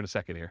assumptions for in a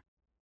second here.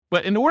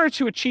 But in order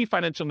to achieve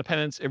financial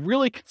independence, it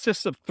really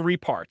consists of three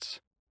parts.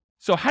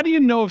 So how do you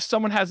know if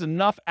someone has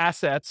enough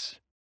assets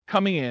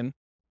coming in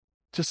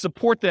to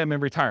support them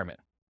in retirement?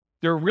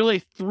 There are really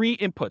three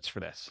inputs for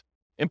this.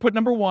 Input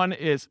number one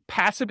is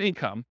passive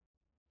income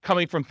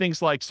coming from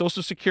things like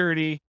Social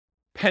Security,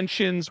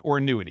 pensions, or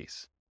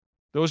annuities.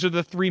 Those are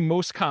the three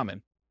most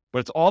common, but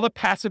it's all the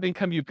passive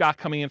income you've got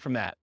coming in from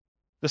that.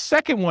 The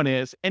second one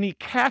is any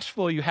cash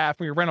flow you have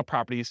from your rental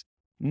properties,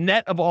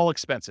 net of all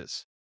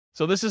expenses.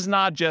 So this is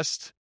not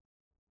just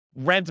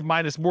rent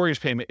minus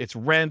mortgage payment. It's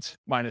rent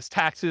minus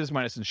taxes,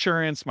 minus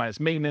insurance, minus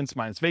maintenance,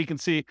 minus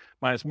vacancy,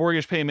 minus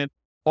mortgage payment.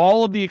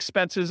 All of the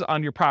expenses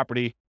on your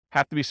property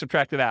have to be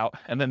subtracted out.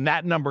 And then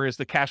that number is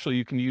the cash flow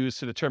you can use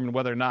to determine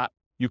whether or not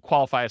you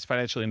qualify as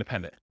financially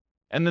independent.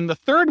 And then the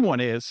third one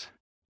is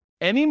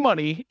any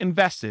money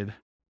invested,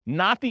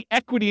 not the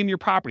equity in your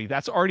property.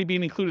 That's already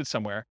being included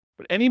somewhere,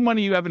 but any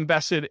money you have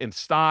invested in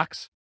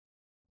stocks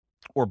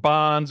or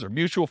bonds or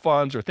mutual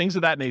funds or things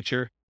of that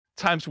nature,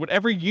 times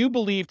whatever you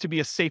believe to be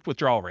a safe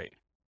withdrawal rate.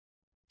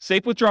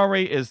 Safe withdrawal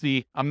rate is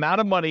the amount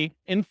of money,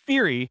 in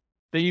theory,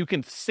 that you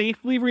can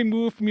safely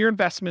remove from your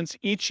investments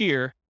each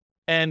year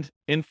and,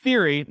 in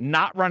theory,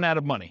 not run out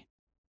of money.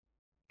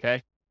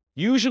 Okay?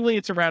 Usually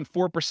it's around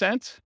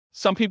 4%.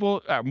 Some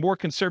people more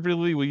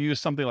conservatively will use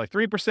something like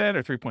 3%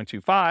 or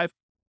 3.25.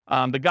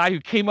 The guy who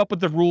came up with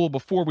the rule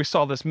before we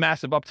saw this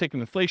massive uptick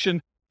in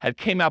inflation had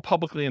came out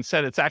publicly and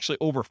said it's actually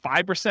over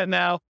 5%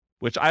 now,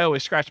 which I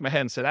always scratch my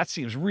head and say, that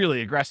seems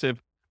really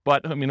aggressive.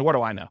 But I mean, what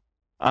do I know?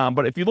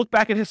 But if you look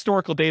back at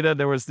historical data,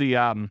 there was the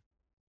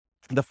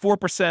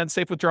 4%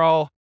 safe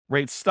withdrawal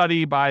rate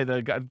study by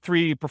the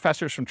three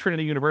professors from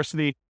Trinity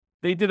University.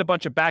 They did a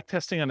bunch of back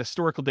testing on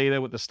historical data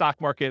with the stock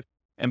market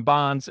and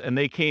bonds, and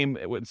they came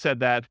and said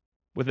that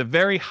with a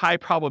very high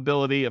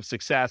probability of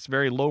success,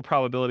 very low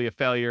probability of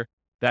failure,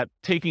 that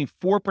taking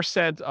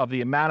 4% of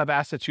the amount of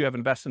assets you have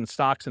invested in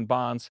stocks and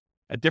bonds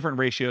at different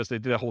ratios, they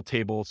did a whole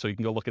table, so you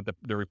can go look at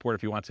the report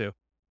if you want to.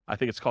 I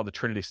think it's called the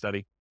Trinity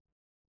study.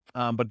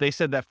 But they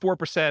said that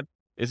 4%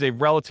 is a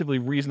relatively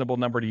reasonable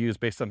number to use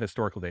based on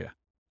historical data.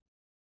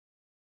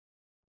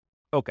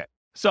 Okay,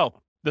 so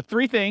the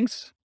three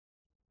things,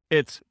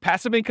 it's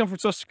passive income from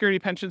Social Security,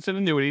 pensions, and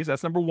annuities.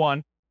 That's number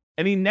one.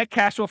 Any net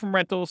cash flow from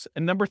rentals.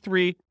 And number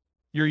three,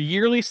 your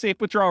yearly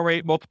safe withdrawal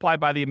rate multiplied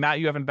by the amount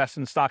you have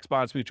invested in stocks,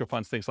 bonds, mutual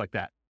funds, things like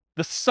that.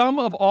 The sum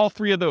of all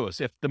three of those,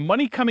 if the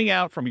money coming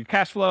out from your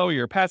cash flow,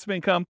 your passive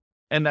income,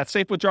 and that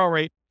safe withdrawal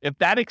rate, if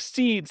that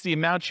exceeds the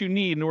amount you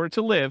need in order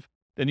to live,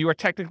 then you are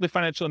technically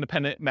financially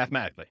independent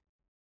mathematically.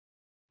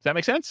 Does that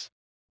make sense?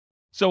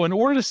 So in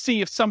order to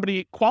see if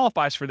somebody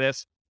qualifies for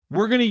this,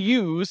 we're going to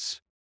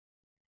use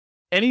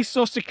any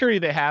Social Security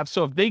they have.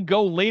 So if they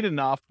go late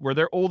enough where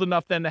they're old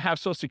enough then to have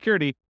Social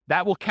Security,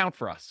 that will count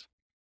for us.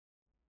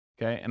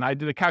 Okay. And I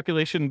did a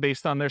calculation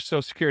based on their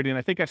Social Security, and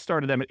I think I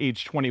started them at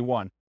age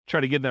 21, try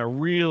to give them a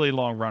really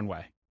long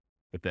runway.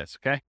 with this,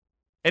 okay?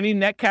 Any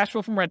net cash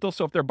flow from rentals.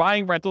 So if they're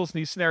buying rentals in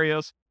these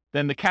scenarios,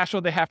 then the cash flow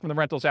they have from the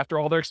rentals after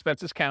all their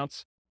expenses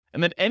counts.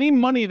 And then any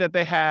money that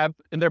they have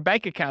in their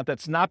bank account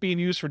that's not being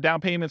used for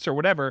down payments or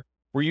whatever,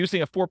 we're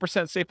using a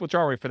 4% safe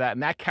withdrawal rate for that,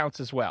 and that counts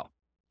as well.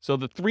 So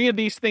the three of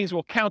these things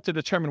will count to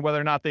determine whether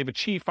or not they've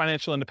achieved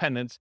financial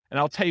independence, and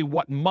I'll tell you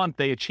what month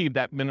they achieved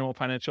that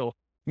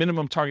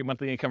minimum target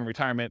monthly income in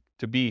retirement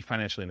to be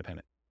financially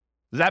independent.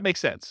 Does that make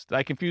sense? Did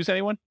I confuse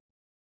anyone?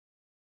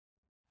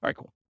 All right,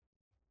 cool.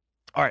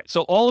 All right,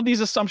 so all of these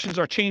assumptions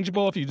are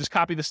changeable if you just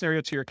copy the scenario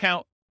to your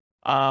account.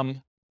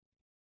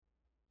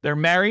 They're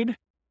married.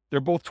 They're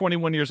both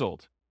 21 years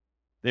old.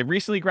 They've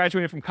recently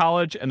graduated from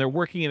college, and they're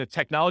working in a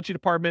technology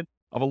department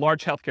of a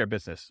large healthcare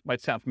business. Might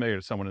sound familiar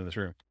to someone in this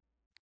room.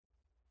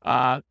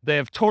 They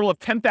have a total of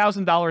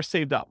 $10,000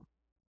 saved up.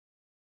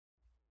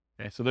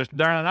 Okay, so they're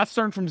not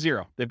starting from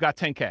zero. They've got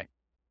 10K.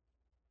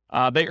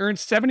 They earn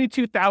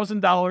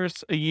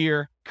 $72,000 a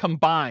year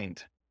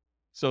combined.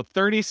 So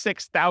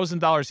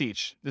 $36,000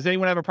 each. Does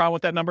anyone have a problem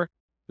with that number?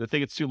 Do they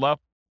think it's too low?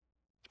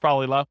 It's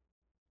probably low.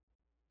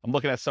 I'm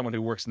looking at someone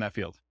who works in that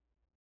field.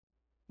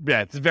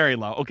 Yeah, it's very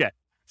low. Okay.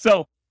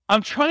 So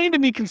I'm trying to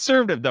be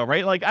conservative though,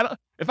 right? Like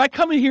if I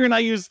come in here and I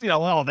use,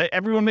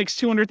 everyone makes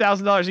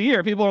 $200,000 a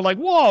year, people are like,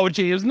 whoa,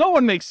 James, no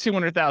one makes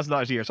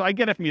 $200,000 a year. So I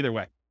get it from either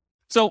way.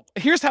 So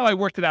here's how I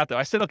worked it out though.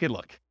 I said, okay,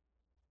 look,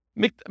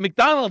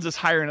 McDonald's is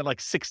hiring at like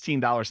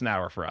 $16 an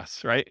hour for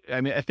us, right?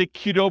 I mean, I think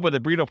Qdoba, the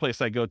burrito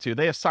place I go to,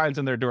 they have signs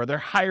on their door. They're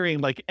hiring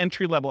like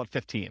entry level at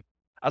 15.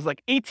 I was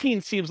like,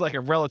 18 seems like a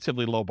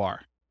relatively low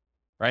bar,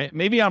 right?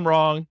 Maybe I'm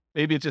wrong.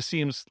 Maybe it just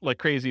seems like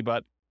crazy,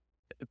 but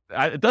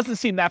it doesn't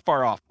seem that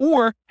far off.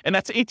 And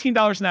that's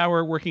 $18 an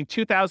hour, working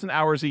 2,000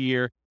 hours a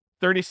year,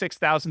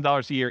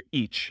 $36,000 a year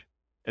each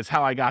is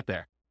how I got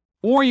there.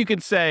 Or you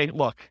could say,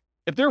 look,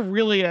 if they're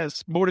really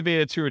as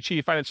motivated to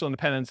achieve financial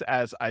independence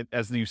as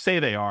you say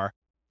they are,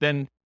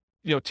 then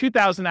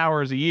 2,000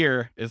 hours a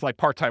year is like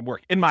part-time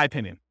work, in my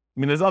opinion. I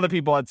mean, there's other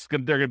people they're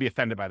going to be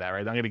offended by that,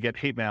 right? I'm going to get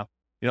hate mail,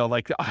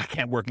 I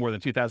can't work more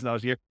than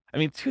 $2,000 a year. I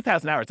mean,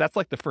 2,000 hours, that's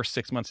like the first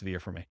 6 months of the year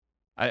for me.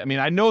 I mean,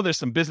 I know there's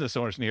some business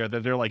owners in here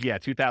that they're like, yeah,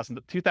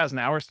 2,000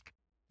 hours.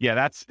 Yeah,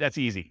 that's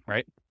easy,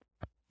 right?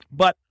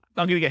 But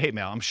I'm going to get hate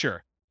mail, I'm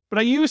sure. But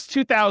I use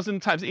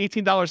 2,000 times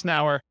 $18 an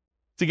hour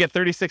to get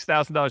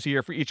 $36,000 a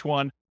year for each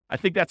one. I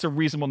think that's a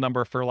reasonable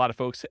number for a lot of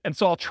folks. And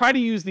so I'll try to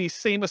use these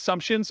same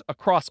assumptions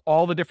across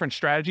all the different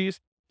strategies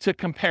to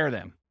compare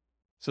them.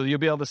 So you'll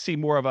be able to see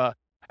more of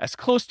as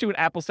close to an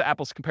apples to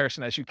apples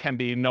comparison as you can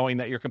be, knowing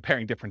that you're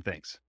comparing different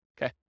things.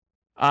 Okay.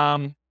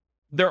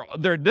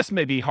 This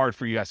may be hard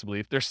for you guys to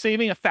believe. They're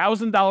saving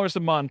 $1,000 a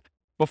month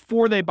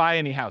before they buy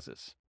any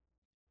houses.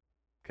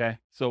 Okay.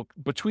 So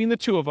between the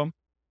two of them,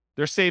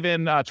 they're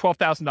saving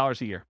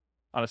 $12,000 a year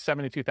on a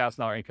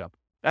 $72,000 income.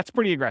 That's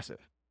pretty aggressive,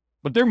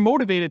 but they're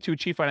motivated to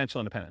achieve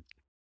financial independence.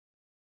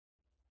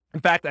 In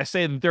fact, I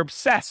say that they're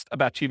obsessed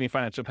about achieving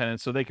financial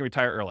independence so they can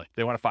retire early.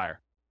 They want to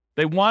fire.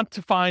 They want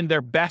to find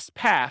their best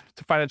path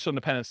to financial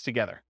independence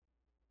together.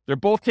 They're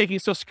both taking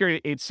Social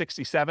Security at age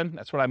 67.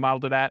 That's what I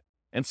modeled it at.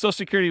 And Social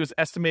Security was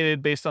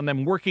estimated based on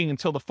them working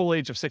until the full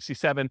age of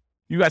 67.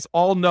 You guys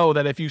all know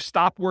that if you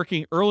stop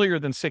working earlier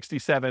than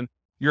 67,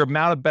 your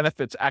amount of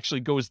benefits actually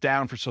goes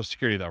down for Social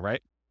Security though,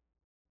 right?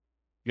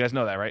 You guys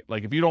know that, right?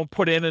 Like if you don't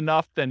put in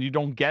enough, then you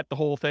don't get the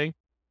whole thing.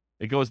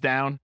 It goes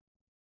down.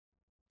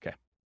 Okay.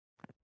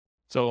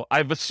 So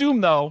I've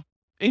assumed though,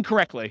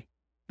 incorrectly,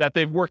 that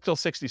they've worked till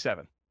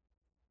 67.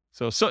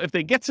 So if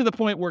they get to the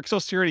point where Social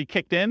Security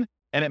kicked in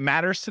and it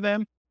matters to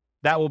them,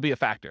 that will be a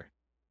factor.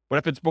 But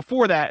if it's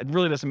before that, it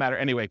really doesn't matter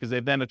anyway, because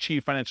they've then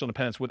achieved financial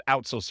independence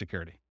without Social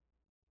Security.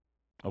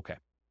 Okay.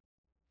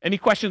 Any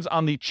questions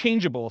on the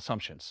changeable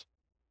assumptions?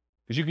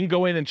 Because you can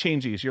go in and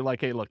change these. You're like,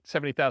 hey, look,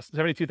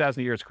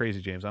 72,000 a year is crazy,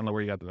 James. I don't know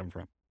where you got the number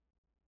from.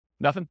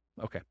 Nothing?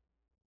 Okay.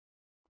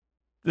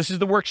 This is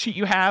the worksheet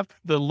you have,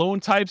 the loan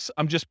types.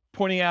 I'm just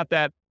pointing out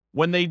that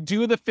when they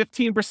do the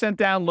 15%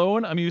 down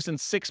loan, I'm using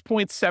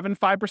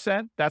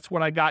 6.75%. That's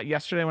what I got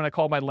yesterday when I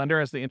called my lender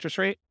as the interest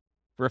rate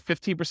for a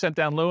 15%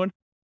 down loan.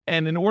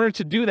 And in order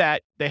to do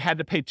that, they had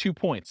to pay 2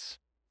 points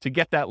to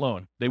get that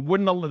loan. They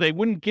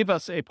wouldn't give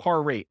us a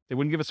par rate. They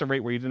wouldn't give us a rate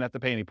where you didn't have to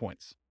pay any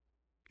points.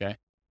 Okay.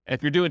 And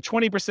if you're doing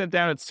 20%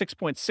 down at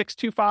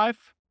 6.625,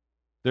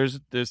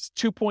 there's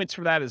 2 points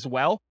for that as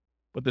well,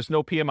 but there's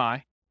no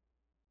PMI.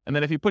 And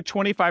then if you put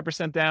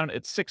 25% down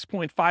at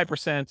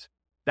 6.5%,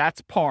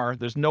 that's par.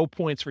 There's no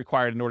points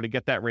required in order to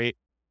get that rate,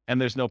 and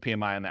there's no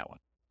PMI on that one.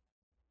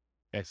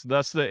 Okay, so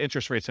that's the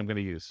interest rates I'm going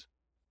to use.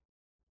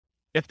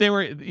 If they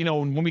were,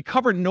 when we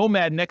cover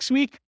Nomad next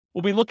week,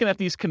 we'll be looking at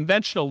these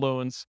conventional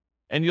loans,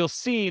 and you'll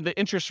see the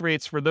interest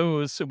rates for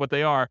those, what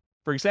they are.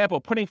 For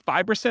example, putting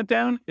 5%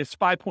 down is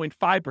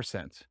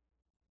 5.5%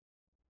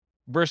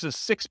 versus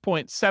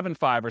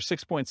 6.75 or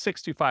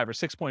 6.625 or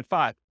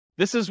 6.5.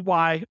 This is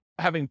why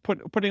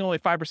putting only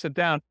 5%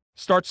 down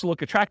starts to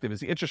look attractive, is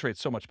the interest rate's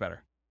so much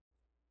better.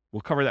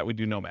 We'll cover that. We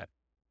do Nomad.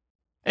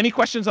 Any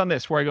questions on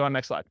this before I go on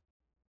next slide?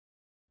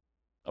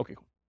 Okay,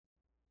 cool.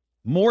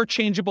 More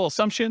changeable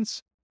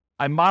assumptions.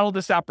 I modeled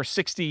this out for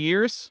 60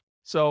 years.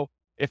 So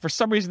if for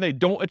some reason they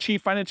don't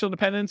achieve financial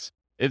independence,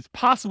 it's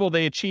possible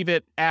they achieve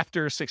it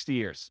after 60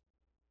 years.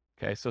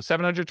 Okay, so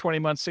 720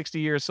 months, 60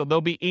 years. So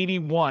they'll be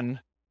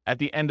 81 at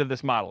the end of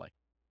this modeling.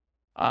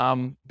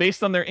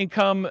 Based on their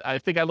income, I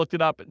think I looked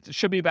it up. It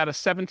should be about a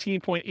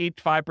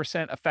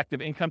 17.85%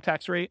 effective income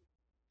tax rate.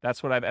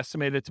 That's what I've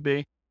estimated it to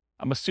be.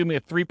 I'm assuming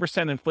a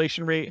 3%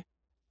 inflation rate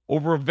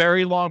over a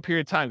very long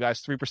period of time,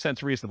 guys. 3%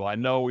 is reasonable. I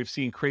know we've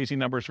seen crazy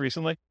numbers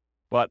recently,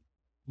 but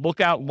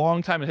look out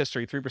long time in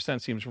history.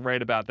 3% seems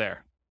right about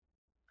there.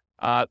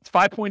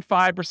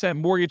 5.5%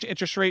 mortgage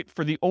interest rate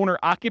for the owner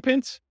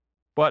occupant,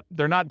 but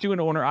they're not doing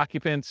owner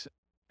occupant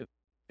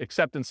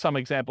except in some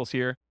examples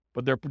here,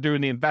 but they're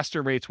doing the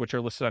investor rates, which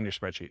are listed on your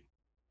spreadsheet.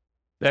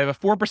 They have a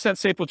 4%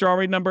 safe withdrawal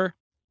rate number.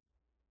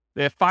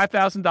 They have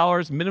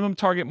 $5,000 minimum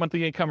target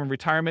monthly income in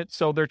retirement.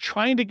 So they're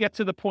trying to get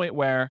to the point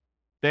where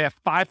they have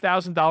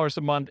 $5,000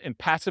 a month in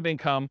passive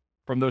income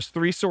from those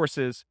three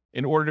sources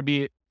in order to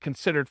be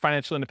considered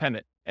financially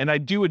independent. And I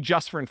do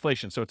adjust for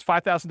inflation. So it's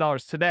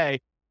 $5,000 today,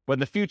 but in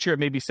the future, it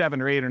may be $7,000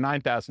 or $8,000 or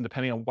 $9,000,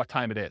 depending on what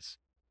time it is.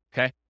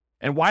 Okay.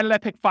 And why did I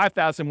pick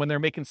 $5,000 when they're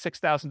making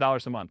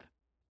 $6,000 a month?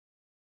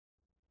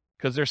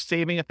 Because they're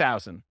saving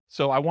 $1,000.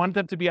 So I want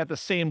them to be at the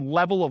same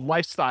level of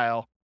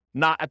lifestyle,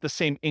 not at the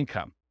same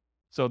income.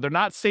 So they're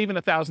not saving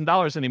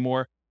 $1,000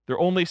 anymore. They're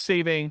only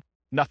saving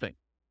nothing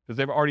because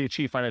they've already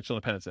achieved financial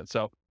independence. And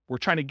so we're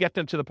trying to get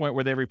them to the point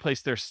where they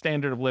replace their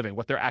standard of living,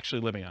 what they're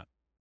actually living on.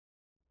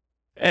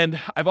 And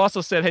I've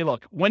also said, hey,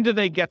 look, when do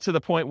they get to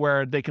the point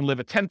where they can live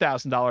a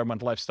 $10,000 a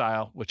month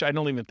lifestyle, which I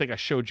don't even think I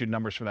showed you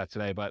numbers for that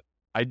today, but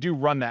I do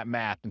run that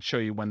math and show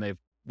you when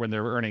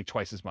they're earning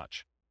twice as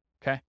much.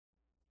 Okay.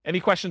 Any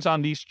questions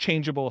on these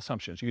changeable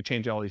assumptions? You could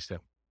change all these too.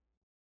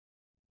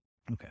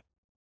 Okay.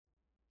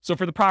 So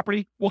for the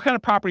property, what kind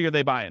of property are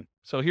they buying?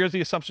 So here's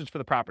the assumptions for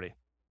the property.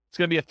 It's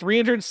going to be a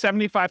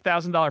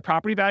 $375,000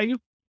 property value,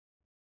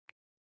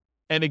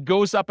 and it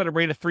goes up at a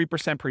rate of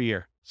 3% per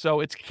year.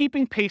 So it's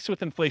keeping pace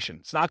with inflation.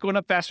 It's not going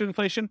up faster than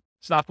inflation.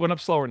 It's not going up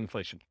slower than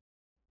inflation.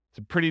 It's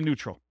pretty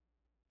neutral.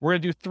 We're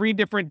going to do 3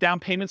 different down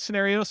payment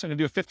scenarios. So I'm going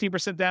to do a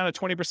 15% down, a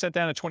 20%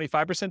 down, a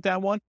 25%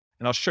 down one,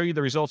 and I'll show you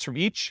the results from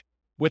each.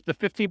 With the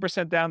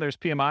 15% down, there's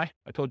PMI.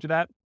 I told you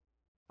that.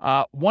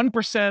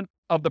 1%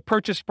 of the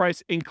purchase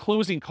price in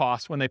closing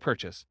costs when they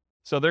purchase.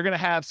 So they're going to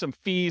have some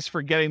fees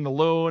for getting the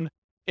loan.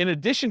 In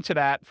addition to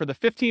that, for the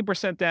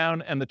 15%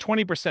 down and the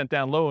 20%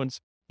 down loans,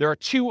 there are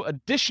 2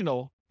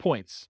 additional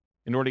points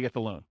in order to get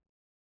the loan.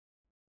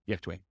 You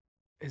have to wait.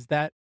 Is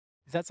that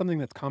something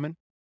that's common?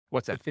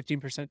 What's that?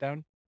 15%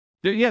 down?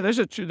 Yeah, there's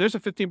a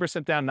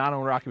 15% down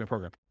non-owner occupant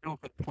program. No,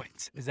 but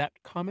points. Is that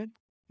common?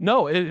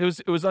 No, it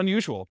was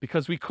unusual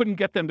because we couldn't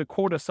get them to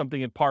quote us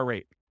something at par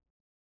rate.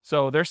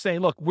 So they're saying,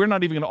 look, we're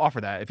not even going to offer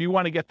that. If you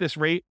want to get this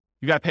rate,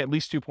 you got to pay at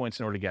least 2 points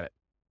in order to get it.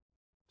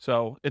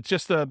 So it's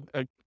just a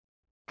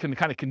kind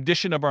of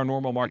condition of our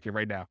normal market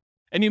right now.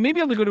 And you may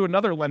be able to go to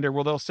another lender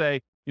where they'll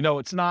say,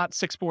 it's not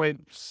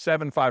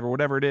 6.75 or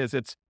whatever it is.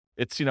 It's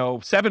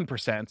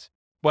 7%,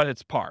 but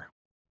it's par.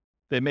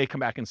 They may come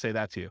back and say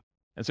that to you.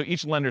 And so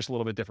each lender is a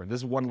little bit different. This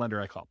is one lender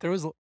I called. There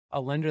was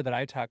a lender that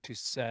I talked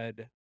to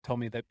told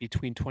me that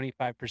between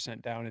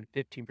 25% down and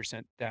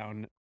 15%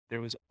 down, there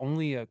was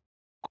only a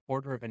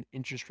quarter of an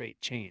interest rate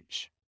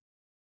change.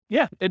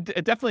 Yeah, it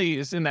definitely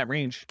is in that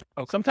range.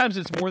 Okay. Sometimes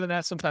it's more than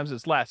that. Sometimes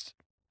it's less.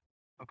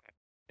 Okay.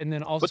 And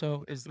then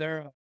also, is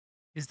there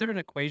an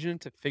equation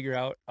to figure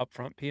out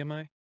upfront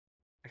PMI?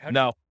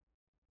 No.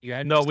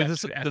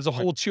 There's a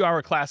whole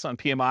 2-hour class on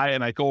PMI,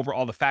 and I go over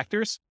all the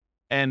factors,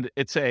 and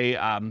it's a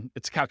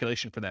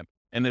calculation for them.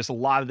 And there's a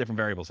lot of different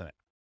variables in it,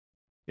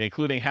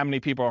 including how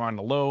many people are on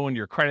the loan,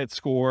 your credit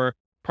score,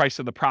 price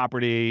of the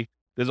property.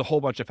 There's a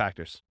whole bunch of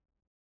factors.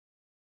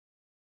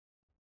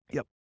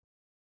 Yep.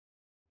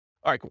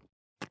 All right, cool.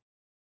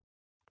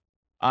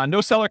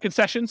 No seller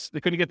concessions. They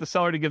couldn't get the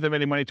seller to give them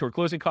any money toward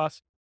closing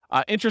costs.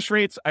 Interest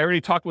rates, I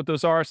already talked what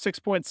those are.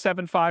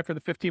 6.75 for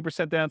the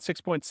 15% down,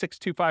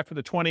 6.625 for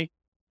the 20,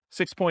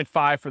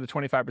 6.5 for the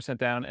 25%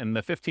 down, and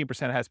the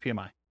 15% has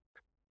PMI.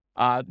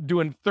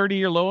 Doing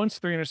 30-year loans,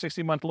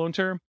 360-month loan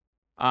term.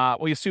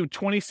 We assume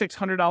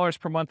 $2,600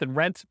 per month in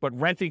rent, but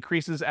rent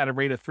increases at a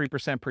rate of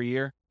 3% per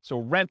year. So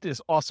rent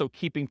is also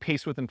keeping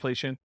pace with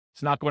inflation.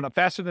 It's not going up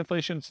faster than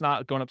inflation. It's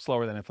not going up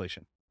slower than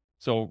inflation.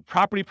 So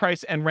property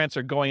price and rents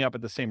are going up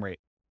at the same rate.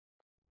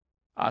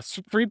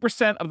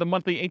 3% of the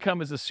monthly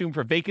income is assumed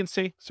for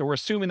vacancy. So we're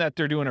assuming that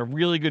they're doing a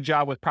really good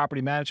job with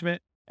property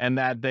management and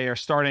that they are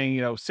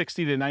starting,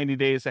 60 to 90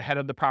 days ahead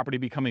of the property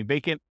becoming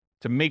vacant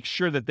to make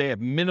sure that they have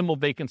minimal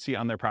vacancy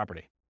on their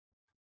property.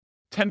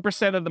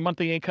 10% of the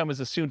monthly income is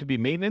assumed to be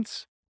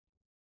maintenance.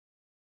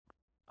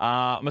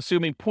 I'm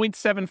assuming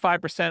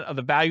 0.75% of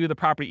the value of the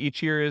property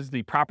each year is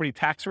the property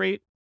tax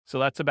rate. So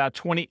that's about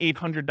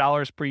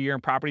 $2,800 per year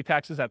in property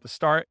taxes at the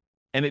start.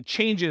 And it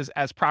changes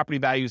as property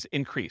values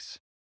increase.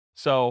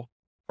 So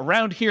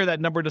around here, that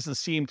number doesn't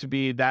seem to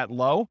be that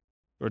low,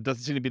 or it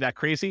doesn't seem to be that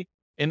crazy.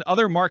 In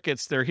other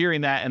markets, they're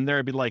hearing that and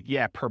they'll be like,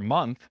 yeah, per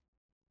month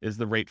is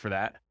the rate for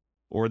that.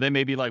 Or they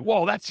may be like,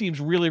 whoa, that seems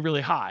really,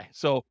 really high.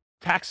 So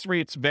Tax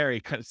rates vary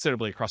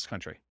considerably across the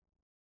country.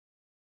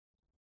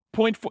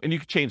 0.4, and you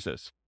can change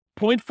this.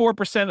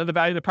 0.4% of the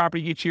value of the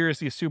property each year is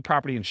the assumed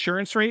property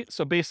insurance rate.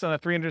 So based on a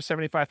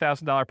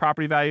 $375,000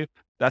 property value,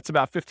 that's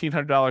about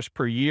 $1,500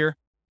 per year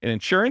in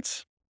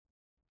insurance.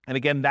 And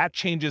again, that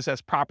changes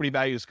as property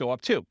values go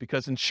up too,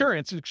 because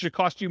insurance should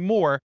cost you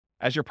more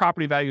as your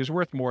property value is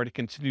worth more to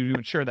continue to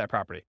insure that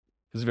property.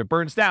 Because if it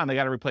burns down, they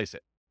got to replace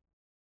it.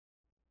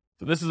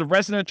 So this is a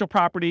residential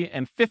property,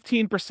 and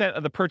 15%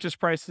 of the purchase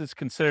price is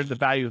considered the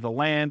value of the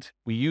land.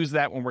 We use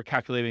that when we're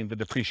calculating the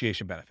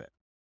depreciation benefit.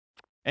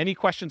 Any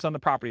questions on the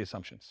property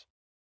assumptions?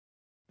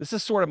 This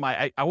is sort of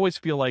I always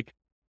feel like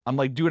I'm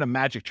like doing a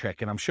magic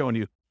trick and I'm showing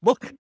you,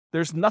 look,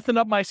 there's nothing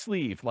up my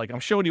sleeve. Like I'm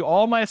showing you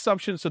all my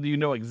assumptions so that you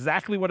know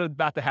exactly what is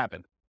about to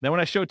happen. Then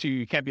when I show it to you,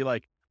 you can't be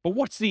like, but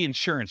what's the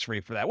insurance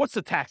rate for that? What's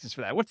the taxes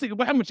for that?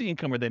 How much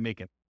income are they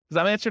making? Because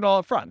I'm answering it all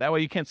up front. That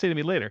way you can't say to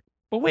me later,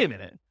 but wait a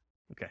minute.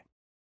 Okay.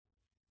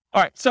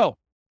 All right. So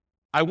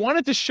I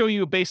wanted to show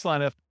you a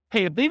baseline of,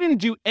 hey, if they didn't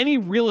do any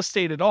real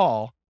estate at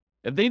all,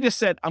 if they just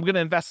said, I'm going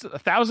to invest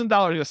 $1,000, I'm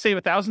going to save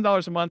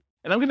 $1,000 a month,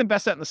 and I'm going to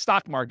invest that in the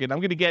stock market, I'm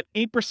going to get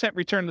 8%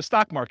 return in the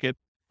stock market,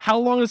 how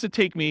long does it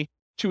take me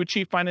to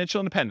achieve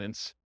financial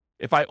independence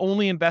if I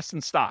only invest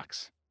in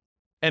stocks?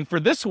 And for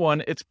this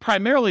one, it's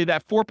primarily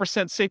that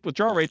 4% safe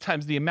withdrawal rate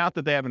times the amount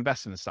that they have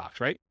invested in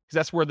stocks, right? Because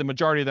that's where the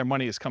majority of their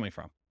money is coming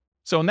from.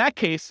 So in that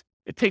case,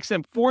 it takes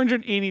them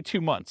 482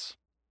 months,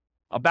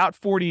 about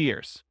 40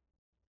 years.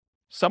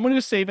 Someone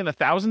who's saving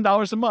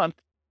 $1,000 a month,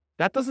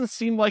 that doesn't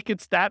seem like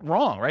it's that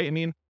wrong, right? I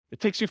mean, it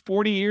takes you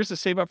 40 years to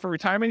save up for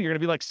retirement. You're going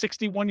to be like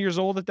 61 years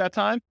old at that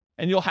time,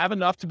 and you'll have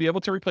enough to be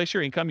able to replace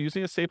your income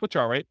using a safe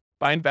withdrawal rate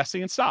by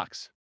investing in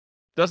stocks.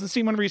 Doesn't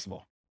seem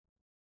unreasonable.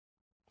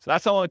 So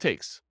that's how long it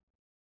takes.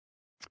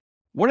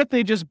 What if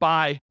they just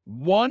buy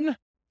one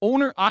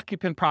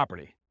owner-occupant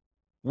property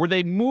where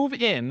they move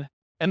in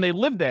and they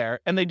live there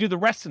and they do the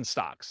rest in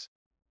stocks?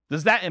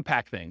 Does that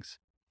impact things?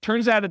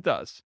 Turns out it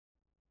does.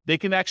 They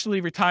can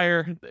actually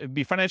retire,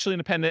 be financially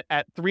independent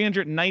at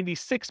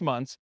 396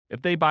 months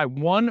if they buy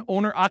one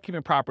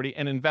owner-occupant property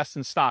and invest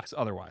in stocks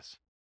otherwise.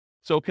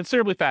 So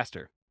considerably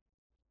faster.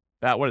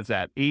 What is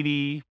that,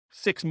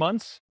 86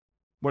 months?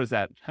 What is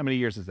that? How many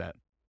years is that?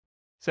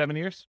 7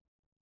 years?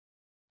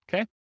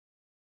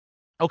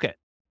 Okay.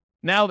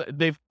 Now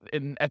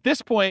at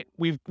this point,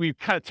 we've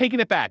kind of taken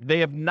it back. They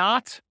have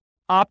not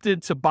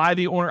opted to buy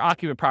the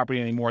owner-occupant property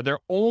anymore. They're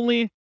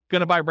only going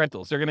to buy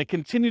rentals. They're going to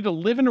continue to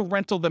live in a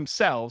rental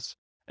themselves,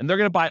 and they're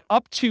going to buy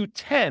up to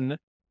 10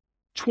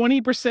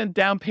 20%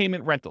 down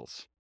payment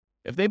rentals.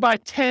 If they buy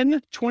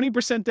 10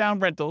 20% down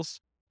rentals,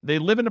 they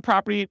live in a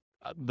property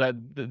that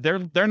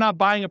they're not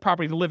buying a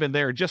property to live in.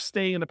 They're just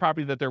staying in the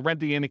property that they're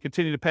renting in and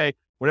continue to pay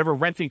whatever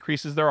rent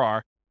increases there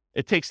are.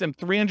 It takes them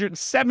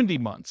 370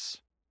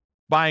 months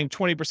buying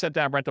 20%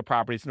 down rental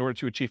properties in order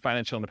to achieve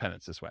financial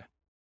independence this way.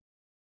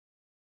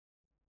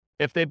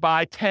 If they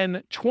buy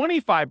 10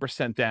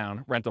 25%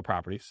 down rental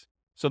properties,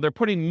 so they're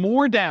putting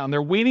more down,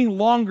 they're waiting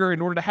longer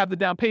in order to have the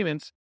down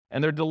payments,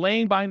 and they're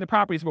delaying buying the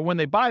properties, but when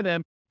they buy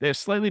them, they have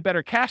slightly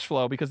better cash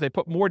flow because they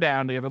put more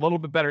down, they have a little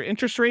bit better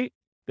interest rate,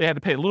 they had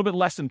to pay a little bit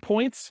less in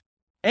points,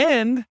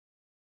 and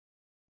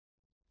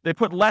they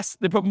put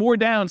more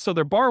down, so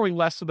they're borrowing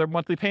less, so their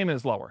monthly payment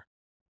is lower.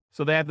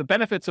 So they have the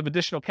benefits of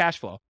additional cash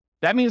flow.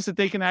 That means that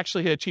they can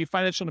actually achieve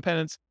financial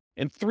independence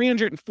in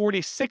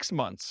 346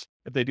 months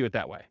if they do it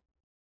that way.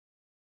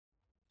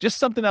 Just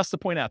something else to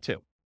point out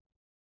too.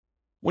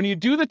 When you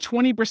do the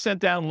 20%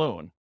 down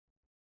loan,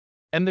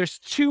 and there's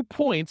 2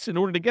 points in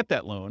order to get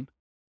that loan,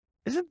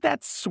 isn't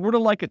that sort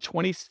of like a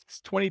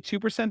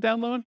 22%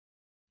 down loan?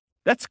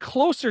 That's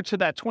closer to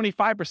that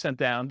 25%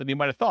 down than you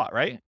might have thought,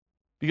 right?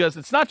 Because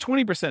it's not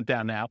 20%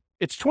 down now,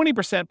 it's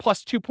 20%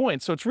 plus 2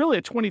 points. So it's really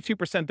a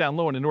 22% down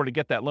loan in order to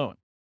get that loan.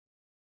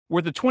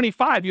 Where the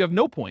 25, you have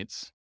no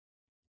points.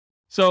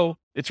 So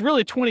it's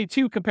really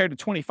 22 compared to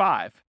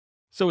 25.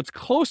 So it's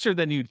closer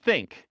than you'd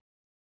think.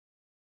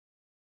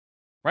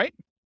 Right?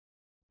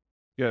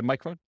 You have a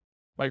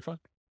microphone?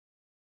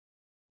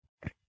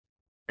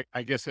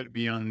 I guess it'd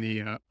be on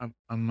the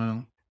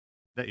amount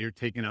that you're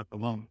taking out the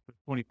loan,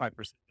 25%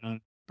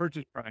 on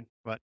purchase price,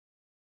 but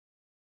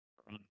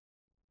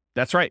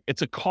that's right.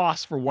 It's a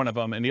cost for one of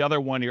them, and the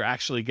other one you're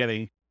actually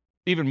getting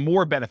even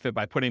more benefit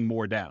by putting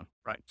more down.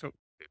 right. So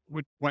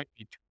it might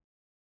be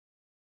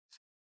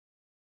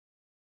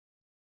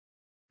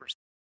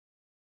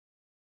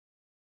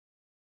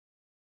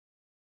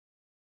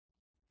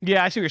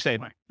Yeah, I see what you're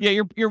saying. Right.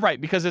 Yeah, you're right,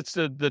 because it's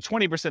the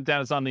 20%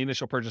 down is on the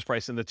initial purchase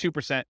price and the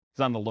 2% is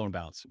on the loan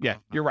balance. Yeah,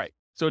 you're right.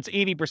 So it's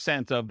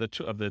 80% of the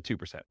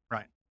 2%.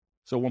 Right.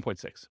 So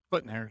 1.6.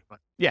 splitting hairs, but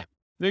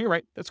No, you're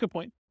right. That's a good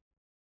point.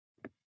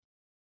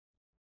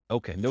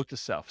 Okay, note to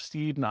self.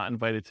 Steve not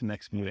invited to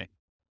next meeting.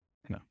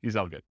 No, he's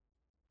all good.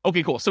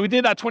 Okay, cool. So we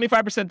did that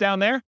 25% down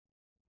there.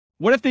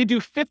 What if they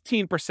do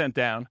 15%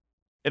 down?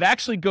 It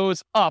actually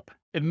goes up.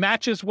 It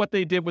matches what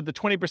they did with the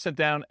 20%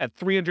 down at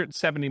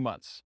 370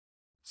 months.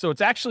 So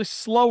it's actually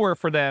slower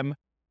for them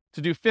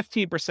to do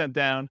 15%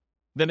 down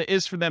than it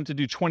is for them to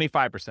do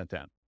 25%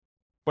 down.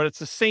 but it's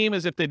the same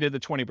as if they did the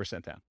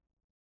 20% down.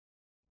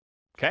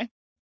 Okay?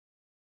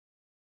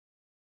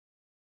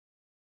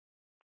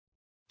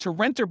 To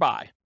rent or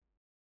buy.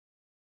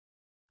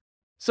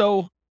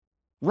 So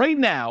right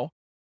now,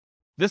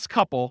 this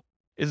couple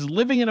is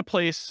living in a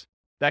place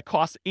that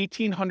costs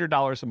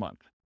 $1,800 a month.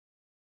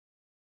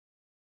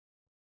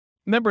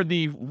 Remember,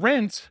 the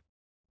rent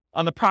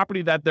on the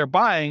property that they're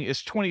buying is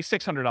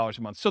 $2,600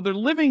 a month. So they're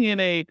living in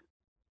a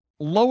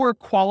lower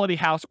quality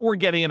house or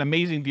getting an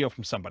amazing deal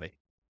from somebody.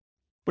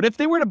 But if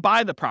they were to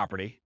buy the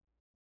property,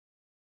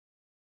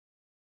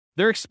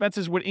 their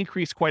expenses would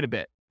increase quite a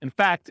bit. In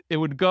fact, it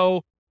would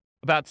go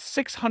about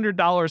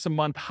 $600 a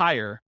month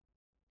higher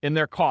in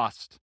their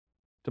cost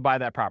to buy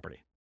that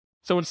property.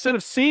 So instead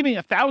of saving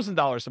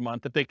 $1,000 a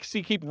month that they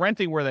keep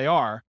renting where they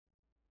are,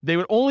 they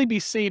would only be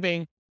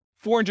saving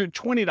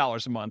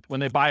 $420 a month when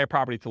they buy a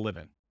property to live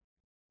in.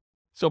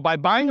 So by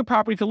buying a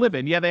property to live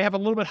in, yeah, they have a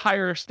little bit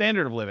higher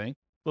standard of living,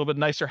 a little bit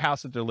nicer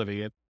house that they're living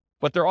in,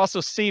 but they're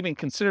also saving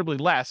considerably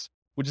less,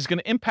 which is going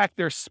to impact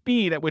their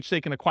speed at which they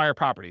can acquire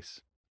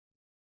properties.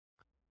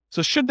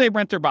 So should they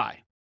rent or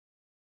buy?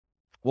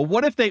 Well,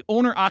 what if they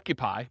own or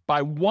occupy,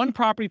 buy one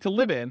property to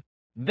live in,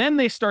 then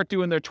they start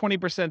doing their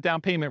 20%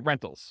 down payment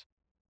rentals?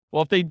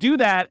 Well, if they do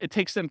that, it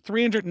takes them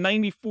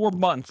 394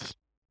 months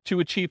to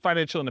achieve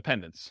financial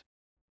independence.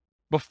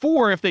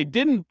 Before, if they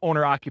didn't own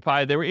or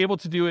occupy, they were able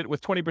to do it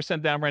with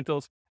 20% down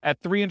rentals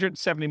at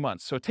 370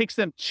 months. So it takes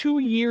them 2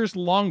 years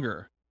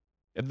longer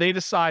if they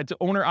decide to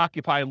own or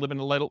occupy and live in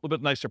a little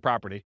bit nicer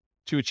property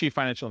to achieve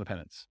financial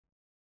independence.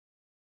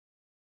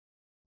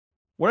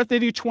 What if they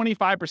do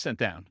 25%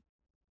 down?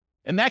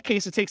 In that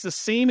case, it takes the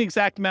same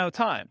exact amount of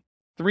time,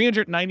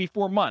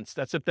 394 months.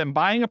 That's if them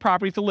buying a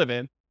property to live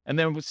in and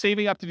then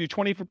saving up to do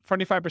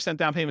 25%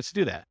 down payments to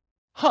do that.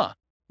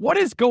 What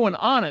is going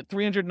on at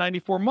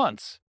 394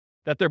 months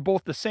that they're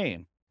both the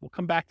same? We'll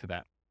come back to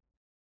that.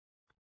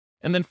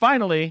 And then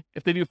finally,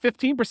 if they do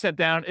 15%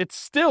 down, it's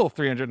still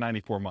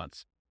 394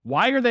 months.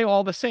 Why are they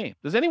all the same?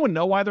 Does anyone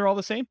know why they're all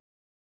the same?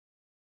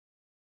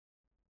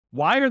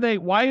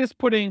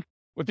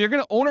 If you're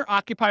going to own or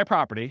occupy a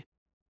property,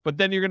 but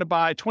then you're going to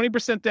buy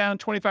 20% down,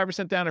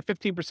 25% down, or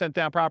 15%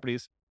 down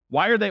properties,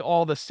 why are they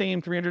all the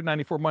same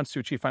 394 months to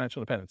achieve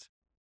financial independence?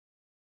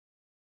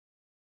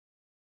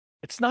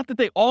 It's not that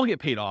they all get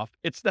paid off.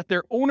 It's that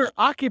their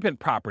owner-occupant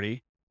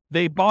property,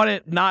 they bought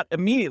it not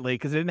immediately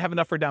because they didn't have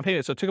enough for a down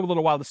payment, so it took them a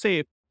little while to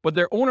save, but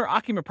their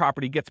owner-occupant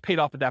property gets paid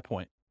off at that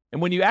point.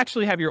 And when you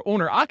actually have your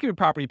owner-occupant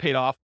property paid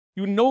off,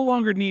 you no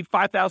longer need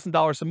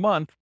 $5,000 a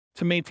month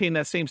to maintain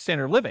that same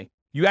standard of living.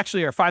 You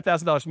actually are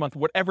 $5,000 a month,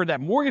 whatever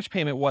that mortgage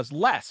payment was,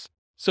 less.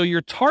 So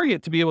your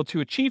target to be able to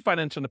achieve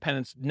financial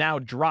independence now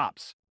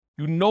drops.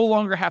 You no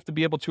longer have to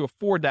be able to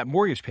afford that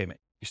mortgage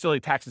payment. You still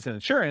need taxes and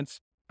insurance,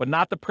 but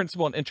not the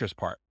principal and interest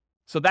part.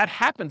 So that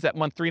happens at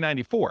month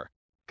 394,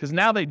 because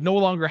now they no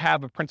longer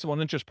have a principal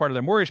and interest part of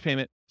their mortgage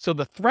payment. So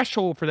the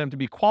threshold for them to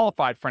be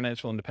qualified for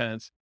financial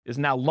independence is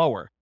now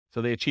lower.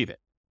 So they achieve it.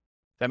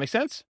 Does that make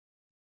sense?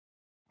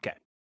 Okay.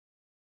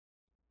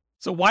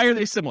 So why are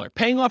they similar?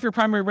 Paying off your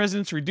primary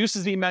residence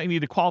reduces the amount you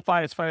need to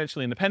qualify as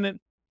financially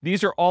independent.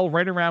 These are all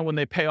right around when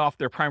they pay off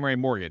their primary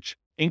mortgage,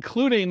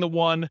 including the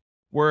one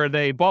where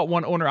they bought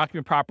one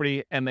owner-occupant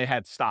property and they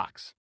had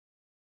stocks,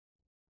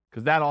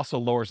 because that also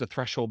lowers the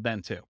threshold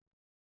then too.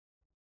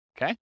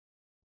 Okay?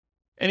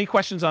 Any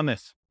questions on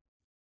this?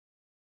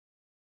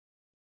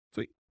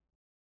 Sweet.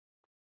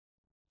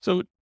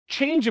 So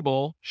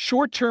changeable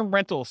short-term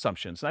rental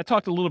assumptions. And I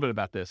talked a little bit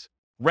about this.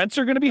 Rents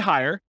are going to be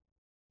higher,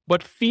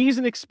 but fees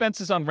and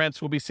expenses on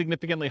rents will be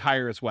significantly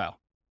higher as well.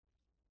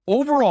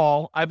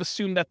 Overall, I've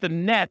assumed that the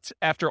net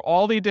after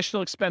all the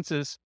additional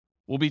expenses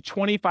will be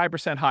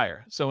 25%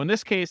 higher. So in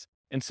this case,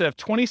 instead of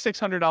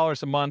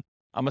 $2,600 a month,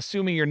 I'm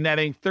assuming you're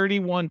netting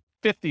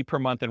 $3,150 per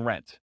month in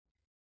rent.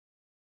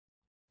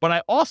 But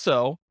I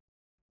also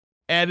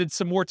added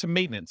some more to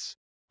maintenance.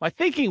 My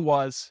thinking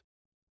was,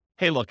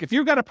 hey, look, if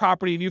you've got a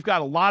property and you've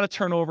got a lot of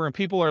turnover and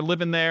people are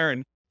living there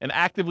and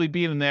actively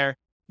being in there,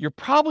 you're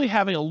probably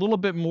having a little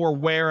bit more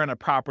wear on a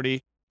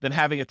property than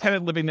having a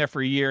tenant living there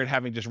for a year and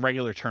having just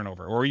regular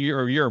turnover, or a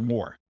year or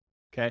more.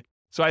 Okay.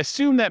 So I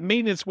assume that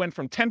maintenance went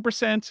from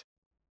 10%,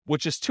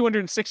 which is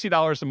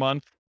 $260 a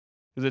month,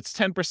 because it's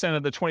 10%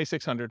 of the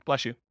 $2,600,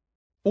 bless you,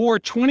 or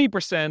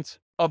 20%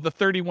 of the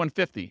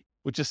 $3,150,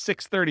 which is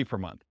 $630 per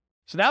month.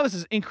 So now this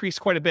has increased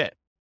quite a bit.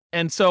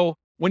 And so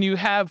when you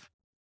have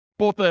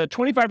both a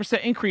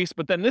 25% increase,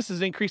 but then this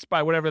is increased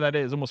by whatever that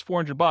is, almost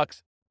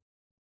 $400,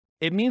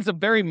 it means a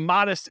very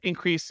modest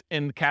increase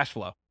in cash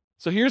flow.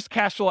 So here's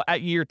cash flow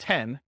at year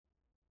 10.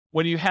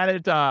 When you had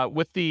it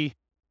with the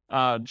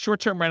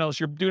short-term rentals,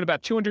 you're doing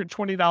about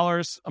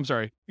 $220. I'm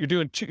sorry, you're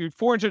doing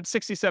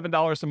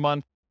 $467 a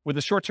month with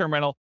a short-term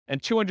rental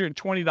and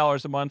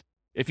 $220 a month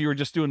if you were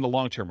just doing the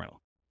long-term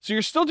rental. So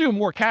you're still doing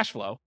more cash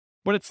flow,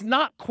 but it's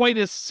not quite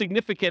as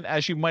significant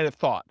as you might have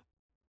thought.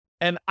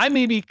 And I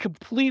may be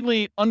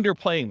completely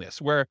underplaying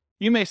this, where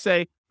you may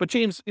say, but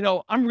James,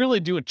 I'm really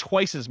doing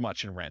twice as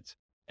much in rent,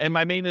 and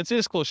my maintenance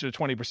is closer to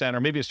 20%, or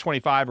maybe it's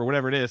 25 or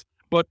whatever it is,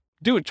 but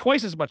doing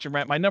twice as much in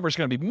rent, my number is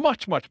going to be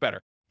much, much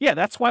better. Yeah,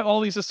 that's why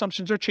all these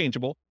assumptions are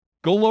changeable.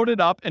 Go load it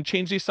up and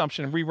change the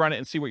assumption and rerun it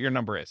and see what your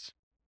number is.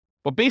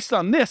 But based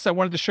on this, I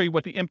wanted to show you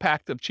what the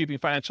impact of achieving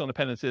financial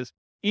independence is,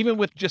 even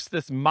with just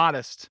this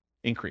modest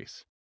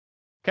increase.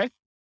 Okay?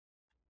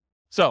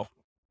 So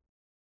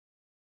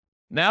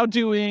now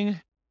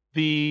doing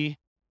the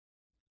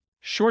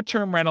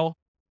short-term rental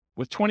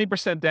with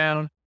 20%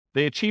 down,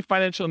 they achieve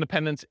financial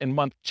independence in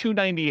month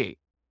 298.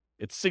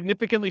 It's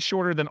significantly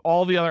shorter than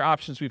all the other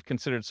options we've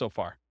considered so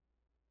far.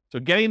 So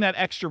getting that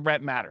extra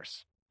rent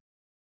matters.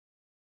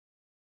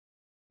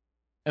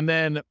 And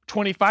then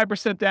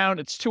 25% down,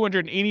 it's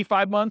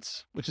 285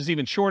 months, which is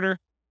even shorter.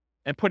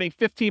 And putting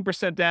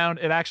 15% down,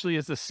 it actually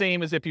is the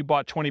same as if you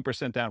bought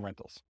 20% down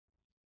rentals.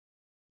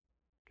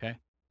 Okay.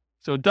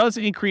 So it does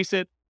increase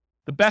it.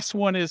 The best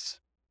one is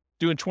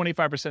doing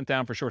 25%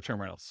 down for short-term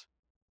rentals.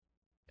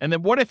 And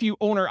then what if you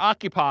own or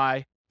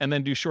occupy and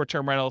then do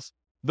short-term rentals?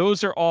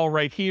 Those are all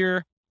right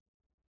here.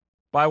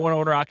 Buy one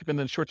owner occupant,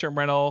 then short-term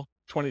rental,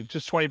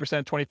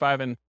 20%,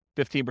 25 and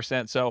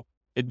 15%. So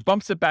it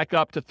bumps it back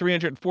up to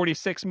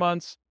 346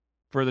 months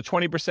for the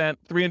 20%,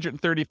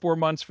 334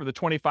 months for the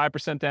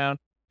 25% down,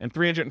 and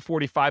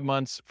 345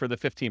 months for the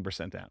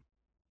 15% down.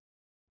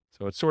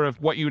 So it's sort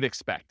of what you'd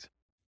expect.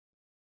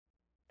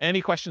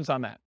 Any questions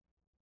on that?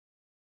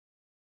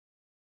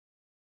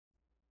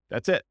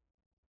 That's it.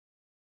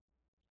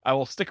 I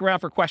will stick around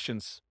for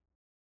questions.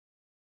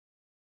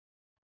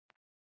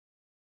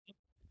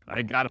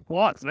 I got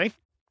applause, right?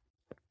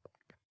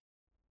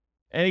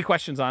 Any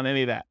questions on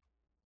any of that?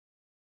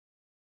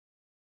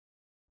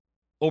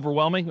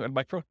 Overwhelming?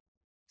 Micro?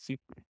 See?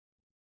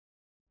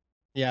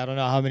 Yeah, I don't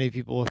know how many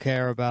people will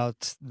care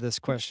about this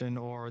question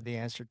or the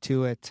answer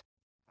to it.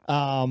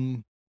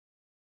 It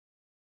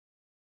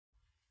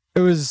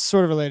was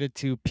sort of related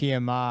to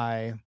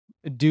PMI.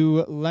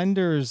 Do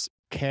lenders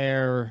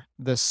care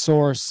the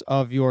source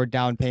of your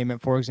down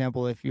payment? For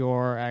example, if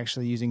you're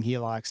actually using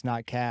HELOCs,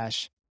 not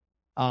cash,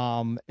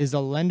 is a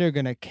lender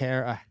going to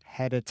care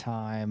ahead of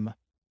time,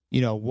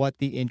 what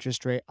the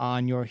interest rate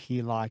on your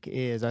HELOC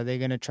is? Are they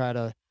going to try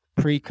to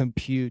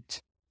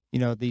pre-compute,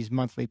 these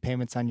monthly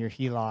payments on your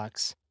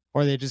HELOCs?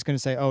 Or are they just going to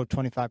say, oh,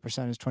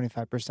 25% is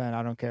 25%.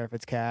 I don't care if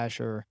it's cash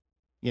or,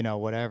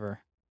 whatever.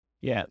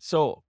 Yeah.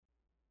 So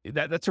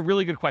that's a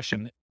really good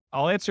question.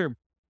 I'll answer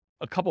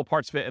a couple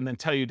parts of it and then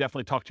tell you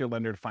definitely talk to your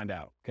lender to find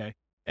out. Okay.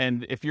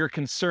 And if you're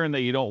concerned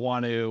that you don't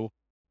want to,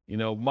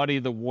 muddy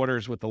the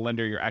waters with the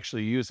lender you're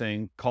actually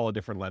using, call a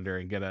different lender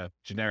and get a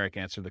generic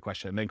answer to the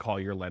question and then call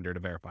your lender to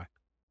verify.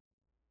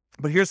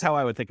 But here's how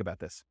I would think about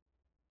this.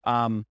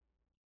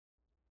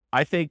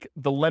 I think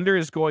the lender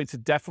is going to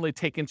definitely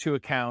take into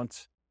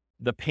account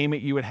the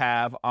payment you would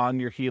have on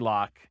your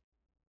HELOC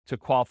to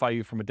qualify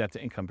you from a debt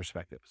to income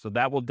perspective. So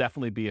that will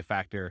definitely be a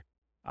factor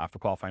for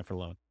qualifying for a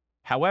loan.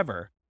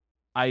 However,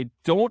 I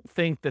don't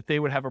think that they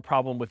would have a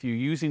problem with you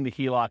using the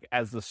HELOC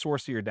as the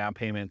source of your down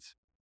payments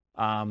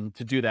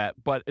to do that.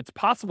 But it's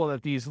possible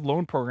that these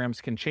loan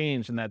programs can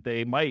change and that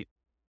they might,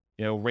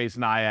 raise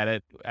an eye at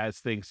it as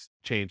things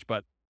change.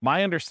 But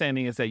my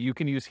understanding is that you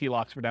can use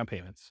HELOCs for down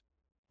payments,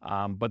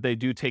 but they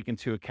do take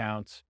into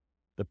account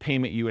the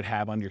payment you would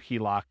have on your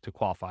HELOC to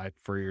qualify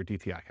for your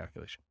DTI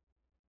calculation.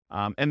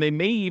 And they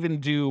may even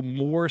do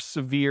more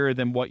severe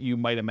than what you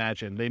might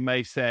imagine. They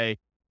may say,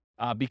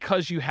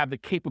 because you have the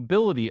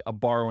capability of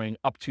borrowing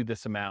up to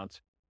this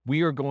amount,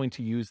 we are going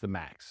to use the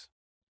max.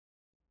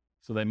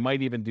 So they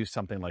might even do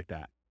something like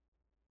that.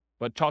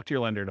 But talk to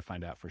your lender to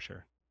find out for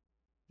sure.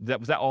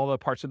 Was that all the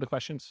parts of the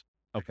questions?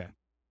 Okay.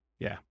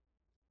 Yeah.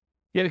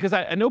 Yeah, because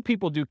I know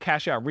people do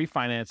cash out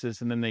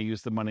refinances and then they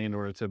use the money in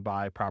order to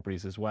buy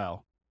properties as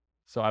well.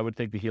 So I would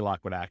think the HELOC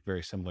would act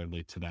very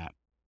similarly to that.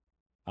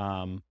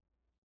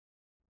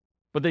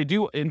 But they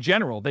do, in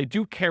general, they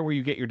do care where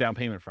you get your down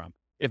payment from.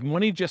 If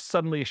money just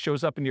suddenly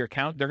shows up in your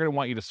account, they're going to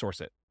want you to source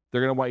it.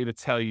 They're going to want you to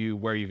tell you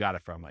where you got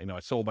it from. I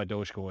sold my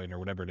Dogecoin or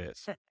whatever it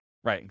is.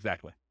 Right,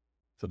 exactly.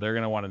 So they're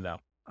going to want to know.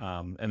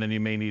 And then you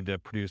may need to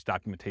produce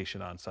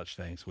documentation on such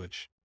things,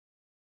 which,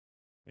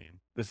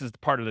 this is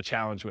part of the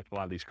challenge with a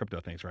lot of these crypto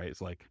things, right?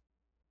 It's like,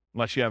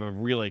 unless you have a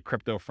really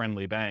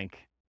crypto-friendly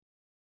bank,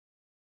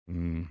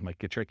 might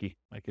get tricky.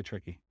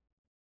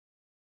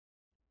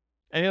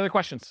 Any other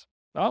questions?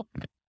 Oh.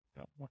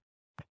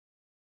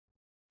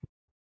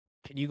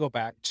 Can you go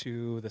back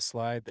to the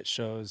slide that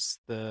shows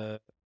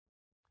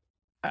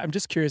I'm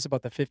just curious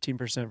about the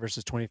 15%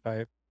 versus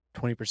 20%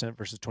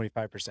 versus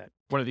 25%.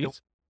 What are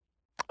these?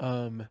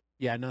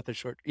 Yeah, not the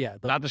short. Yeah,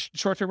 not the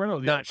short-term rental.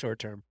 Not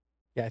short-term.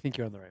 Yeah, I think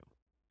you're on the right one.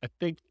 I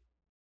think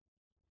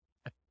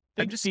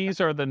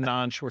these are the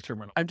non-short-term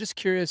rental. I'm just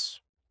curious.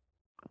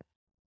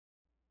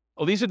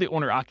 Oh, these are the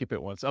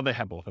owner-occupant ones. Oh, they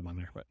have both of them on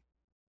there, but.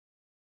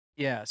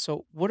 Yeah.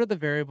 So what are the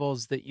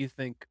variables that you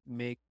think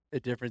make the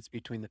difference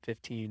between the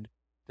 15,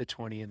 the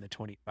 20, and the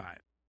 25?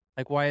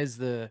 Like, why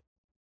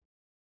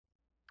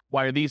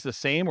are these the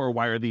same, or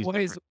why are these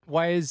different?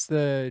 Why is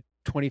the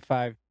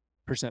 25%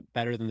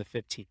 better than the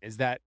 15? Is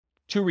that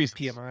two reasons?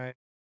 PMI?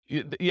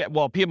 Yeah,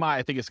 well, PMI,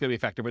 I think it's going to be a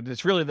factor, but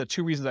it's really the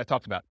two reasons I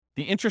talked about.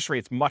 The interest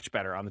rate's much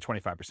better on the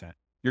 25%.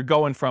 You're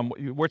going from,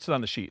 what's it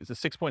on the sheet? Is it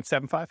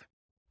 6.75?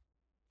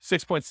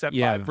 6.75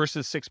 Yeah.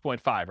 versus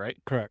 6.5, right?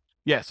 Correct.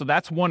 Yeah, so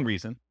that's one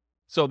reason.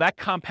 So that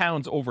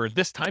compounds over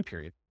this time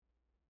period,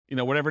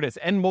 whatever it is,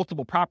 and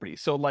multiple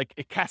properties. So like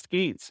it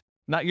cascades.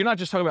 You're not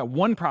just talking about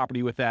one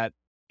property with that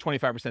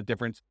 25%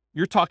 difference.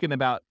 You're talking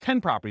about 10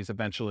 properties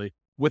eventually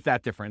with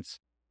that difference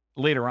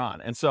later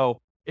on. And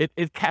so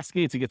it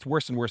cascades, it gets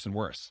worse and worse and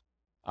worse,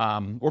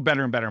 or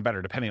better and better and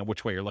better, depending on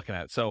which way you're looking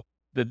at it. So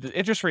the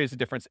interest rate is the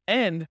difference.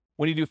 And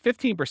when you do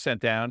 15%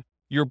 down,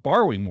 you're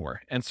borrowing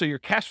more. And so your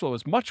cash flow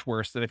is much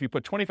worse than if you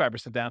put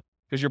 25% down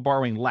because you're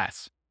borrowing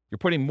less. You're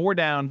putting more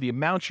down. The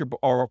amount you're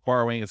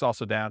borrowing is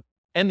also down,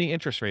 and the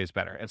interest rate is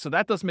better. And so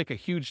that does make a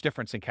huge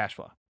difference in cash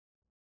flow.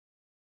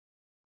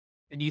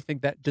 And you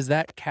think does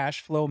that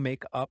cash flow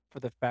make up for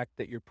the fact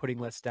that you're putting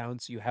less down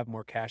so you have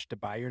more cash to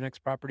buy your next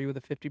property with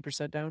a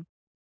 50% down?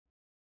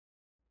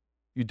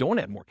 You don't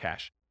add more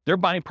cash. They're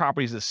buying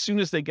properties as soon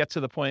as they get to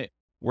the point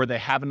where they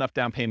have enough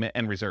down payment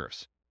and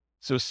reserves.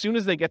 So as soon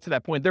as they get to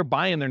that point, they're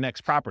buying their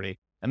next property,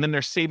 and then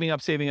they're saving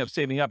up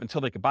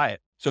until they can buy it.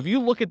 So if you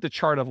look at the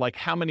chart of like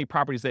how many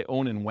properties they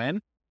own and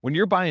when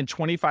you're buying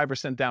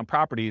 25% down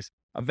properties,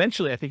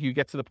 eventually I think you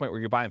get to the point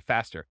where you're buying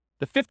faster.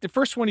 The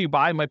first one you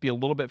buy might be a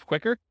little bit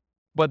quicker,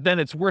 but then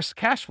it's worse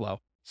cash flow.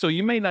 So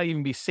you may not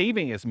even be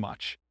saving as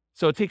much.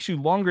 So it takes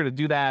you longer to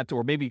do that,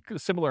 or maybe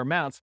similar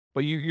amounts,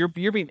 but you're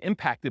being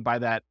impacted by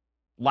that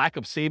lack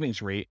of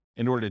savings rate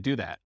in order to do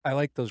that. I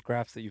like those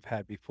graphs that you've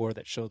had before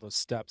that show those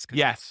steps.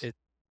 Yes.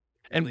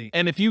 And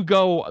if you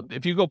go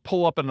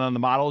pull up on the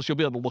models, you'll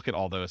be able to look at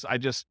all those.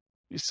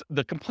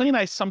 The complaint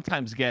I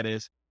sometimes get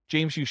is,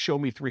 James, you show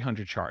me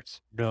 300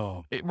 charts.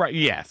 No. Right.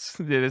 Yes.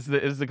 It is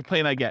the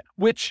complaint I get,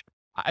 which,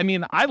 I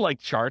mean, I like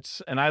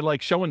charts and I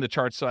like showing the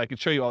charts so I can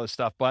show you all this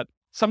stuff. But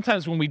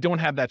sometimes when we don't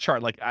have that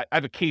chart, like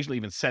I've occasionally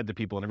even said to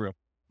people in the room,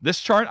 this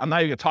chart, I'm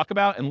not even going to talk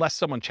about unless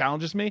someone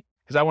challenges me,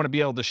 because I want to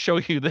be able to show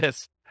you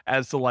this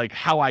as to like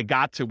how I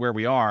got to where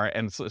we are.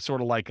 And it's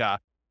sort of like,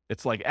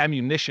 it's like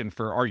ammunition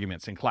for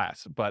arguments in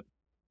class. But,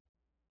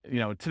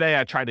 today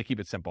I tried to keep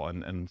it simple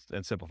and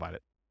simplified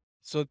it.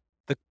 So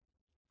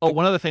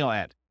one other thing I'll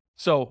add.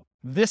 So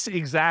this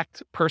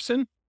exact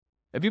person,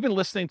 have you been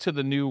listening to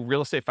the new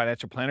Real Estate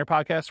Financial Planner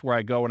podcast where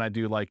I go and I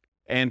do like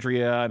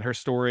Andrea and her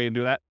story and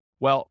do that?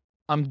 Well,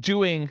 I'm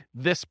doing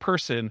this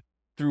person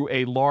through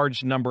a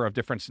large number of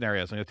different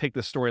scenarios. I'm going to take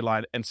this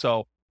storyline. And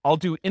so I'll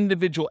do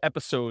individual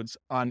episodes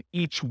on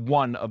each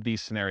one of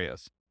these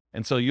scenarios.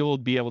 And so you'll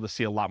be able to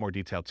see a lot more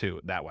detail too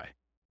that way.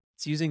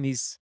 it's using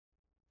these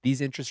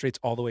interest rates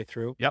all the way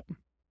through. Yep.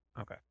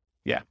 Okay.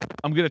 Yeah.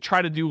 I'm going to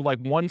try to do like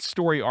one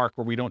story arc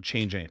where we don't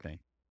change anything.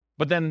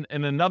 But then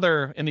in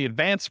the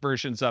advanced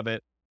versions of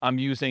it, I'm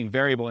using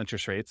variable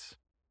interest rates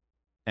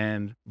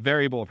and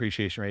variable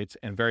appreciation rates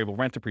and variable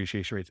rent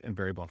appreciation rates and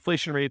variable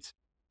inflation rates.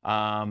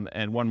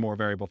 And one more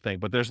variable thing,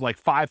 but there's like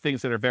 5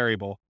 things that are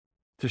variable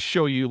to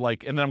show you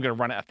like, and then I'm going to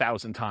run it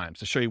 1,000 times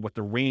to show you what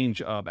the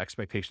range of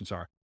expectations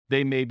are.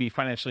 They may be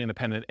financially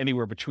independent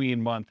anywhere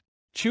between month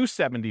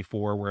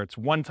 274, where it's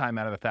 1 time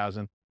out of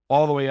 1,000,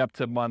 all the way up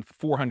to month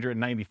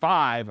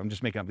 495. I'm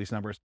just making up these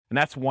numbers. And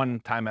that's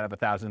 1 time out of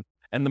 1,000.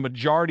 And the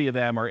majority of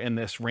them are in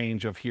this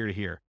range of here to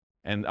here.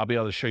 And I'll be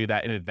able to show you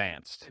that in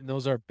advance. And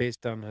those are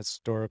based on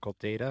historical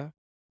data,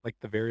 like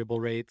the variable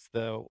rates,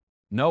 though.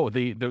 No,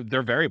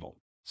 they're variable.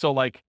 So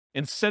like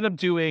instead of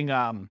doing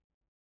an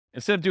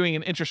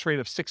interest rate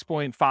of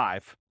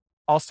 6.5,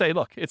 I'll say,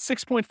 look, it's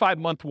 6.5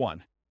 month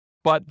 1,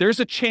 but there's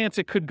a chance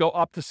it could go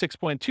up to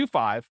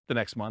 6.25 the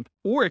next month,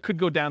 or it could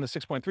go down to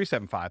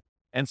 6.375.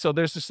 And so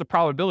there's just a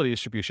probability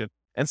distribution.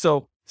 And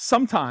so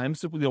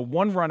sometimes,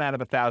 one run out of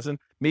 1,000,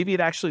 maybe it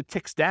actually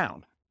ticks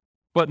down.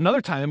 But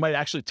another time it might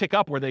actually tick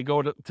up where they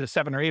go to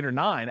 7 or 8 or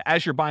 9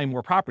 as you're buying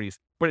more properties.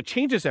 But it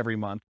changes every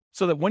month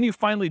so that when you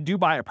finally do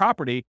buy a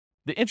property,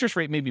 the interest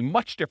rate may be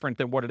much different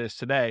than what it is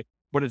today,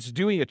 but it's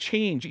doing a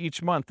change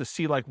each month to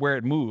see like where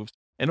it moves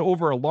and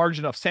over a large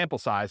enough sample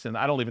size. And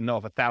I don't even know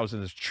if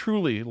 1,000 is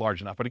truly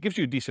large enough, but it gives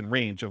you a decent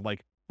range of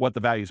like what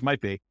the values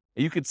might be.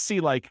 And you could see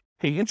like,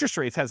 hey, interest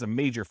rates has a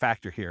major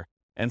factor here.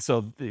 And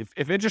so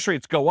if interest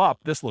rates go up,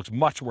 this looks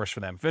much worse for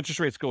them. If interest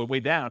rates go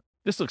way down,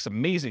 this looks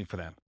amazing for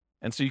them.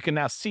 And so you can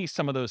now see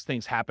some of those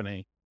things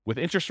happening with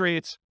interest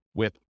rates,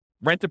 with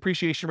rent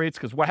appreciation rates,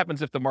 because what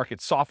happens if the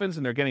market softens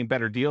and they're getting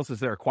better deals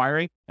as they're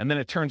acquiring, and then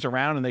it turns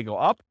around and they go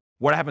up?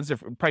 What happens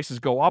if prices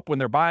go up when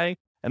they're buying,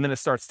 and then it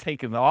starts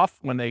taking off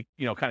when they,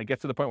 kind of get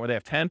to the point where they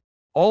have 10?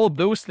 All of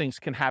those things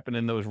can happen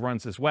in those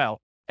runs as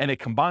well. And it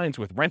combines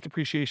with rent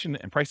appreciation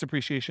and price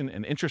appreciation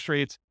and interest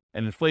rates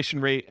and inflation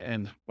rate.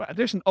 And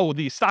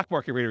the stock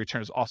market rate of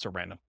return is also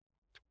random.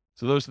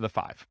 So those are the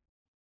 5. Does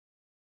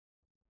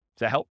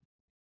that help?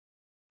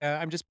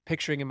 I'm just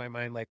picturing in my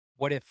mind, like,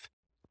 what if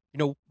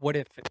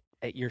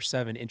at year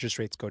 7 interest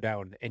rates go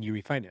down and you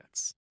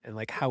refinance? And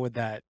like, how would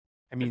that,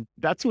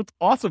 that's what's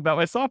awesome about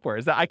my software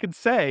is that I could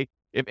say,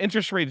 if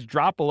interest rates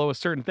drop below a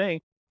certain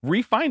thing,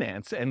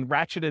 refinance and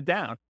ratchet it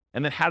down.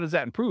 And then how does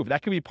that improve?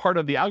 That could be part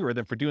of the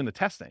algorithm for doing the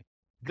testing.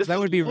 Because that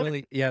would be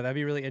really, that'd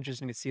be really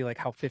interesting to see like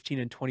how 15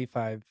 and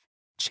 25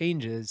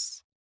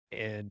 changes,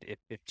 and if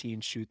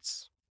 15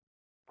 shoots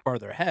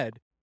farther ahead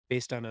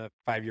based on a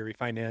 5-year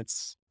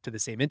refinance to the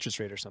same interest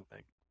rate or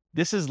something.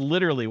 This is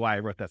literally why I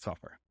wrote that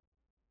software,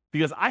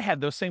 because I had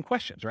those same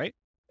questions, right?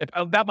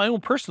 About my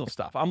own personal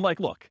stuff. I'm like,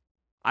 look,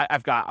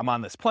 I'm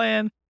on this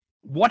plan.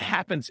 What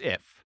happens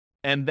if?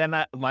 And then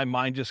my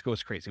mind just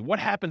goes crazy. What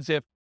happens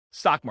if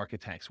stock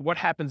market tanks? What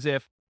happens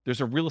if there's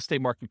a real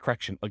estate market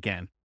correction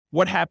again?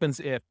 What happens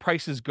if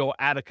prices go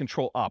out of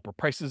control up, or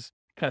prices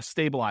kind of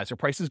stabilize, or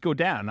prices go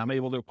down and I'm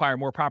able to acquire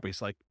more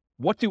properties? Like,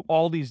 what do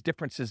all these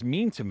differences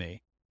mean to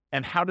me?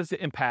 And how does it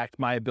impact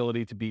my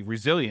ability to be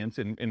resilient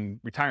in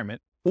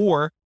retirement?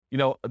 Or,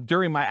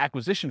 during my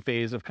acquisition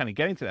phase of kind of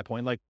getting to that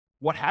point, like,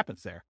 what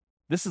happens there?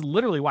 This is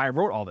literally why I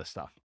wrote all this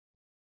stuff.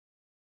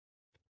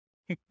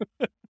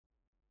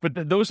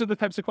 But those are the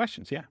types of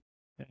questions. Yeah.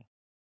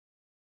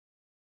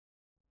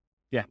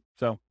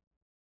 So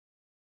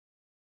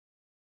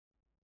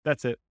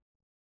that's it.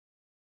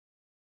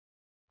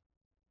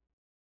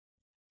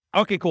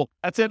 Okay, cool.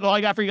 That's it. All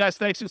I got for you guys.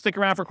 Thanks. Stick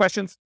around for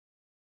questions.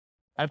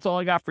 That's all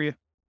I got for you.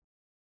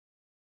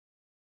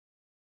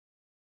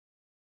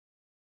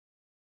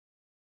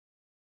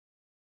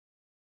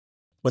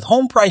 With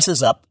home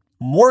prices up,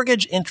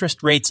 mortgage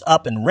interest rates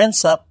up, and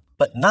rents up,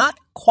 but not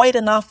quite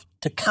enough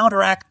to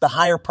counteract the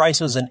higher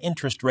prices and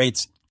interest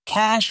rates,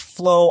 cash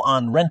flow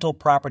on rental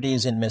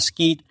properties in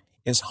Mesquite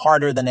is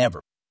harder than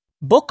ever.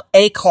 Book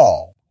a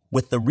call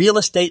with the Real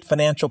Estate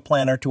Financial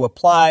Planner to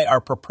apply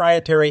our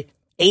proprietary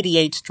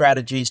 88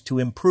 strategies to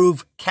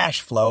improve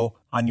cash flow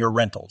on your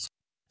rentals.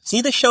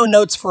 See the show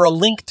notes for a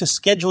link to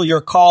schedule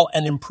your call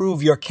and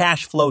improve your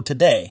cash flow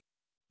today.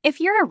 If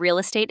you're a real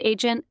estate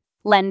agent,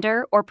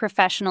 lender, or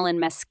professional in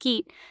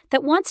Mesquite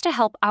that wants to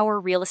help our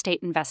real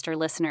estate investor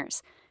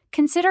listeners,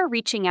 consider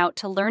reaching out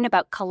to learn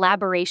about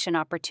collaboration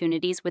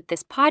opportunities with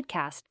this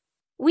podcast.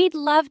 We'd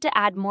love to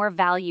add more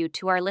value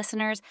to our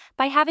listeners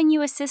by having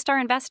you assist our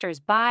investors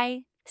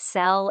buy,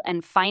 sell,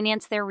 and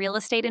finance their real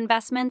estate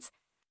investments.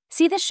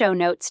 See the show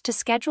notes to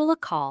schedule a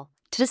call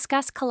to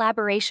discuss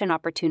collaboration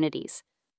opportunities.